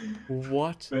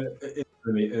 What? But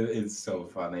it's so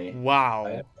funny.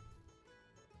 Wow.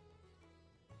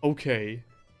 Okay.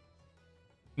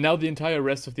 Now the entire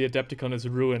rest of the Adepticon is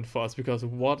ruined for us, because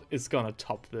what is gonna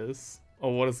top this?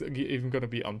 Or what is even gonna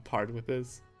be on par with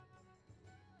this?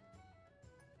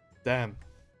 Damn.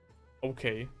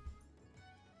 Okay.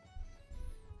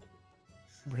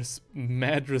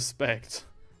 Mad respect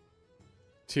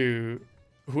to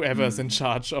whoever's in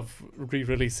charge of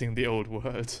re-releasing the old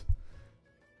world.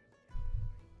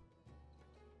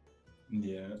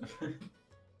 Yeah.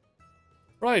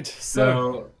 Right,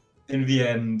 So in the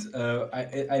end,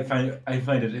 I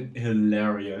find it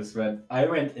hilarious that I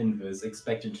went in this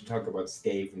expecting to talk about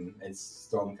Skaven and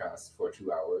Stormcast for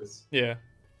 2 hours. Yeah.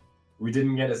 We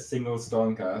didn't get a single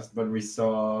Stormcast, but we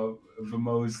saw the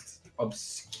most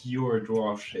obscure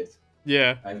dwarf shit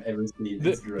Yeah. I've ever seen. The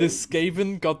It's great.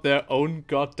 Skaven got their own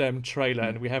goddamn trailer,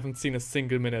 and we haven't seen a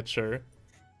single miniature.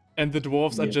 And the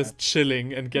dwarves are just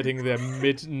chilling and getting their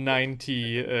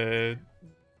mid-90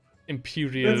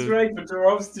 Imperial... That's right, the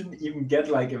dwarves didn't even get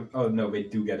like a... Oh no, they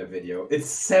do get a video. It's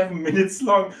 7 minutes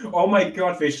long. Oh my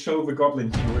god, they show the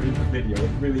goblin tour in the video.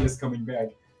 It really is coming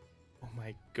back. Oh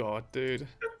my god, dude.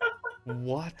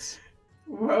 What?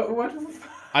 What?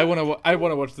 I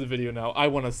wanna watch the video now. I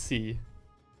wanna see.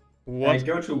 What?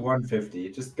 Go to 150.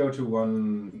 Just go to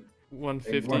 150.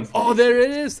 150. Oh, there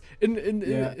it is!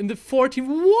 In the 14.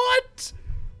 What?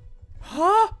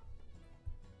 Huh?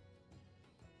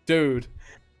 Dude.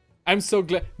 I'm so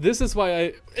glad. This is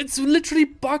why it's literally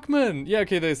Bugman. Yeah,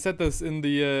 okay, they said this in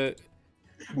the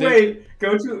Wait,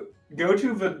 go to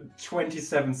the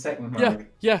 27-second mark.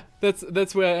 Yeah,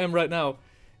 that's where I am right now.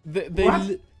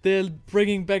 They're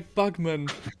bringing back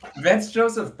Bugman. That's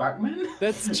Joseph Bugman?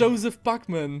 That's Joseph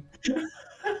Bugman.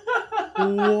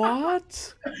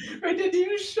 What? Wait, did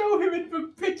you show him in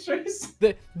the pictures?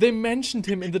 They mentioned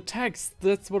him in the text.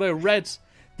 That's what I read.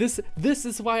 This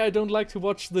is why I don't like to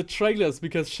watch the trailers,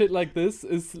 because shit like this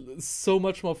is so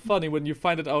much more funny when you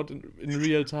find it out in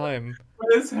real time.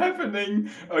 What is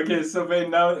happening? Okay, so they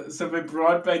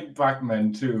brought back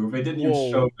Bugman too. They didn't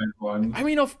even show that one. I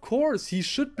mean, of course, he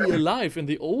should be alive in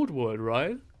the old world,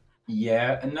 right?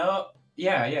 Yeah, no,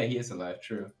 yeah, he is alive,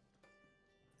 true.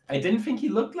 I didn't think he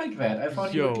looked like that. I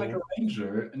thought he looked like a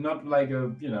ranger, not like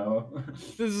a, you know.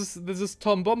 This is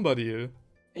Tom Bombadil.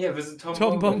 Yeah, this is Tom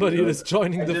Bombadil is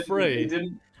joining the fray.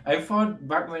 I thought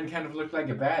Bugman kind of looked like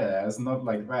a badass, not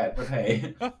like that, but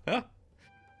hey.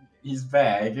 He's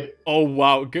back. Oh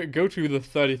wow, go to the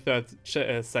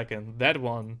 33rd second. That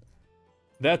one.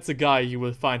 That's a guy you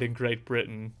will find in Great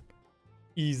Britain.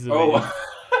 Easily. Oh.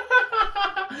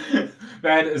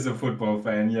 That is a football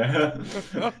fan, yeah.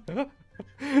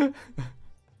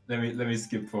 Let me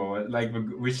skip forward. Like,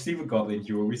 we see the Goblin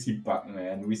Hero, we see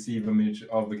Bugman, we see the miniature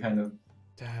of the kind of...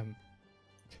 Damn.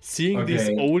 Seeing these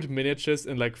old miniatures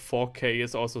in like 4K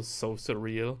is also so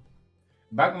surreal.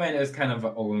 Bugman is kind of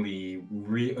the only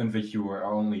and the hero are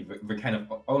only the kind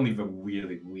of only the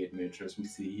really weird miniatures we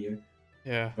see here.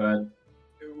 Yeah. But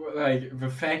like the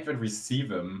fact that we see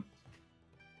them.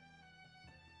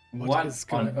 What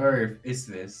on earth is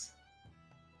this?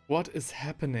 What is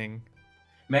happening?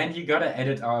 Man, you gotta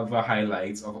edit all the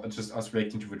highlights of just us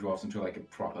reacting to the dwarves into like a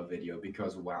proper video,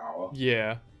 because wow.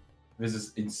 Yeah. This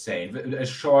is insane. A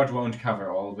short won't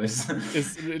cover all this.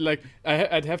 It's like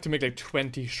I'd have to make like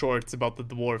 20 shorts about the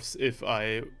dwarves if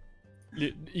I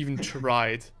even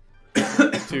tried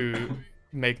to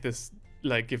make this,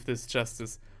 like, give this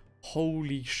justice.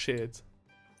 Holy shit.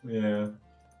 Yeah.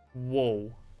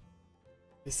 Whoa.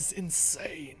 This is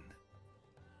insane.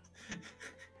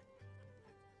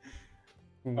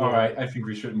 All right, I think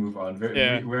we should move on.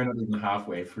 We're not even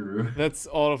halfway through. That's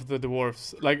all of the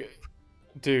dwarves. Like,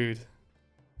 dude.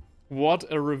 What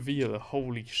a reveal.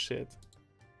 Holy shit.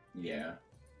 Yeah.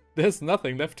 There's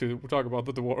nothing left to talk about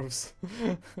the dwarves.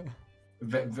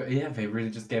 Yeah, they really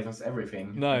just gave us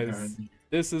everything. Nice. Apparently.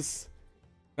 This is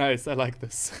nice. I like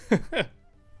this.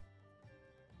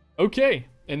 Okay,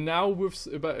 and now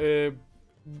we're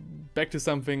back to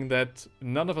something that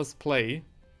none of us play.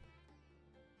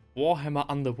 Warhammer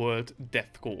Underworld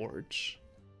Deathgorge.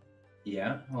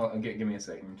 Yeah? Well, give me a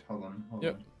second. Hold on.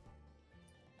 On.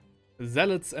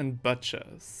 Zealots and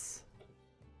Butchers.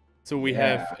 So we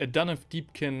have a Dun of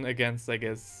Deepkin against, I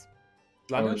guess,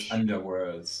 Sluggish. Oh, it's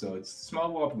Underworlds, so it's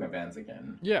small warping bands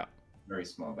again. Yeah. Very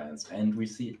small bands. And we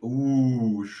see...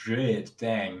 Ooh, shit,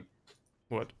 dang.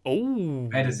 What? Oh!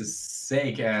 That is a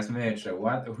sick-ass miniature.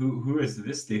 What? Who is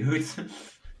this dude?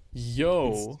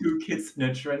 Yo! It's 2 kids in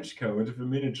a trench coat of a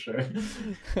miniature.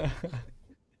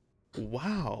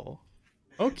 Wow.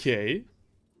 Okay.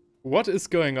 What is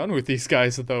going on with these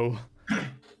guys, though?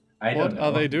 I don't know. What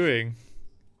are they doing?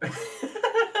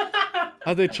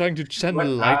 Are they trying to channel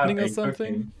lightning or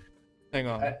something? Cooking? Hang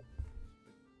on.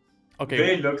 Okay.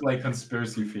 They look like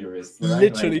conspiracy theorists. Right?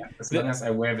 Literally. Like, as long as I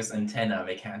wear this antenna,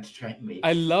 they can't track me.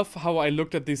 I love how I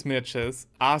looked at these miniatures,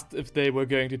 asked if they were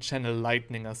going to channel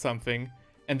lightning or something,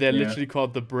 and they're literally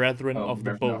called the Brethren of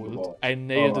the Bold. I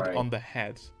nailed it on the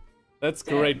head. That's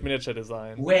great miniature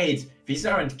design. Wait, these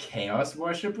aren't Chaos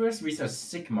worshippers? These are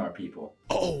Sigmar people.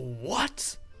 Oh,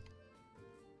 what?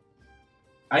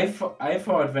 I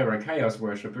thought they were Chaos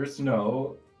worshippers.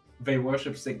 No, they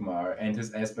worship Sigmar and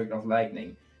his aspect of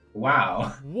lightning.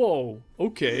 Wow. Whoa.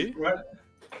 Okay.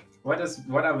 What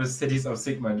are the cities of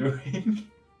Sigmar doing?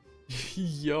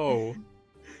 Yo.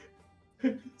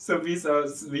 So these are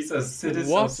cities of Sigmar.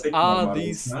 What are models,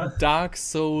 these huh? Dark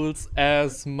Souls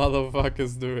ass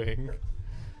motherfuckers doing?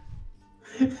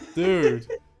 Dude.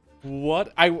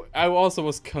 What? I also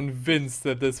was convinced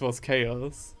that this was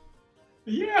Chaos.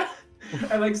 Yeah.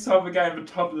 I like saw the guy in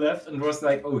the top left and was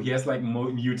like, oh, he has like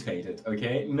mutated,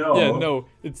 okay? No. Yeah, no,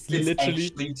 it's literally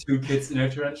actually 2 kids in a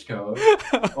trench coat.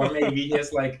 Or maybe he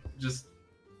has like just...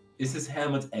 Is his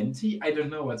helmet empty? I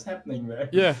don't know what's happening there.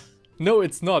 Yeah. No,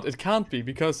 it's not. It can't be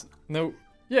because... No.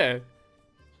 Yeah.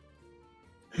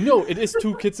 No, it is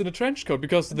 2 kids in a trench coat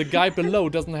because the guy below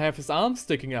doesn't have his arm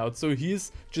sticking out. So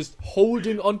he's just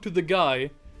holding onto the guy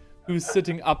who's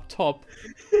sitting up top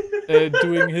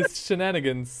doing his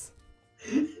shenanigans.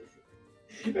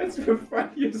 That's the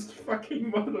funniest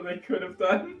fucking model I could have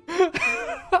done.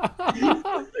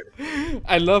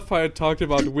 I love how I talked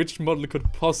about which model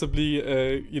could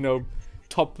possibly, you know,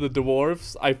 top the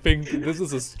dwarves. I think this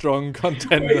is a strong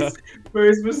contender.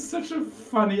 Whereas was such a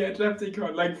funny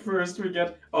Adepticon. Like first we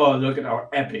get, oh look at our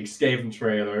epic Skaven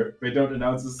trailer. They don't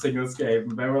announce a single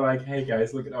Skaven. They were like, hey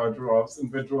guys, look at our dwarves, and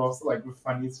the dwarves are like the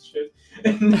funniest shit.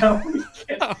 And now we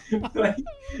get like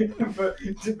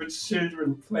the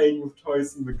children playing with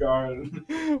toys in the garden,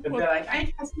 and they're like,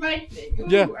 I cast lightning. Ooh,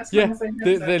 Yeah, yeah.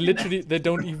 They they literally they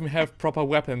don't even have proper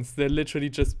weapons. They're literally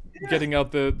just getting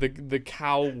out the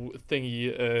cow thingy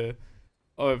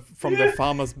from the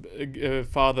farmer's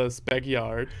father's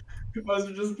backyard.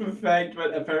 Also just the fact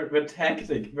that the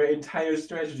tactic, the entire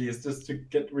strategy is just to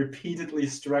get repeatedly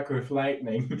struck with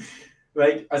lightning.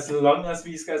 Like, as long as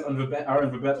these guys are on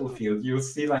the battlefield, you'll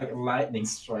see like a lightning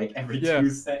strike every 2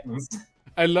 seconds.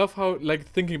 I love how, like,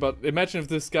 thinking about, imagine if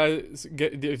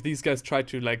if these guys try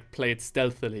to like play it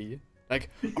stealthily. Like,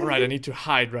 alright, I need to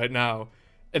hide right now.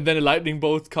 And then a lightning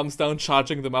bolt comes down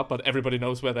charging them up, but everybody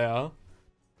knows where they are.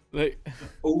 Like,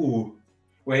 oh,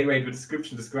 wait, the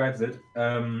description describes it.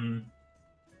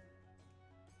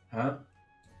 Huh?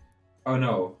 Oh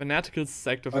no. fanatical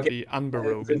sect of the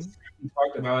Underworlds. We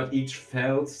talked about each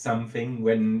felt something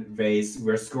when they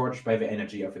were scorched by the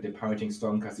energy of a departing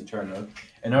Stormcast Eternal.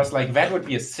 And I was like, that would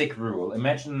be a sick rule.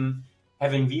 Imagine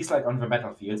having these like on the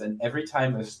battlefields, and every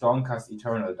time a Stormcast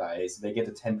Eternal dies, they get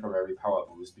a temporary power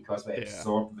boost because they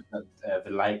absorb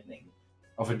the lightning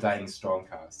of a dying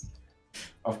Stormcast.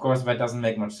 Of course, that doesn't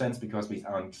make much sense because these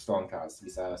aren't Stormcasts.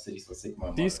 These are cities for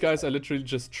Sigmar. These guys are literally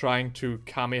just trying to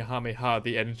Kamehameha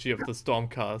the energy of the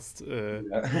Stormcast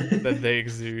that they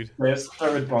exude. They're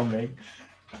spirit bombing.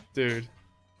 Dude.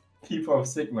 People of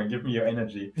Sigmar, give me your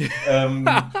energy.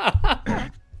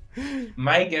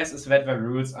 My guess is that the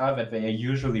rules are that they are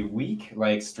usually weak,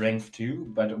 like strength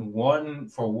 2, but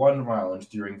for one round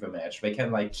during the match, they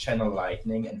can like channel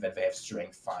lightning and that they have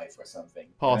strength 5 or something.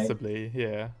 Possibly, right?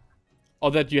 Yeah. Or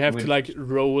that you have to like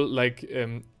roll like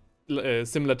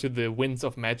similar to the winds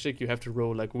of magic, you have to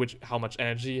roll like how much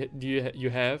energy do you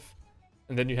have,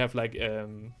 and then you have like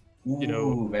you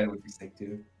know, that would be sick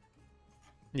too.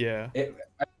 Yeah. I'd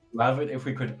love it if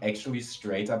we could actually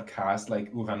straight up cast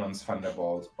like Uranon's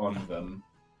Thunderbolt on them,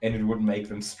 and it would make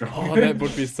them stronger. Oh, that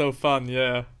would be so fun.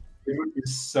 Yeah. It would be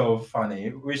so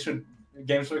funny.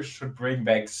 Gamesworks should bring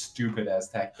back stupid ass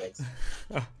tactics.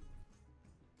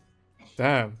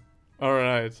 Damn. All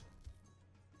right.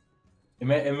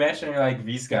 Imagine like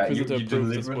these guys, you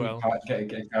deliberately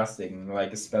casting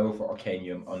like a spell for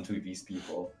Arcanium onto these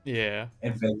people. Yeah.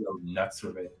 And they go nuts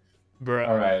with it. Bruh.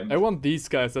 All right. I want these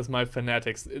guys as my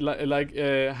fanatics, like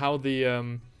how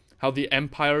the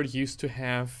Empire used to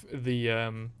have the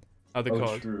how they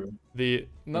called true. The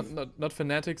not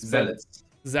fanatics, zealots.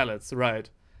 But zealots, right?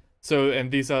 So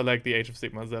and these are like the Age of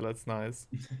Sigmar zealots. Nice.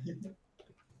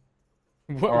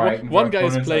 One guy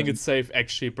is playing it safe,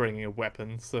 actually bringing a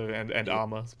weapon, so and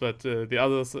armor, but the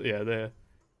others, yeah,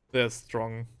 they're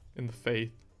strong in the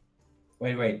faith.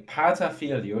 Wait.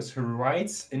 Paterfilius, who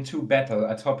rides into battle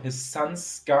atop his son's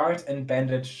scarred and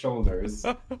bandaged shoulders.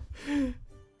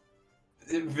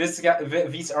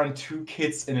 These aren't two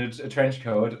kids in a trench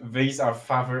coat. These are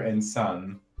father and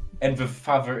son, and the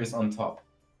father is on top.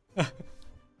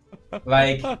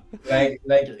 like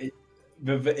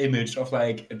the image of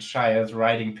like a child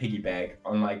riding piggyback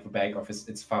on like the back of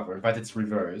its father, but it's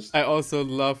reversed. I also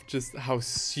love just how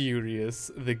serious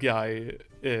the guy,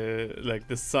 like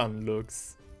the son,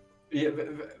 looks. Yeah,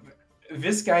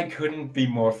 this guy couldn't be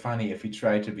more funny if he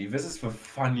tried to be. This is the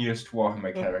funniest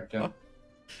Warhammer character.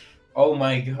 Oh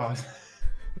my god.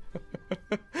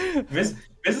 This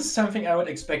is something I would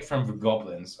expect from the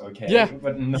goblins, okay? Yeah,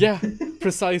 but no. yeah,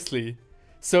 precisely.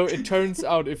 So it turns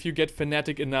out if you get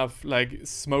fanatic enough, like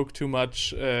smoke too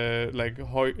much, like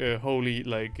holy,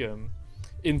 like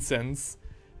incense,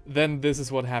 then this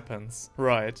is what happens,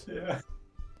 right? Yeah.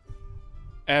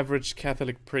 Average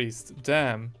Catholic priest,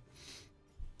 damn.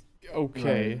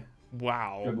 Okay, Right.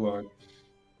 wow. Good luck.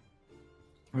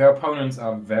 Their opponents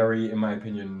are very, in my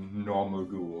opinion, normal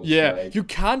ghouls. Yeah, like, you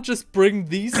can't just bring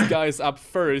these guys up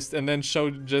first and then show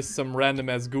just some random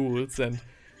ass ghouls and...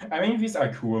 I mean, these are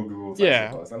cool ghouls, Yeah.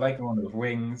 I suppose. I like the one with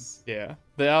wings. Yeah,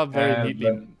 they are very neatly,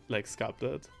 but- like,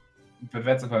 sculpted. But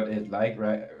that's about it. Like,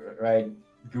 right,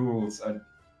 ghouls are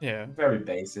Yeah, very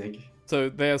basic. so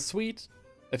they are sweet.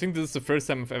 I think this is the first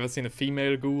time I've ever seen a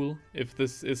female ghoul, if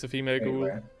this is a female ghoul.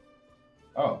 Anyway.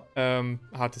 Oh,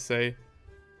 Hard to say.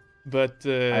 But,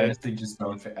 I honestly just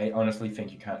don't. I honestly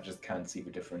think you can't see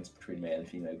the difference between male and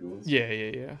female ghouls.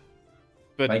 yeah.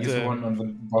 But, Like, is the one on the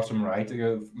bottom right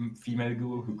a female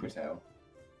ghoul? Who could tell?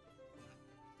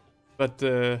 but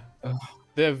Ugh.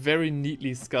 they're very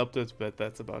neatly sculpted, but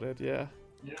that's about it, yeah.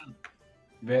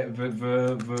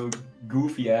 The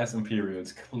goofy ass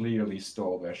Imperials clearly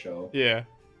stole their show. Yeah.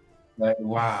 Like,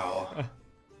 wow.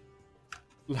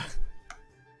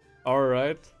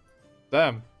 Alright.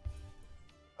 Damn.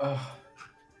 Ugh.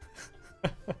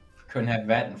 Couldn't have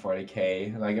that in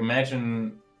 40k. Like,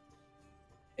 imagine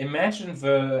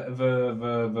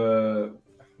the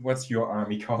what's your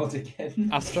army called again?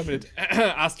 Astra Imagine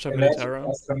Militarum.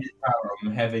 Astra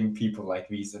Militarum having people like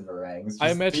these in the ranks. I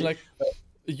Just imagine, be- like,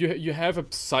 you have a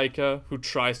Psyker who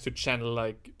tries to channel,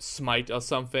 like, Smite or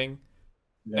something,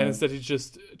 yeah. and instead he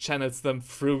just channels them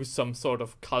through some sort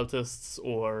of cultists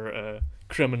or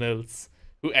criminals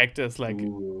who act as, like,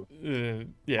 Ooh.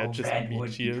 yeah, Oh, just that meat would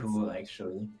be shields. cool,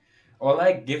 actually. Or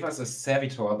like give us a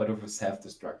Servitor but with a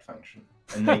self-destruct function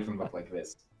and make them look like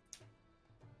this.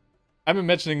 I'm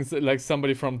imagining like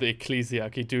somebody from the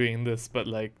Ecclesiarchy doing this, but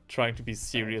like trying to be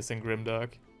serious and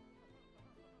grimdark.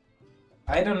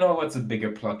 I don't know what's a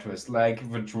bigger plot twist, like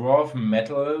the dwarf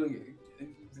metal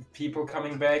people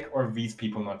coming back, or these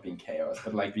people not being chaos,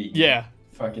 but like being Yeah.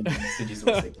 fucking Cities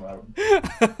of Sigma.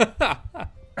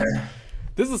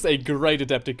 This is a great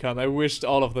Adepticon. I wished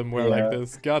all of them were Yeah. like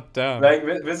this. God damn. Like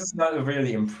this is not a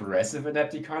really impressive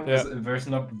Adepticon. Yeah. There's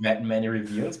not that many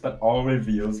reveals, but all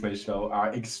reveals they show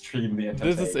are extremely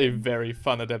entertaining. This is a very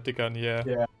fun Adepticon, yeah.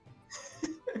 Yeah.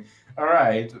 All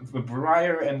right, the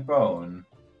Briar and Bone.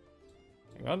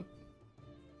 Hang on.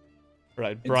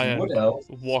 Right, It's Brian. Wood Elf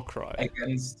Warcry.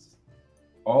 against.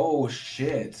 Oh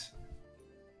shit!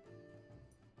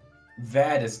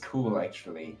 That is cool,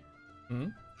 actually. Hmm?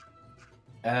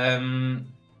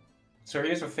 So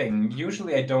here's the thing.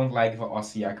 Usually, I don't like the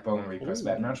Ossiak Bone Reapers Ooh.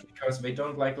 that much because they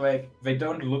don't they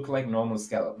don't look like normal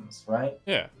skeletons, right?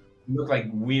 Yeah. They look like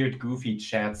weird, goofy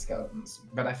Chad skeletons.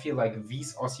 But I feel like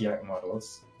these Ossiak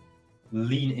models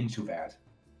lean into that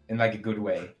in like a good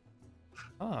way.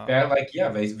 Ah. They're like, yeah,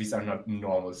 these are not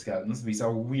normal skeletons. These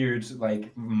are weird,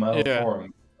 like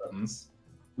malformed skeletons.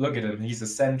 Look at him. He's a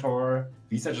centaur.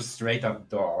 These are just straight up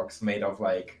dogs made of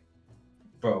like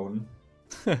bone.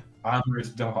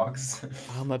 Armored dogs.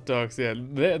 Armored dogs, yeah.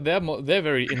 They're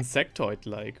very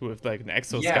insectoid-like with like an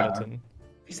exoskeleton.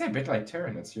 These are a bit like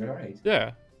Tyranids, you're right.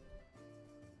 Yeah.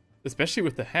 Especially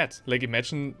with the hat. Like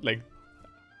imagine like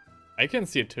I can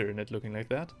see a Tyranid looking like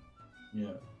that.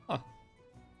 Yeah. Huh.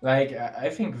 Like I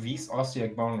think these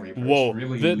Ossiak Bone Reapers Whoa.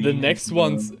 really The lean next into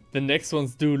ones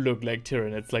do look like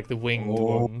Tyranids, like the winged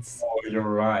ones. Oh, you're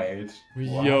right.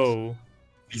 What? Yo.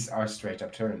 These are straight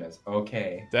up Tyranids.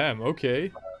 Okay. Damn,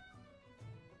 okay.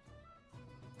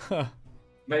 Huh.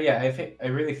 But yeah, I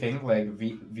really think like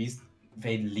these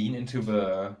they lean into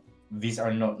these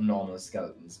are not normal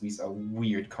skeletons. These are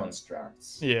weird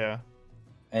constructs. Yeah.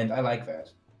 And I like that.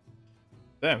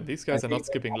 Damn, these guys I are think not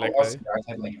skipping if leg Ossiak day.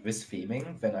 had like this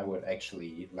theming, then I would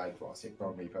actually like Ossiak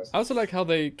Bone Reapers. I also like how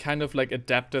they kind of like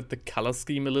adapted the color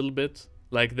scheme a little bit.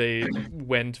 Like they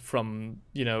went from,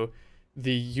 you know,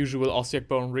 the usual Ossiarch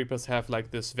Bone Reapers have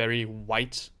like this very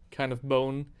white kind of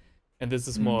bone, and this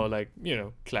is more like, you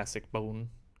know, classic bone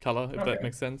color, if that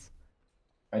makes sense.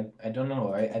 I don't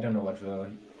know. I don't know what the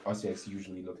Ossiarchs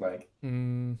usually look like.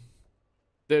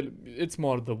 It's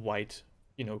more the white,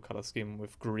 you know, color scheme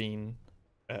with green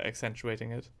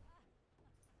accentuating it.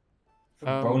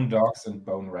 Bone dogs and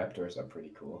bone raptors are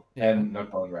pretty cool. Yeah. And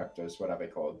not bone raptors, what are they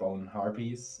called? Bone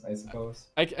harpies, I suppose.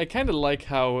 I kind of like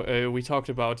how we talked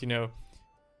about, you know,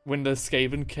 when the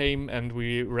Skaven came and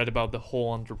we read about the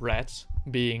horned rat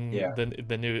being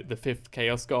the fifth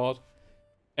chaos god,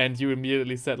 and you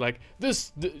immediately said like,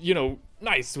 you know,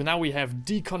 nice. Now we have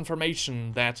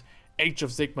deconfirmation that Age of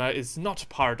Sigmar is not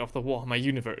part of the Warhammer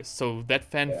universe, so that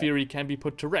fan theory can be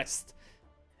put to rest.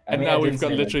 And now we've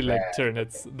got literally like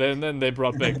Tyranids. Then they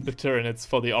brought back the Tyranids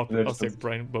for the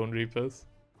Ossiarch Bone Reapers.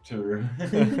 True.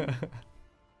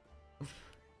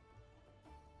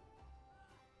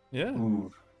 Yeah.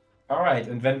 Ooh. Alright,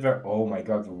 and then we're... Oh my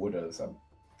god, the Wooders are...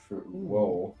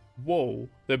 Whoa. Whoa,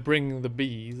 they're bringing the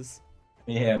bees.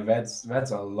 Yeah, that's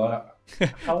a lot.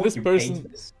 How would you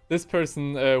paint this? This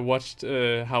person watched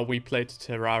how we played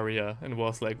Terraria and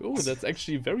was like, oh, that's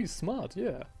actually very smart,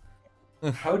 yeah.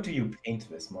 How do you paint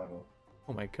this model?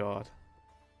 Oh my god.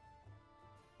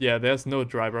 Yeah, there's no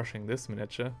dry brushing this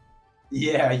miniature.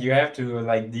 Yeah, you have to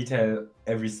like detail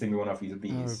every single one of these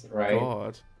bees, right? Oh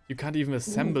god. You can't even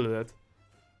assemble it.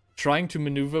 Trying to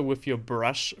maneuver with your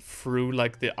brush through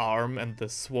like the arm and the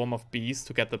swarm of bees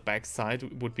to get the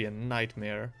backside would be a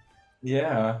nightmare.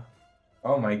 Yeah.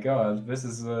 Oh my god, this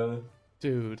is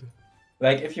Dude.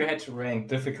 Like, if you had to rank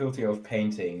difficulty of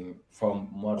painting from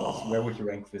models, where would you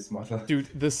rank this model?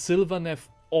 Dude, the Sylvaneth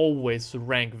always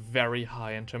rank very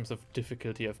high in terms of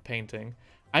difficulty of painting.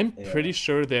 I'm pretty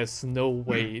sure there's no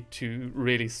way to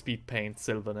really speed paint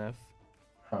Sylvaneth.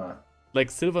 Huh. Like,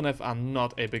 Sylvaneth are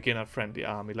not a beginner-friendly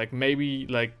army. Like, maybe,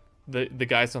 like, the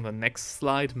guys on the next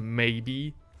slide,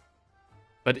 maybe.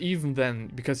 But even then,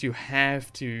 because you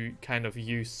have to kind of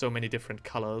use so many different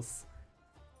colors...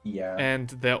 Yeah. And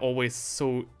they're always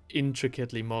so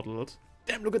intricately modeled.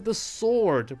 Damn, look at the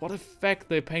sword! What effect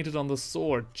they painted on the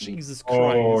sword. Jesus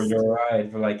Christ. Oh, you're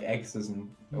right. For like X's and...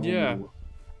 Ooh. Yeah.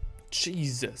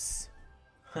 Jesus.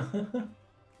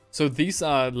 So these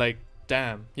are like,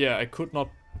 damn. Yeah, I could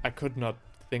not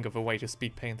think of a way to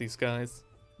speed paint these guys.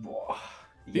 Whoa.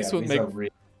 These would make...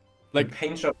 Like, the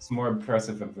paint job is more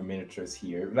impressive than the miniatures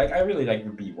here. Like, I really like the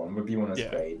B1. The B1 is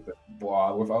great, but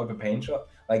wow, without the paint job,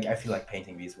 like, I feel like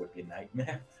painting these would be a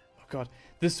nightmare. Oh god,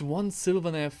 this one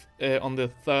Sylvaneth on the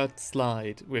third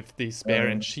slide with the spear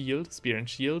and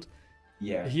shield.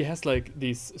 Yeah. He has like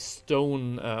these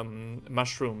stone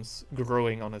mushrooms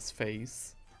growing on his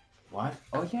face. What?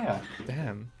 Oh yeah.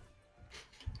 Damn.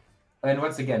 And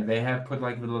once again, they have put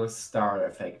like the little star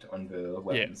effect on the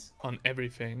weapons. Yeah, on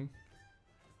everything.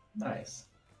 Nice.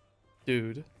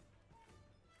 Dude.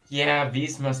 Yeah,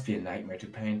 these must be a nightmare to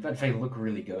paint, but they look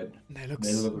really good. They look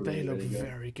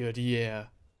very good, yeah.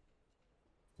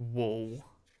 Whoa.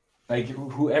 Like,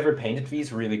 whoever painted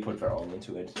these really put their all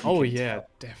into it. Oh yeah,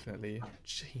 definitely.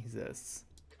 Jesus.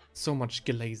 So much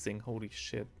glazing, holy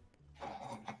shit.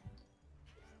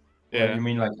 Yeah. What, you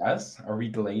mean like us? Are we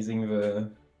glazing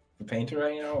the painter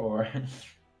right now, or...?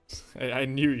 I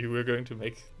knew you were going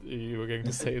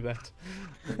to say that.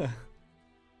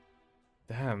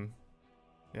 Damn.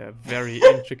 Yeah, very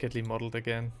intricately modeled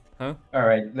again, huh?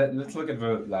 Alright, let's look at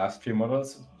the last few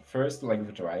models. First, like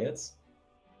the Dryads.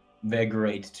 They're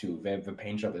great too. The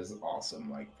paint job is awesome,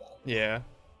 like... Yeah.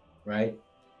 Right?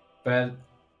 But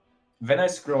then I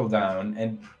scroll down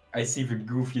and I see the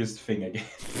goofiest thing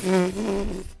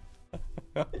again.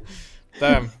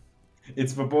 Damn.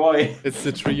 It's the boy. It's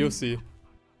the Triusi.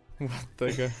 What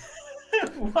the guy?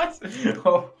 What?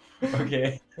 Oh,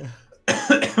 okay.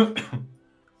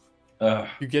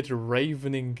 You get a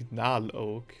ravening gnarl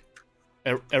oak.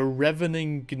 A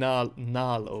ravening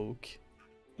gnarl oak.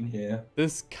 Yeah.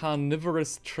 This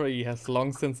carnivorous tree has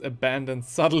long since abandoned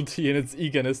subtlety in its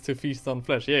eagerness to feast on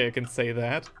flesh. Yeah, you can say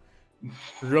that.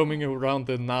 Roaming around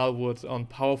the gnarlwood on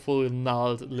powerful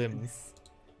gnarled limbs.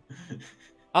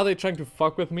 Are they trying to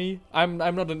fuck with me? I'm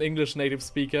not an English native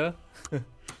speaker.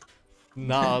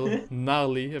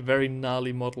 Gnarly, a very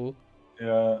gnarly model.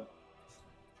 Yeah.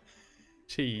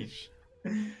 Cheese.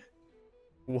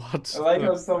 What? I like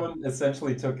how someone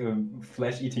essentially took a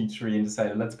flesh-eating tree and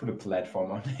decided, let's put a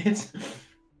platform on it.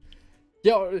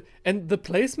 Yeah, and the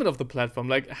placement of the platform,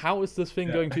 like, how is this thing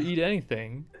going to eat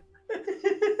anything?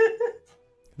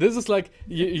 This is like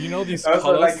you know these also,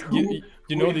 colors. like, who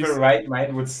know in these the right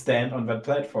mind would stand on that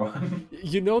platform?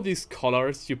 You know these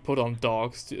collars you put on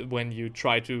dogs when you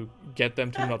try to get them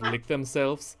to not lick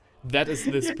themselves? That is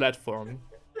this platform.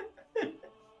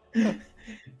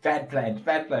 Bad plan,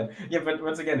 bad plan. Yeah, but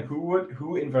once again,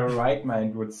 who in their right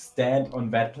mind would stand on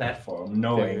that platform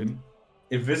knowing Dude.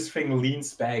 if this thing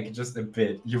leans back just a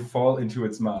bit, you fall into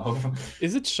its mouth?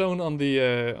 Is it shown on the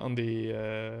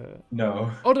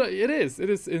No. Oh, it is. It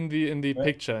is in the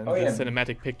picture, in the yeah.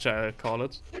 cinematic picture, I call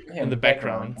it, Yeah, in the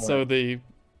background. yeah. So the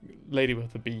lady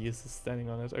with the bee is standing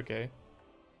on it. Okay.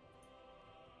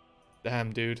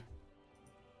 Damn, dude.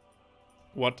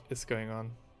 What is going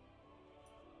on?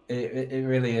 It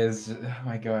really is. Oh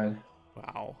my god.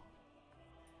 Wow.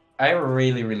 I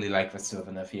really, really like the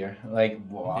Sylvaneth here. Like,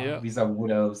 wow, Yeah. these are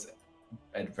wood elves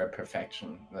at their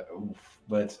perfection. Oof.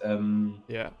 But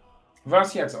yeah,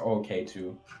 Varsiaks are okay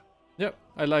too. Yep,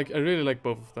 I really like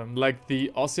both of them. Like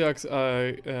the Ossiarchs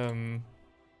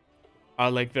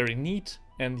are like very neat,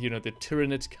 and you know the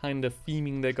Tyrannid kind of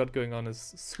theming they got going on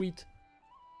is sweet.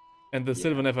 And the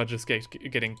Sylvaneth are just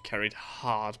getting carried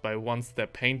hard by once their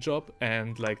paint job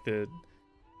and like the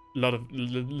little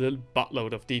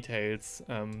buttload of details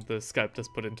the sculptors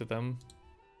put into them.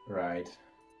 Right.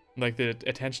 Like the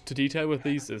attention to detail with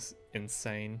these is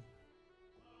insane.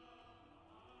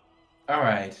 All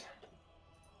right.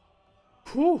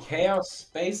 Whew. Chaos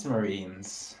Space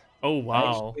Marines. Oh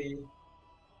wow. Actually...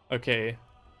 Okay.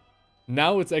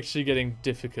 Now it's actually getting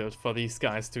difficult for these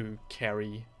guys to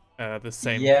carry the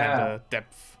same kind of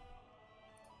depth.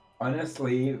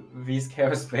 Honestly, these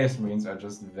Chaos Space Marines are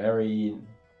just very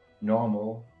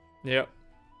normal. Yeah.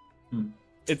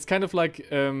 It's kind of like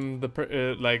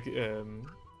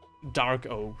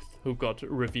Darkoath, who got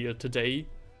revealed today.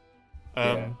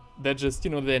 They're just,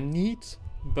 you know, they're neat,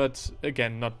 but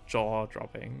again, not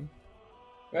jaw-dropping.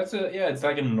 It's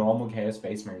like a normal Chaos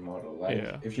Space Marine model. Like,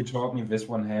 if you told me this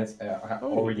one has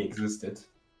already existed,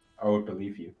 I would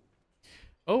believe you.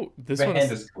 Oh, this the one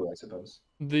is cool, I suppose.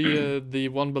 The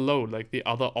one below, like the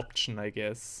other option, I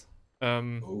guess.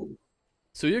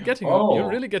 So you're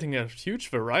really getting a huge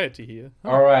variety here.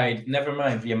 Huh. All right, never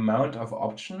mind. The amount of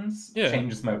options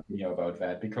changes my opinion about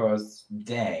that, because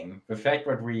dang, the fact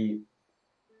that we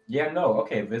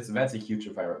that's a huge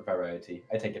variety.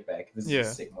 I take it back. This is a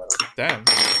sick model. Damn.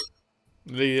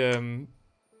 The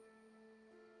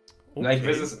Like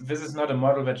this is not a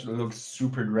model that looks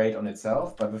super great on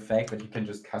itself, but the fact that you can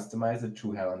just customize it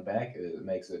to hell and back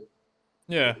makes it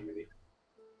really.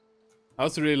 I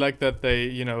also really like that they,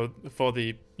 you know, for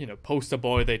the, you know, poster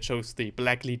boy they chose the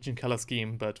Black Legion color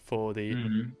scheme, but for the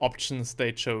options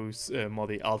they chose more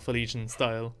the Alpha Legion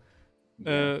style.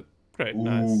 Great,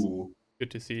 nice.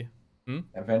 Good to see. And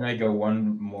then I go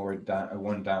one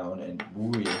down and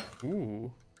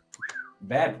ooh.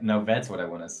 That's what I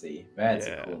want to see. That's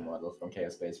a cool model from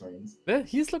Chaos Space Marines.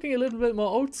 He's looking a little bit more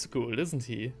old school, isn't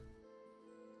he?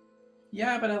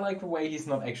 Yeah, but I like the way he's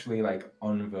not actually like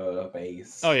on the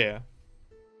base. Oh yeah.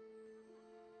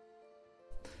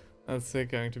 That's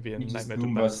going to be a nightmare to play.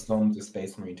 He just stormed the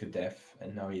Space Marine to death,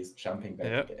 and now he's jumping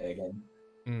back again.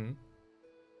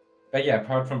 But yeah,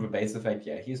 apart from the base effect,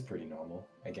 he's pretty normal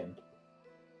again.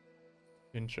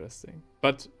 Interesting.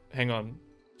 But hang on,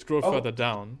 scroll further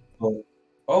down.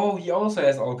 Oh, he also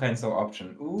has all kinds of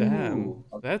options. Ooh, damn,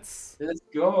 let's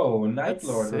go, Night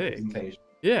Lord representation.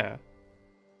 Yeah.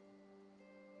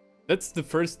 That's the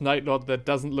first Night Lord that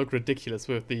doesn't look ridiculous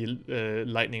with the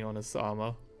lightning on his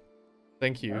armor.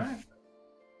 Thank you.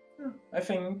 I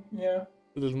think, A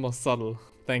little more subtle.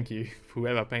 Thank you,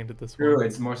 whoever painted this one. True,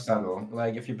 it's more subtle.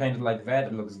 Like, if you paint it like that,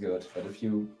 it looks good. But if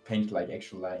you paint like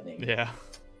actual lightning...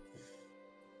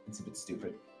 it's a bit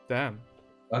stupid. Damn.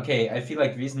 Okay, I feel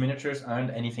like these miniatures aren't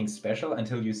anything special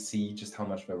until you see just how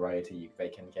much variety they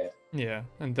can get. Yeah,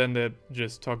 and then they're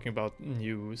just talking about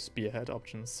new spearhead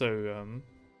options. So,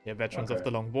 Veterans of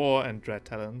the Long War and Dread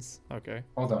Talents. Okay.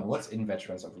 Hold on, what's in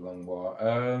Veterans of the Long War?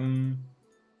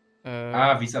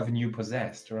 These are the new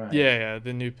Possessed, right? Yeah,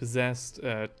 the new Possessed,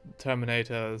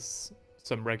 Terminators,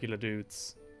 some regular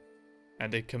dudes,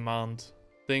 and a command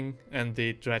thing. And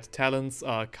the Dread Talents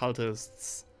are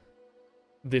Cultists.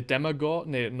 The Demagogue?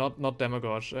 No, not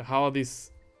Demagogue. How are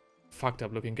these fucked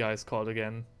up looking guys called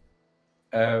again?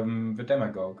 The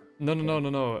Demagogue. No.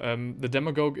 The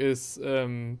Demagogue is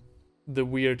the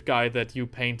weird guy that you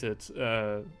painted.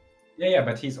 Yeah,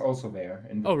 but he's also there.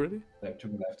 Oh, really? Like to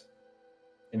the left.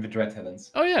 In the Dread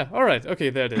Talents. Oh, yeah. All right. Okay,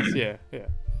 there it is. Yeah.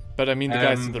 But I mean the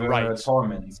guys to the right. The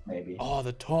Torments, maybe. Oh,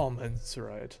 the Torments,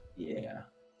 right. Yeah.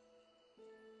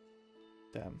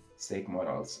 Damn. Sick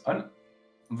models.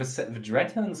 the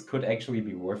Dreadhounds could actually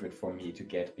be worth it for me to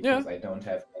get because I don't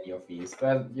have any of these.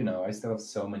 But you know, I still have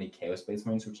so many Chaos Space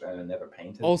Marines which I never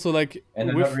painted. Also, like,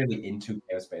 and I'm not really into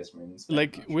Chaos Space Marines.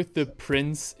 Like much, with the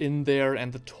Prince in there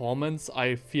and the Torments,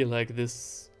 I feel like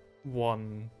this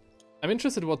one. I'm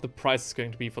interested in what the price is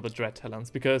going to be for the Dread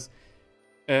Talons because,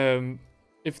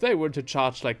 if they were to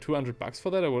charge like $200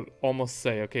 for that, I would almost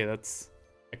say, okay, that's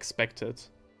expected.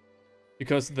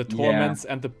 Because the Torments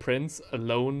and the Prince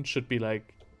alone should be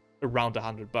like around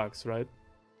 $100, right?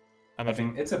 I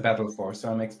think it's a Battle Force,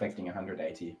 so I'm expecting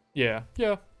 180. Yeah.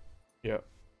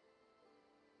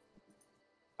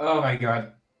 Oh my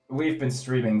god. We've been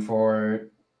streaming for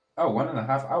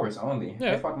 1.5 hours only.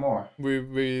 Yeah. I thought more.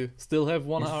 We still have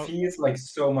 1 hour. It feels like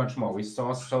so much more. We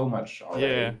saw so much already.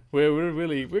 Yeah,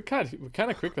 we're kind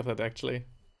of quick with it actually.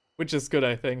 Which is good,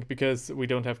 I think, because we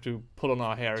don't have to pull on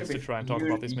our hairs to try and talk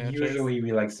about these miniatures. Usually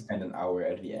we like spend an hour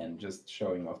at the end just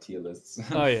showing off tier lists.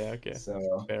 Oh yeah, okay.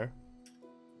 So fair.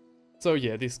 So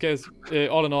yeah, these chaos,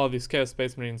 all in all, these Chaos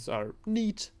Space Marines are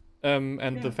neat.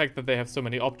 And the fact that they have so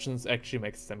many options actually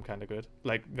makes them kind of good.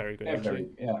 Like, very good, actually.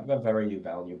 They're very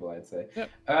valuable, I'd say. Yep.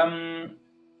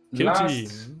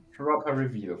 Last proper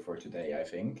review for today, I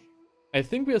think. I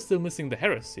think we are still missing the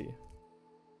Heresy.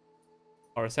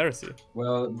 Or is Heresy?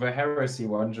 Well, the Heresy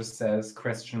one just says ?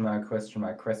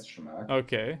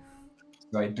 Okay.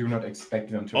 So I do not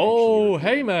expect them to Oh,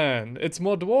 hey man! It's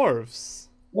more dwarves!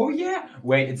 Oh yeah!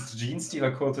 Wait, it's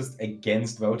Genestealer Cultist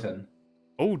against Wotan.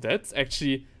 Oh, that's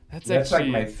actually... That's like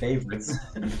my favorites.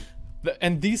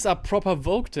 And these are proper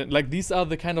Wotan. Like, these are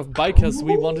the kind of bikers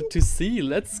we wanted to see.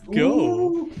 Let's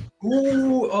go!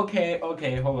 Ooh, okay,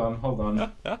 hold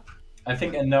on. I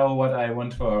think I know what I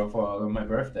want for my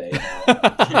birthday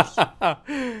now.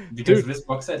 Because this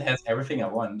box set has everything I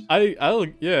want.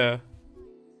 Yeah.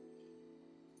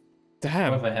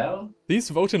 Damn. What the hell?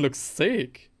 These Wotan look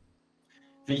sick.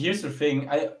 Here's the thing,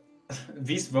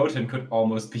 these Wotan could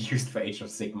almost be used for Age of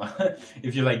Sigmar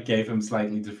if you like gave them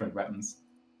slightly different weapons.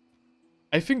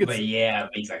 I think it's... But yeah,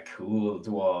 these are cool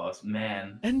dwarves,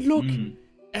 man. And look,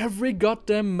 every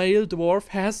goddamn male dwarf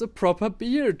has a proper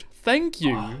beard. Thank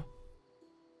you. Oh.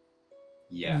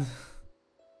 Yeah.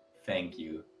 Thank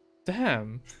you.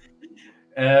 Damn.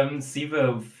 See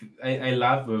I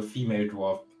love the female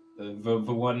dwarf. The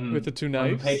one with the two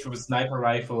knives, on the page with a sniper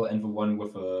rifle and the one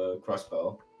with a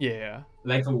crossbow. Yeah.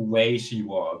 Like the way she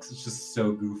walks, it's just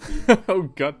so goofy. Oh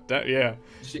god, yeah.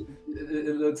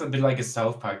 It looks a bit like a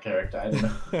South Park character. I don't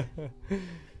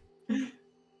know.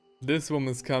 This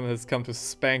woman has come to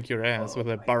spank your ass with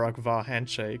a Barak Var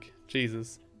handshake.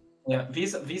 Jesus. Yeah,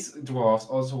 these dwarves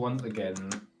also once again.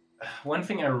 One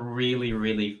thing I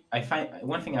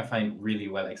find really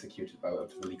well executed about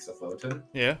the Leagues of Wotan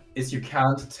is you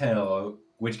can't tell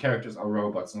which characters are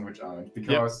robots and which aren't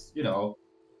because you know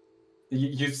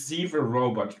you see the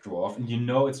robot dwarf and you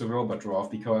know it's a robot dwarf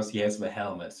because he has the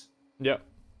helmet. Yeah.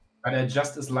 But it's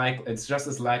just as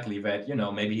likely that you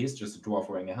know maybe he's just a dwarf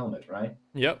wearing a helmet, right?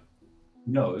 Yep.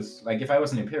 Who knows? Like if I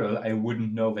was an Imperial, I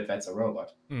wouldn't know that that's a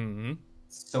robot. Mm-hmm.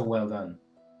 So well done.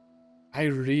 I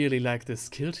really like this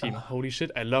kill team. Holy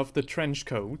shit, I love the trench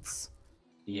coats.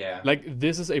 Yeah. Like,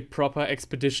 this is a proper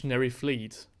expeditionary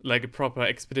fleet. Like, a proper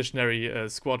expeditionary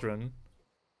squadron.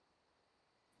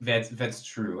 That's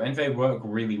true. And they work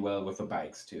really well with the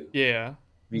bikes, too. Yeah.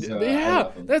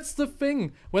 Yeah, that's the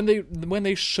thing. When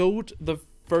they showed the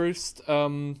first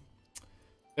Wotan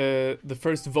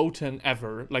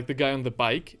ever, like the guy on the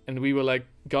bike, and we were like,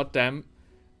 goddamn,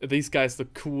 these guys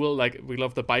look cool. Like, we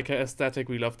love the biker aesthetic.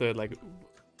 We love the like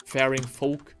faring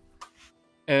folk.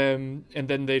 And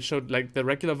then they showed like the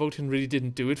regular Wotan really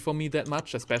didn't do it for me that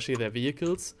much, especially their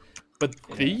vehicles. But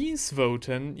these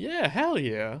Wotan, yeah, hell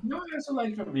yeah. No, I also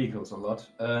like the vehicles a lot.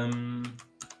 I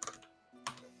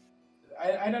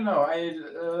don't know.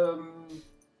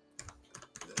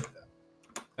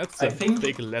 That's a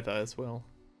big letter as well.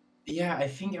 Yeah, I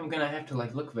think I'm gonna have to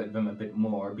like look at them a bit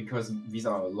more because these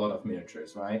are a lot of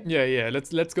miniatures, right? Yeah.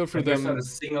 Let's go through them. There's not a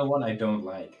single one I don't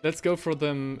like. Let's go through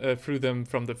them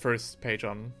from the first page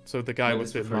on. So the guy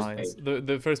with the mines.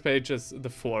 The first page is the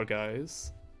 4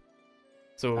 guys.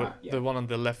 So the one on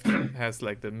the left has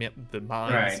like the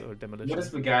mines or demolition. What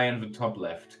is the guy on the top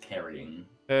left carrying?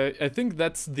 I think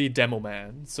that's the demo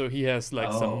man. So he has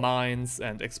like some mines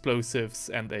and explosives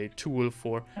and a tool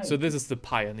for. So this is the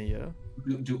pioneer.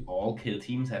 Do all kill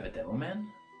teams have a demo man?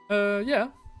 Yeah.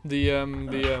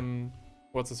 The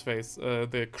what's his face?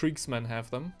 The Kriegsmen have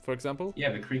them, for example.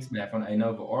 Yeah, the Kriegsmen have one. I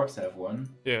know the Orcs have one.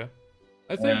 Yeah.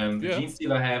 I think the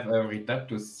Genestealer have a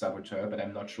Reductus Saboteur, but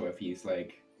I'm not sure if he's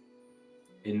like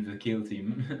in the kill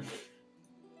team.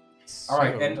 So,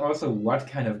 Alright, and also, what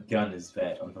kind of gun is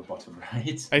that on the bottom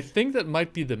right? I think that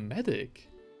might be the medic.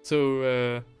 So,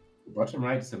 The bottom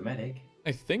right is a medic.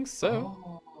 I think so.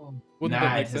 Oh. Wouldn't nah,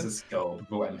 that make it has sense? a scope.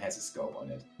 GoM has a scope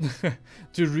on it.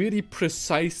 To really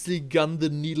precisely gun the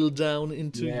needle down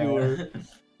into your...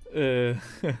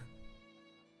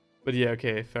 But yeah,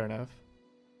 okay, fair enough.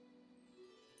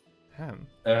 Damn.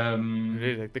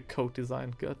 Really like the coat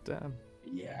design, goddamn.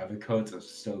 Yeah, the coats are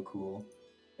so cool.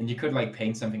 And you could like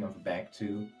paint something on the back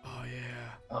too. Oh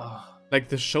yeah. Oh. Like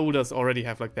the shoulders already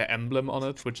have like the emblem on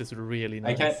it, which is really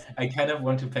nice. I kind of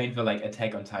want to paint the like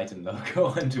Attack on Titan logo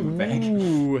onto the back.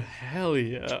 Ooh, hell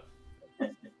yeah.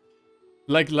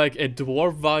 like a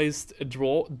dwarvified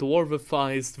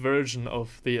version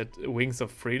of the Wings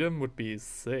of Freedom would be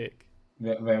sick.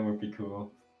 That would be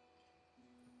cool.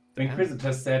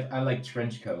 Inquisitor said I like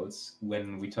trench coats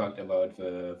when we talked about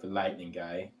the lightning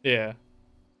guy. Yeah.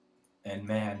 And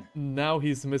man. Now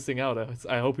he's missing out.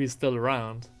 I hope he's still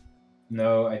around.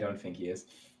 No, I don't think he is.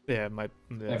 Yeah, I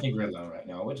think we're alone right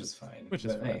now, which is fine. Which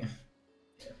is fine. Hey.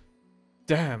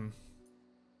 Damn.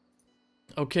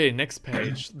 Okay, next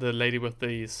page. The lady with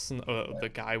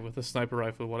the guy with the sniper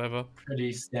rifle, whatever.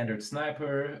 Pretty standard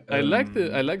sniper. I like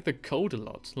the coat a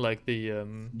lot, like the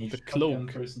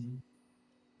cloak.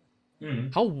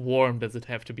 How warm does it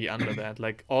have to be under that?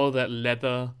 Like all that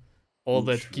leather, all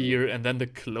that gear, and then the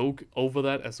cloak over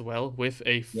that as well with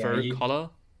a fur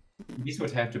collar. These would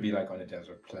have to be like on a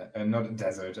desert planet, not a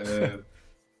desert,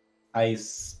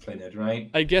 ice planet,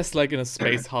 right? I guess like in a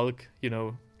space Hulk, you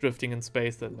know, drifting in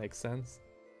space. That makes sense.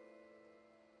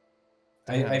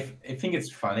 I think it's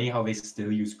funny how they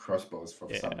still use crossbows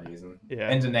for some reason. Yeah.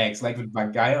 And an axe, like the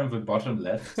guy on the bottom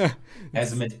left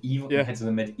has a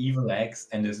medieval axe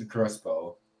and there's a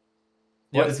crossbow.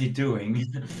 What is he doing?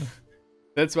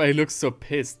 That's why he looks so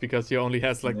pissed, because he only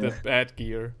has like the bad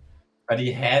gear. But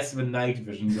he has the night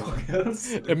vision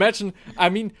goggles. Imagine, I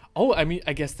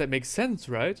guess that makes sense,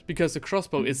 right? Because the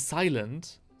crossbow is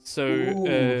silent.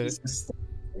 So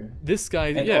this guy,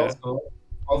 and also,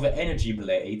 all the energy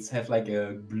blades have like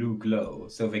a blue glow,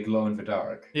 so they glow in the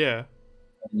dark. Yeah.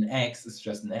 And an axe is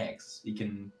just an axe. You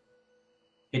can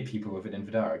hit people with it in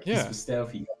the dark. Yeah. He's the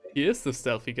stealthy guy. He is the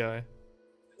stealthy guy.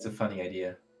 It's a funny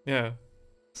idea. Yeah.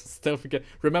 Stealthy guy.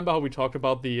 Remember how we talked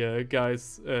about the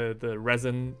guys, the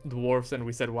resin dwarves, and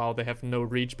we said, wow, they have no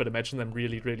reach, but imagine them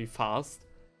really, really fast.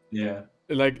 Yeah.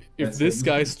 Like, if this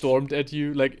guy stormed at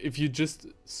you, like, if you just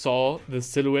saw the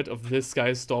silhouette of this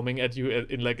guy storming at you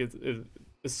in like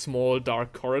a small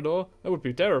dark corridor, I would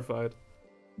be terrified.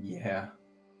 Yeah.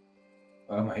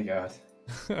 Oh my god.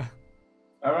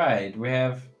 Alright, we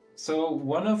have... So,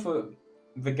 one of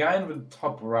the guy in the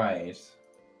top right...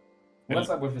 What's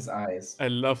up with his eyes? I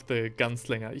love the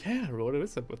gunslinger. Yeah, what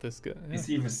is up with this guy? Yeah. Is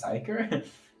he the psyker?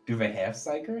 Do they have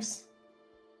psychers?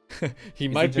 He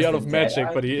might be out of magic,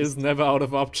 but he is never out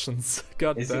of options.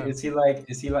 God damn. Is he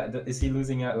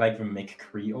losing like the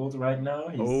McCree right now?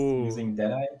 He's using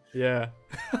Deadeye? Yeah.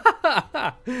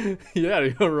 Yeah,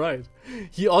 you're right.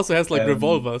 He also has like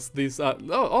revolvers. These are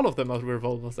all of them are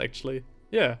revolvers actually.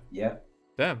 Yeah. Yeah.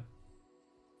 Damn.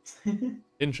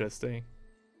 Interesting.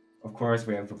 Of course,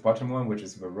 we have the bottom one, which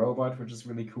is the robot, which is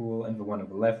really cool, and the one on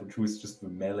the left, which is just the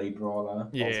melee brawler.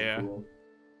 Yeah. Also cool.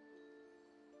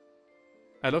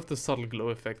 I love the subtle glow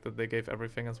effect that they gave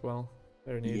everything as well.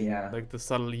 Very neat. Yeah. Like the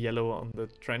subtle yellow on the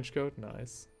trench coat.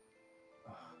 Nice.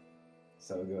 Oh,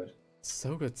 so good.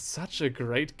 So good. Such a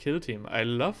great kill team. I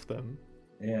love them.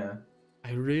 Yeah.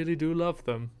 I really do love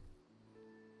them.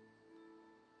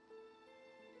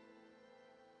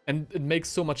 And it makes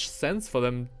so much sense for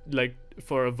them, like,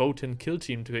 for a Votan kill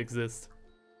team to exist.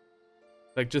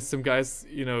 Like, just some guys,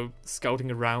 you know,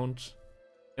 scouting around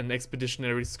an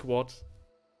expeditionary squad.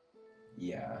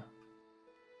 Yeah.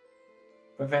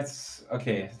 But that's...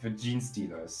 Okay, the Gene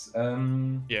Stealers.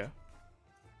 Yeah.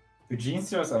 The Gene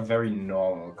Stealers are very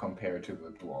normal compared to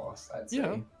the Dwarves, I'd say.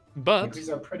 Yeah, but... these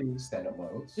are pretty standard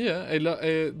models. Yeah,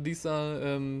 these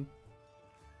are...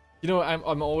 You know,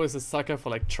 I'm always a sucker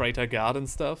for like Traitor Guard and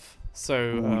stuff.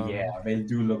 So yeah, they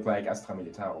do look like Astra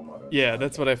Militarum models. Yeah,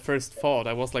 that's what I first thought.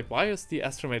 I was like, why is the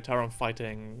Astra Militarum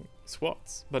fighting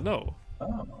squads? But no,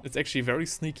 it's actually very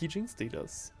sneaky Gene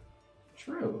Stealers.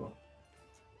 True.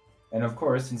 And of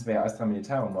course, since they are Astra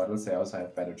Militarum models, they also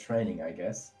have better training, I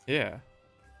guess. Yeah.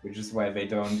 Which is why they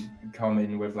don't come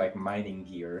in with like mining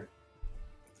gear.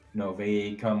 No,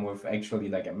 they come with actually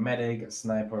like a medic, a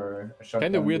sniper, a shotgun.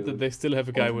 Kind of weird that they still have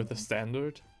a guy with a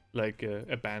standard, like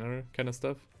a banner kind of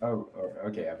stuff. Oh,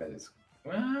 okay, I bet it's...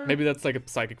 Maybe that's like a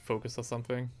psychic focus or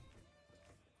something.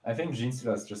 I think Gene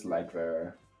Stealers just like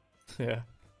their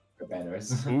the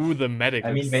banners. Ooh, the medic.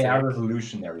 I mean, they are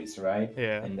revolutionaries, right?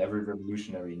 Yeah. And every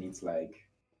revolutionary needs like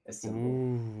a symbol.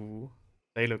 Ooh,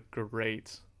 they look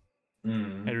great.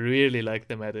 Mm. I really like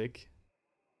the medic.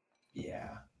 Yeah.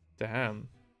 Damn.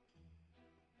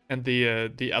 And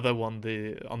the other one,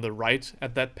 on the right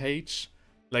at that page,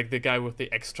 like the guy with the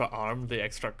extra arm, the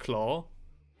extra claw.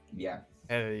 Yeah.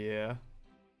 Hell yeah.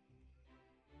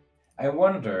 I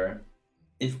wonder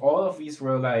if all of these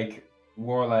wore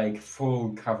like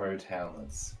full covered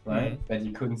helmets, right? That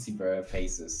you couldn't see their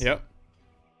faces. Yep.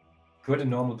 Could a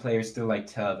normal player still like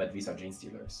tell that these are gene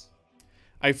stealers?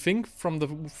 I think from the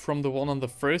one on the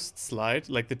first slide,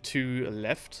 like the two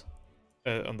left,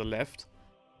 on the left,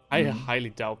 I highly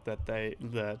doubt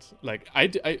that like I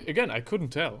again, I couldn't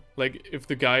tell. Like if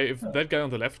that guy on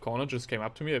the left corner just came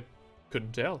up to me, I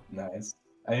couldn't tell. Nice.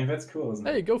 I mean, that's cool, isn't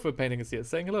it? Hey, Gopher Painting is here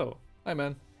saying hello. Hi,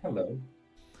 man. Hello.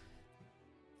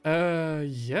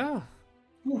 Yeah.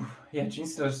 Whew. Yeah, gene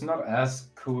stealers not as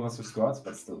cool as the squads,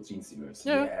 but still gene stealers.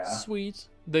 Yeah, sweet.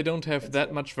 They don't have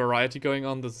that much variety going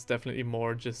on. This is definitely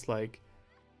more just like...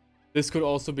 This could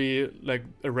also be like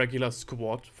a regular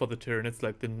squad for the Tyranids,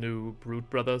 like the new Brood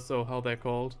Brothers, or how they're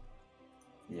called.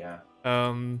 Yeah.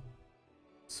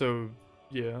 So,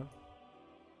 yeah.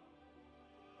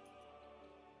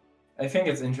 I think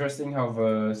it's interesting how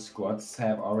the squads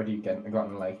have already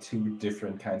gotten like 2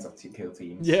 different kinds of kill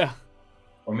teams. Yeah.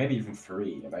 Or maybe even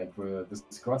 3. Like the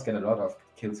squads get a lot of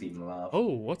kill team love.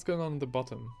 Oh, what's going on in the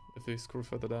bottom? If we scroll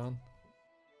further down.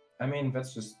 I mean,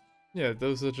 that's just... Yeah,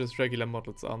 those are just regular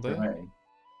models, aren't they? Right.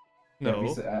 No.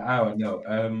 Yeah,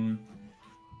 no.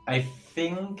 I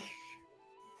think...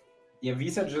 Yeah,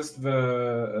 these are just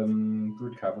the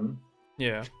Brood Coven.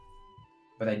 Yeah.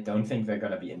 But I don't think they're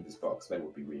gonna be in this box. That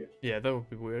would be weird. Yeah, that would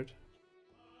be weird.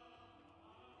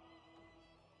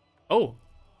 Oh,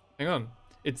 hang on.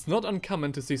 It's not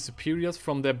uncommon to see superiors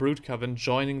from their Brood Coven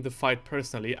joining the fight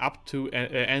personally, up to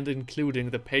and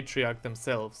including the Patriarch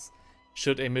themselves,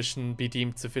 should a mission be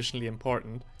deemed sufficiently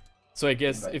important. So I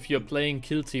guess if you're playing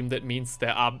Kill Team, that means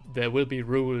there will be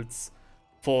rules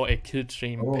for a Kill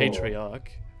Team Patriarch.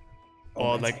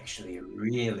 Or that's like actually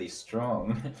really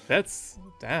strong. That's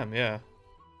damn, yeah.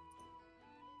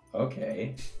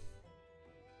 Okay.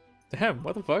 Damn,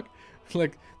 what the fuck?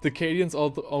 Like, the Cadians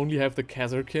only have the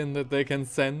Kazarkin that they can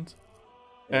send.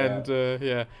 Yeah. And,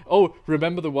 yeah. Oh,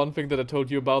 remember the one thing that I told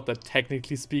you about, that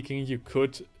technically speaking you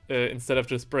could, instead of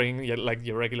just bringing, like,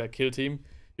 your regular Kill Team,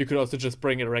 you could also just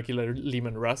bring a regular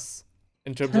Lehman Russ,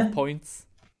 in terms of points.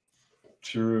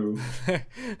 True.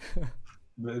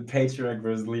 The Patriarch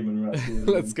versus Lehman Russ.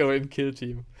 Let's go in Kill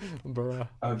Team. Bruh.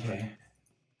 Okay.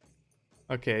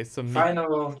 Okay, so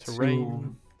final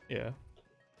terrain. Yeah.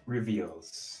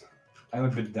 Reveals. I'm a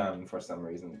bit done for some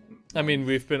reason. I mean,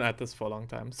 we've been at this for a long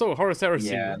time. So, Horus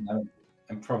Heresy. Yeah,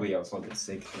 I'm probably also a bit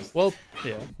sick. Well,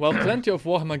 yeah. Well, plenty of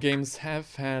Warhammer games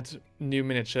have had new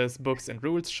miniatures, books, and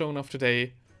rules shown off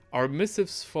today. Our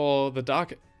missives for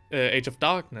the Age of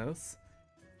Darkness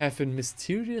have been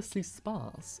mysteriously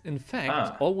sparse. In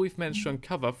fact, all we've managed to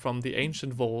uncover from the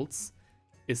ancient vaults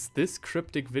is this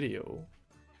cryptic video.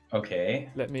 Okay.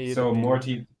 Let me...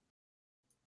 Morty...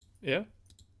 Yeah?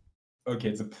 Okay,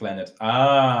 it's a planet.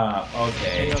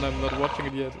 Okay. Hang on, I'm not watching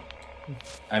it yet.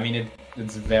 I mean,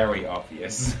 it's very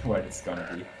obvious what it's gonna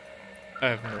be. I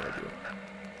have no idea.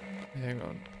 Hang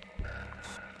on.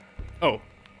 Oh.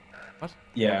 What?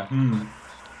 Yeah,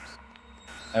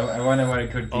 I wonder what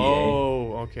it could be.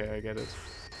 Oh, okay, I get it.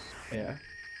 Yeah.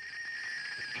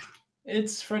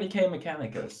 It's 30k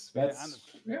Mechanicus. That's...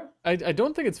 Yeah. I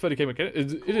don't think it's 30k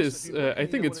Mechanicum. It is, I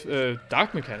think it's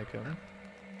Dark Mechanicum.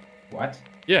 What?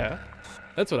 Yeah,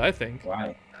 that's what I think.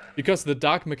 Why? Because the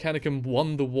Dark Mechanicum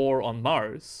won the war on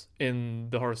Mars in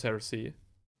the Horus Heresy.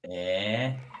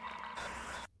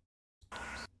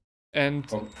 And,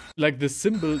 like, the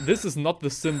symbol, this is not the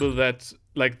symbol that,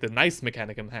 like, the nice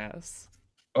Mechanicum has.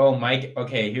 Oh my,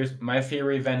 okay, here's my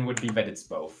theory then would be that it's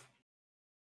both.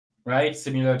 Right?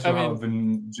 Similar to how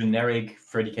the generic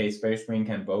 30k Space Marine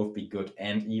can both be good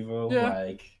and evil. Yeah.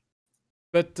 Like,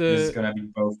 but this is gonna be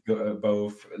both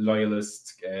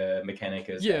loyalist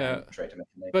Mechanicus and traitor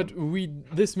Mechanicum. But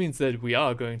this means that we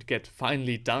are going to get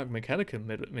finally Dark Mechanicum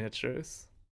miniatures.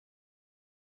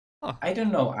 Huh. I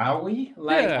don't know, are we?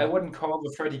 Like, I wouldn't call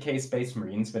the 30k Space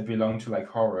Marines that belong to like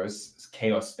Horus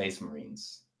Chaos Space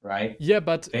Marines, right? Yeah,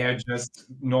 but they are just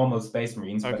normal Space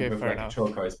Marines, but with like a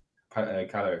turquoise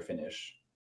color finish.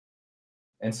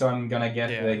 And so I'm gonna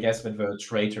guess that the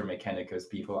traitor Mechanicus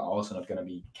people are also not gonna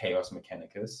be Chaos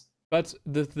Mechanicus. But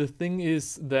the thing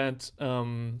is that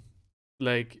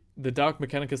like the Dark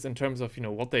Mechanicus, in terms of, you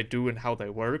know, what they do and how they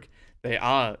work, they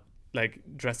are like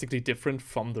drastically different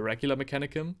from the regular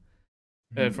Mechanicum,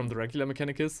 from the regular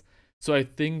Mechanicus. So I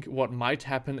think what might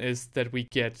happen is that we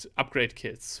get upgrade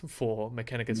kits for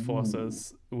Mechanicus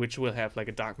forces, which will have like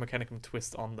a Dark Mechanicum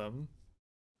twist on them.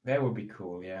 That would be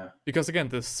cool, yeah. Because again,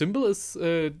 the symbol is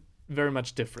very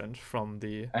much different from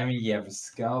the... I mean, yeah, the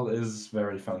skull is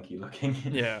very funky looking.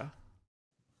 Yeah.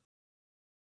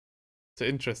 So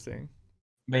interesting.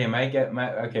 But yeah,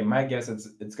 my guess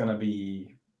it's gonna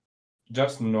be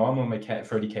just normal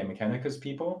 30k Mechanicus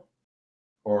people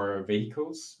or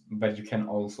vehicles, but you can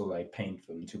also like paint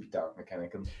them to be Dark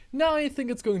Mechanicum. No, I think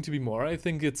it's going to be more. I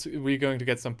think we're going to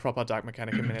get some proper Dark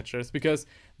Mechanicum miniatures, because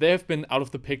they have been out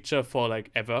of the picture for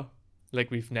like ever. Like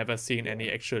we've never seen any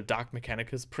actual Dark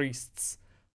Mechanicus priests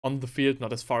on the field,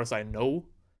 not as far as I know.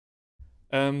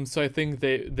 So I think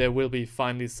there will be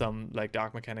finally some like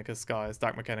Dark Mechanicus guys,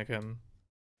 Dark Mechanicum.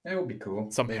 That would be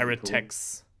cool. Some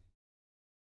heretics.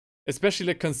 Especially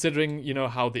like considering, you know,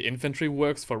 how the infantry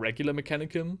works for regular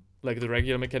Mechanicum. Like the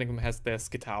regular Mechanicum has their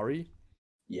Skitarii.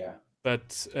 Yeah.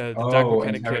 But the Dark Mechanicum...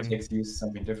 and heretics use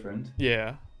something different.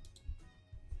 Yeah.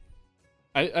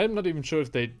 I'm not even sure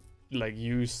if they like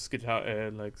use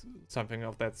Skitarii, like something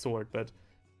of that sort, but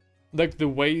like the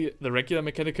way the regular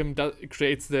Mechanicum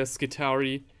creates their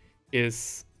Skitarii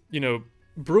is, you know,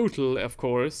 brutal, of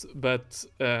course, but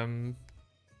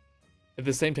at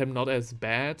the same time not as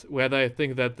bad. Whether I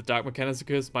think that the Dark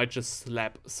Mechanicus might just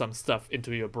slap some stuff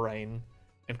into your brain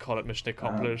and call it mission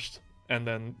accomplished, and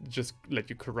then just let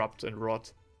you corrupt and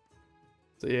rot.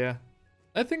 So yeah,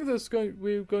 I think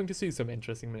we're going to see some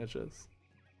interesting miniatures.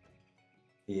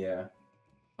 Yeah.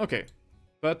 Okay,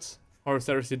 but Horus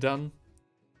Heresy done.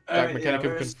 Dark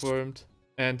Mechanicum confirmed,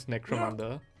 and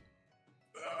Necromunda.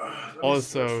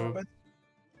 Also,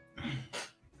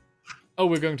 oh,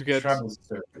 we're going to get Travel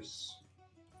Circus.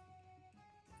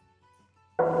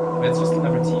 That's just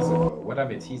another teaser. What are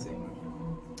they teasing?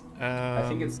 I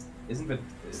think it's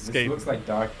this looks like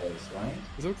Darkoath, right?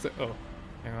 This looks like, oh,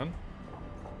 hang on.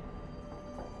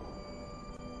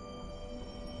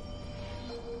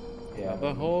 Yeah.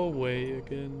 The hallway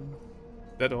again.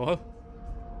 That all?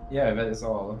 Yeah, that is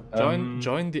all.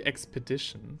 Join the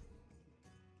expedition.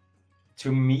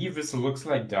 To me, this looks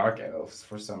like Dark Elves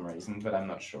for some reason, but I'm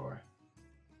not sure.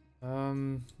 Let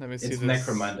me see. It's this.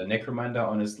 Necromunda. Necromunda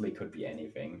honestly could be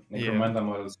anything. Necromunda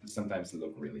models sometimes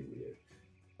look really weird.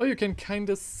 Oh, you can kind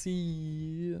of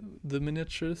see the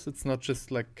miniatures. It's not just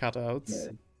like cutouts.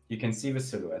 Yeah, you can see the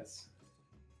silhouettes.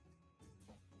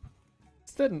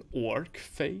 Is that an orc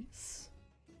face?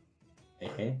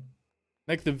 Okay.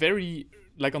 Like the very,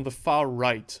 like on the far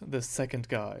right, the second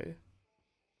guy.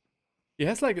 He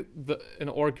has like an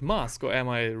orc mask, or am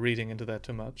I reading into that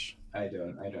too much? I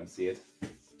don't see it.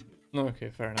 No, okay,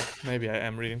 fair enough. Maybe I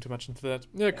am reading too much into that.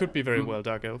 Yeah, it could be very well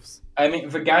Dark Elves. I mean,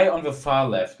 the guy on the far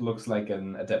left looks like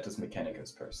an Adeptus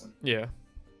Mechanicus person. Yeah.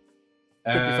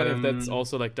 Could be funny if that's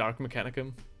also like Dark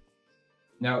Mechanicum.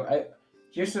 Now,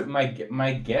 here's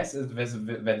my guess is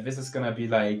that this is gonna be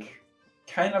like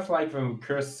kind of like the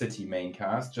Cursed City main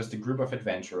cast, just a group of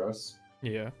adventurers.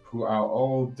 Yeah. Who are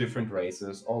all different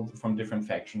races, all from different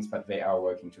factions, but they are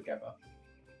working together.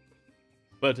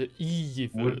 But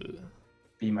evil. Would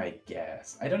be my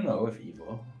guess. I don't know if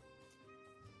evil.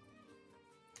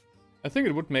 I think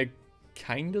it would make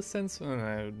kind of sense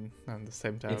at the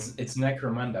same time. It's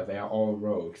Necromunda. They are all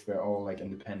rogues. They're all like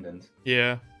independent.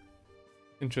 Yeah.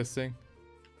 Interesting.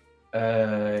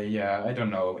 Yeah, I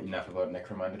don't know enough about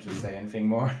Necromunda to say anything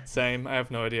more. Same, I have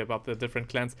no idea about the different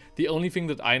clans. The only thing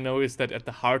that I know is that at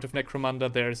the heart of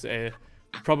Necromunda there's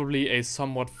probably a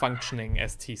somewhat functioning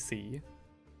STC.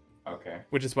 Okay.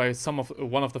 Which is why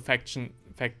one of the factions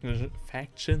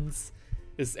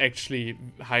is actually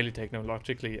highly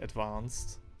technologically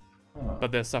advanced. Huh.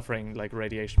 But they're suffering like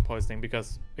radiation poisoning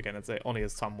because, again, it's only a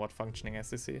somewhat functioning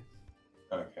STC.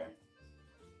 Okay.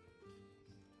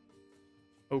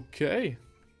 Okay.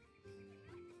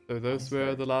 So those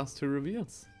were the last two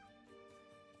reveals.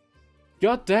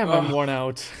 God damn, I'm worn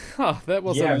out. That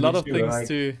was a lot of things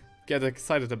to get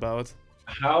excited about.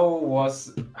 How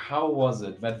was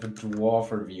it that the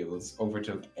dwarf reveals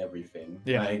overtook everything?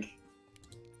 Yeah. Like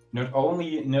not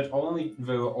only the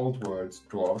old world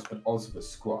dwarves, but also the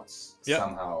squats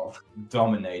somehow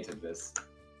dominated this.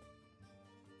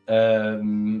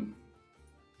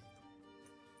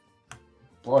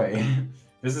 Boy.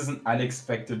 This is an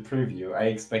unexpected preview. I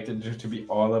expected it to be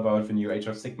all about the new Age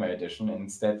of Sigmar edition, and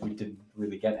instead we didn't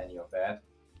really get any of that.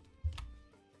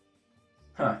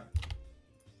 Huh.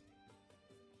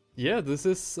 Yeah, this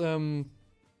is a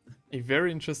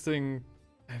very interesting...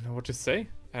 I don't know what to say.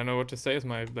 I don't know what to say as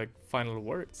my like final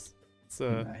words. It's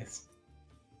nice.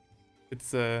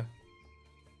 It's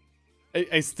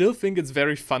I still think it's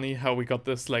very funny how we got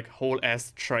this like whole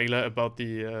ass trailer about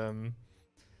the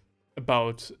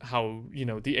about how, you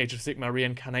know, the Age of Sigmar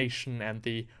reincarnation and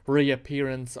the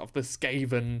reappearance of the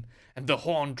Skaven and the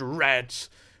Horned Red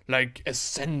like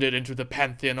ascended into the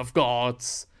pantheon of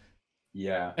gods.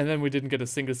 Yeah. And then we didn't get a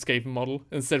single Skaven model.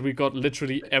 Instead we got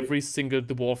literally every single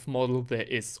dwarf model there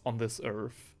is on this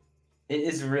earth. It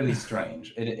is really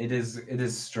strange. It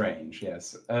is strange,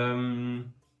 yes.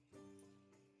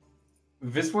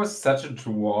 This was such a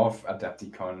dwarf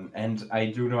Adepticon, and I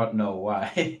do not know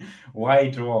why.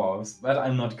 Why dwarves? But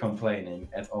I'm not complaining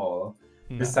at all.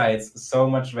 No. Besides, so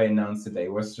much they announced today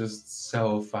was just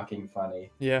so fucking funny.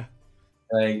 Yeah.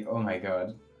 Like, oh my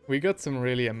god. We got some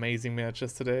really amazing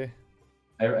matches today.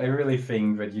 I really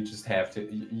think that you just have to,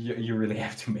 you really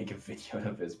have to make a video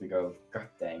of this because, god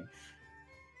dang.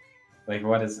 Like,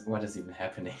 what is even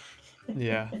happening?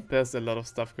 Yeah, there's a lot of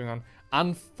stuff going on.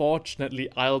 Unfortunately,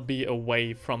 I'll be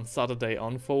away from Saturday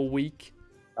on for a week.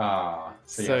 Ah,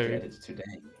 so you have to edit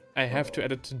today. I have to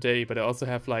edit today, but I also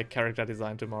have like character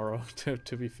design tomorrow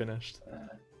to be finished.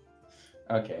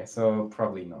 Okay, so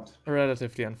probably not.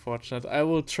 Relatively unfortunate. I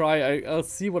will try. I'll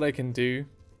see what I can do.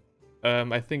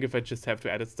 I think if I just have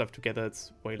to edit stuff together,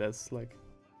 it's way less like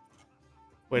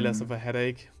less of a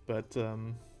headache. But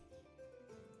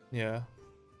yeah.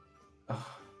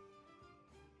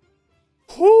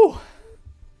 Whew.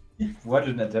 What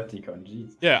an Adepticon,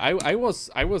 jeez. Yeah, I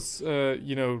was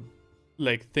you know,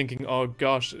 like thinking, oh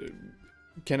gosh,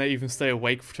 can I even stay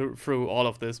awake through all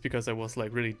of this, because I was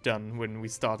like really done when we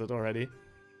started already.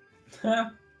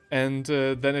 And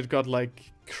then it got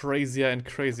like crazier and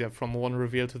crazier from one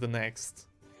reveal to the next.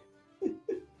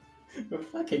 The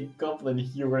fucking Goblin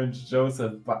Hero and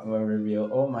Joseph Butler reveal,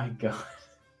 oh my god.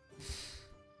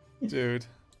 Dude.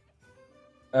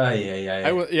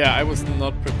 Yeah. I was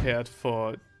not prepared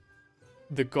for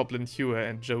the Goblin Hero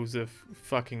and Joseph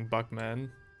fucking Bugman.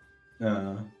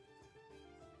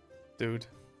 Dude.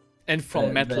 And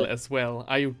from Metal as well.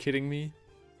 Are you kidding me?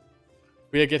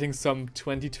 We are getting some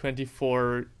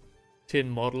 2024 tin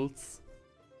models.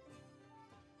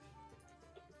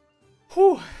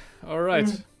 Whew.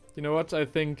 Alright. You know what? I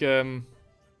think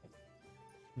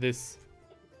this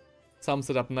sums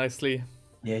it up nicely.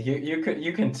 Yeah,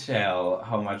 you can tell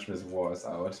how much this was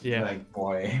out. Yeah. Like,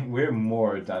 boy, we're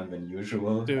more done than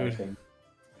usual, dude. I think.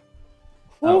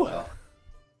 Whew. Oh well.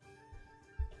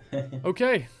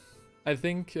 Okay. I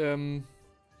think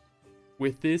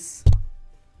with this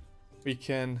we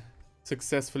can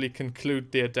successfully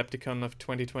conclude the Adepticon of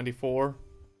 2024.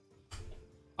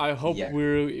 I hope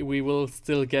we will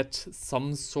still get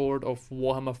some sort of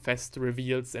Warhammer Fest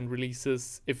reveals and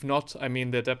releases. If not, I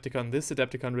mean, this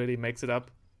Adepticon really makes it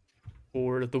up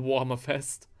for the Warhammer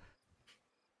Fest.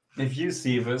 If you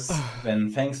see this, then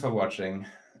thanks for watching.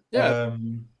 Yeah,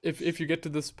 if you get to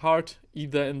this part,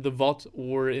 either in the VOD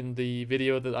or in the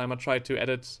video that I'm gonna try to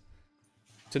edit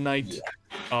tonight,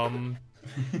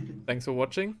 thanks for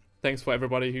watching. Thanks for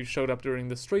everybody who showed up during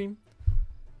the stream.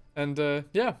 And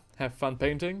yeah, have fun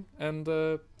painting and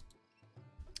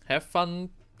have fun,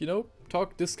 you know,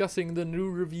 discussing the new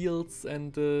reveals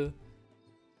and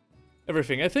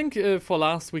everything. I think for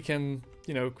last we can,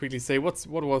 you know, quickly say what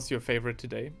was your favorite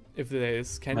today, if there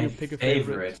is. Can you pick a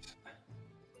favorite?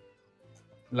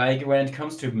 Like when it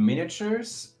comes to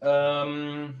miniatures,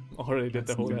 already did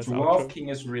the whole Dwarf King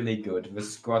is really good. The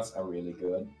Scots are really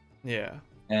good. Yeah.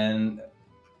 And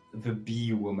the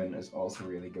Bee Woman is also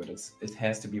really good. It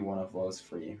has to be one of those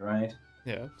three, right?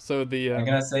 Yeah. So the I'm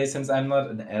gonna say, since I'm not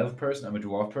an elf person, I'm a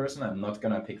dwarf person. I'm not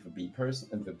gonna pick the Bee person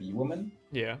and the Bee Woman.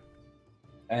 Yeah.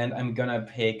 And I'm gonna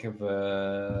pick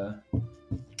the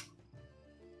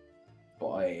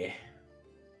boy.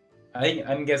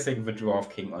 I'm guessing the Dwarf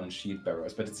King on Shield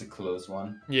Bearers, but it's a close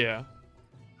one. Yeah.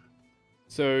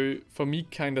 So for me,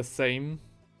 kind of same.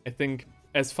 I think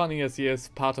as funny as he is,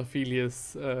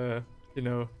 Paterphilius, you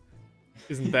know,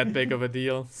 isn't that big of a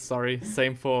deal. Sorry.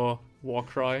 Same for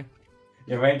Warcry.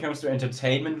 Yeah, when it comes to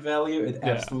entertainment value, it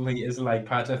absolutely is like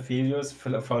Paterphilius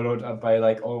followed up by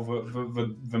like all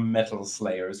the metal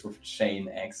slayers with chain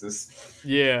axes.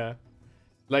 Yeah.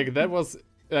 Like that was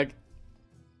like,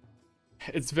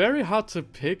 it's very hard to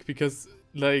pick because,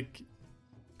 like,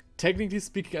 technically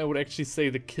speaking, I would actually say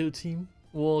the kill team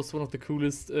was one of the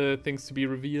coolest things to be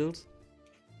revealed.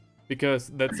 Because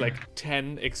that's like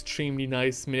 10 extremely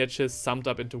nice miniatures summed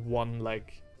up into one,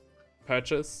 like,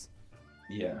 purchase.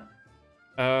 Yeah.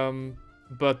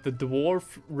 But the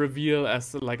dwarf reveal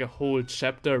as like a whole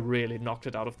chapter really knocked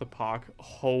it out of the park.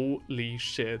 Holy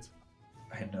shit.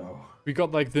 I know. We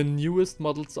got like the newest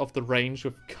models of the range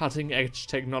with cutting edge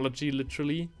technology,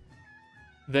 literally.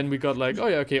 then we got like, oh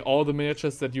yeah, okay, all the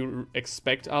miniatures that you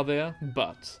expect are there,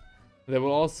 but there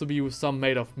will also be some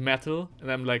made of metal,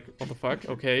 and I'm like, what the fuck,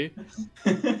 okay.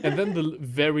 And then the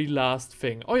very last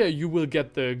thing, oh yeah, you will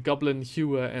get the Goblin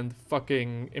Hewer and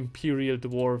fucking Imperial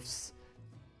Dwarves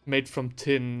made from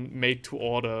tin, made to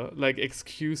order. Like,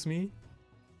 excuse me?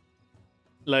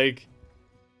 Like,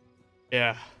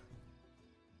 yeah.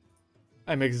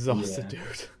 I'm exhausted, Yeah.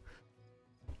 dude.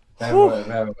 That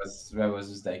was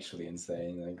just actually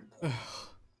insane. Like,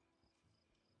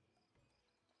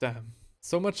 damn,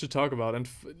 so much to talk about, and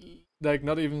like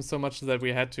not even so much that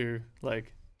we had to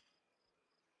like.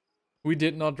 We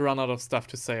did not run out of stuff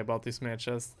to say about these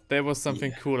matches. There was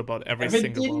something cool about every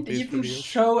single one of these didn't even reveals.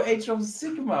 show Age of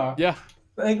Sigmar. Yeah.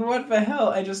 Like, what the hell?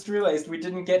 I just realized we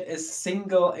didn't get a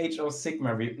single Age of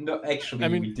Sigmar. No, actually, I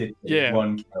mean, we did get yeah.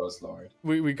 one Chaos Lord.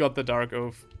 We got the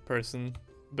Darkoath person,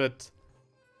 but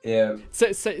yeah.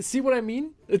 See what I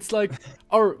mean? It's like,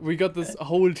 oh, we got this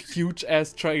whole huge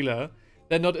ass trailer.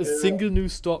 Then not a single new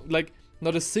storm, like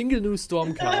not a single new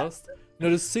Stormcast,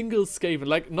 not a single Skaven.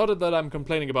 Like, not that I'm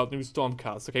complaining about new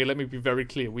Stormcasts. Okay, let me be very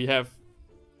clear. We have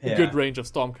a good range of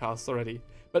Stormcasts already,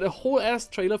 but a whole ass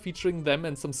trailer featuring them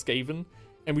and some Skaven,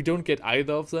 and we don't get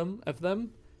either of them.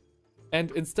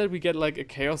 And instead we get like a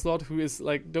Chaos Lord who is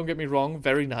like, don't get me wrong,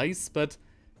 very nice, but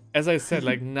as I said,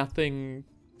 like nothing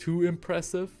too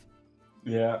impressive.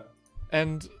 Yeah.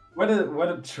 And what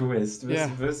a twist.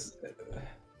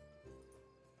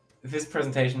 This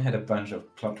presentation had a bunch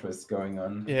of plot twists going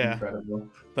on. Yeah. Incredible.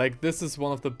 Like, this is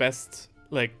one of the best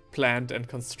like planned and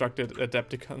constructed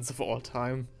Adepticons of all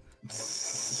time.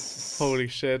 Holy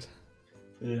shit.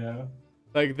 Yeah.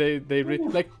 Like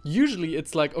like usually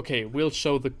it's like, okay, we'll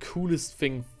show the coolest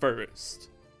thing first,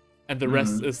 and the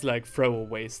rest is like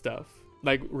throwaway stuff.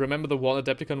 Like, remember the one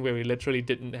Adepticon where we literally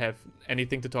didn't have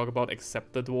anything to talk about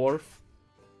except the dwarf?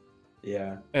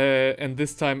 Yeah. And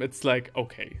this time it's like,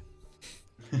 okay,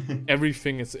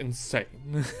 everything is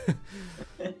insane.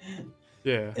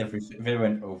 Yeah. They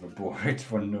went overboard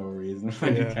for no reason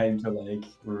when it came to like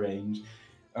range.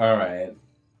 All right.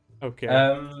 Okay.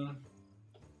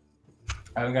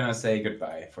 I'm gonna say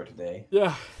goodbye for today.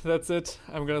 Yeah, that's it.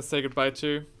 I'm gonna say goodbye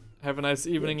too. Have a nice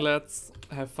evening, lads.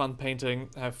 Have fun painting.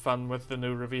 Have fun with the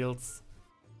new reveals.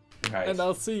 Right. And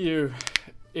I'll see you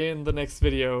in the next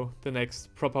video, the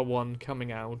next proper one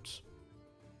coming out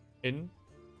in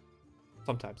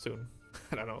sometime soon.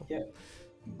 I don't know. Yeah.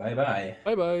 Bye bye.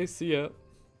 Bye bye. See ya.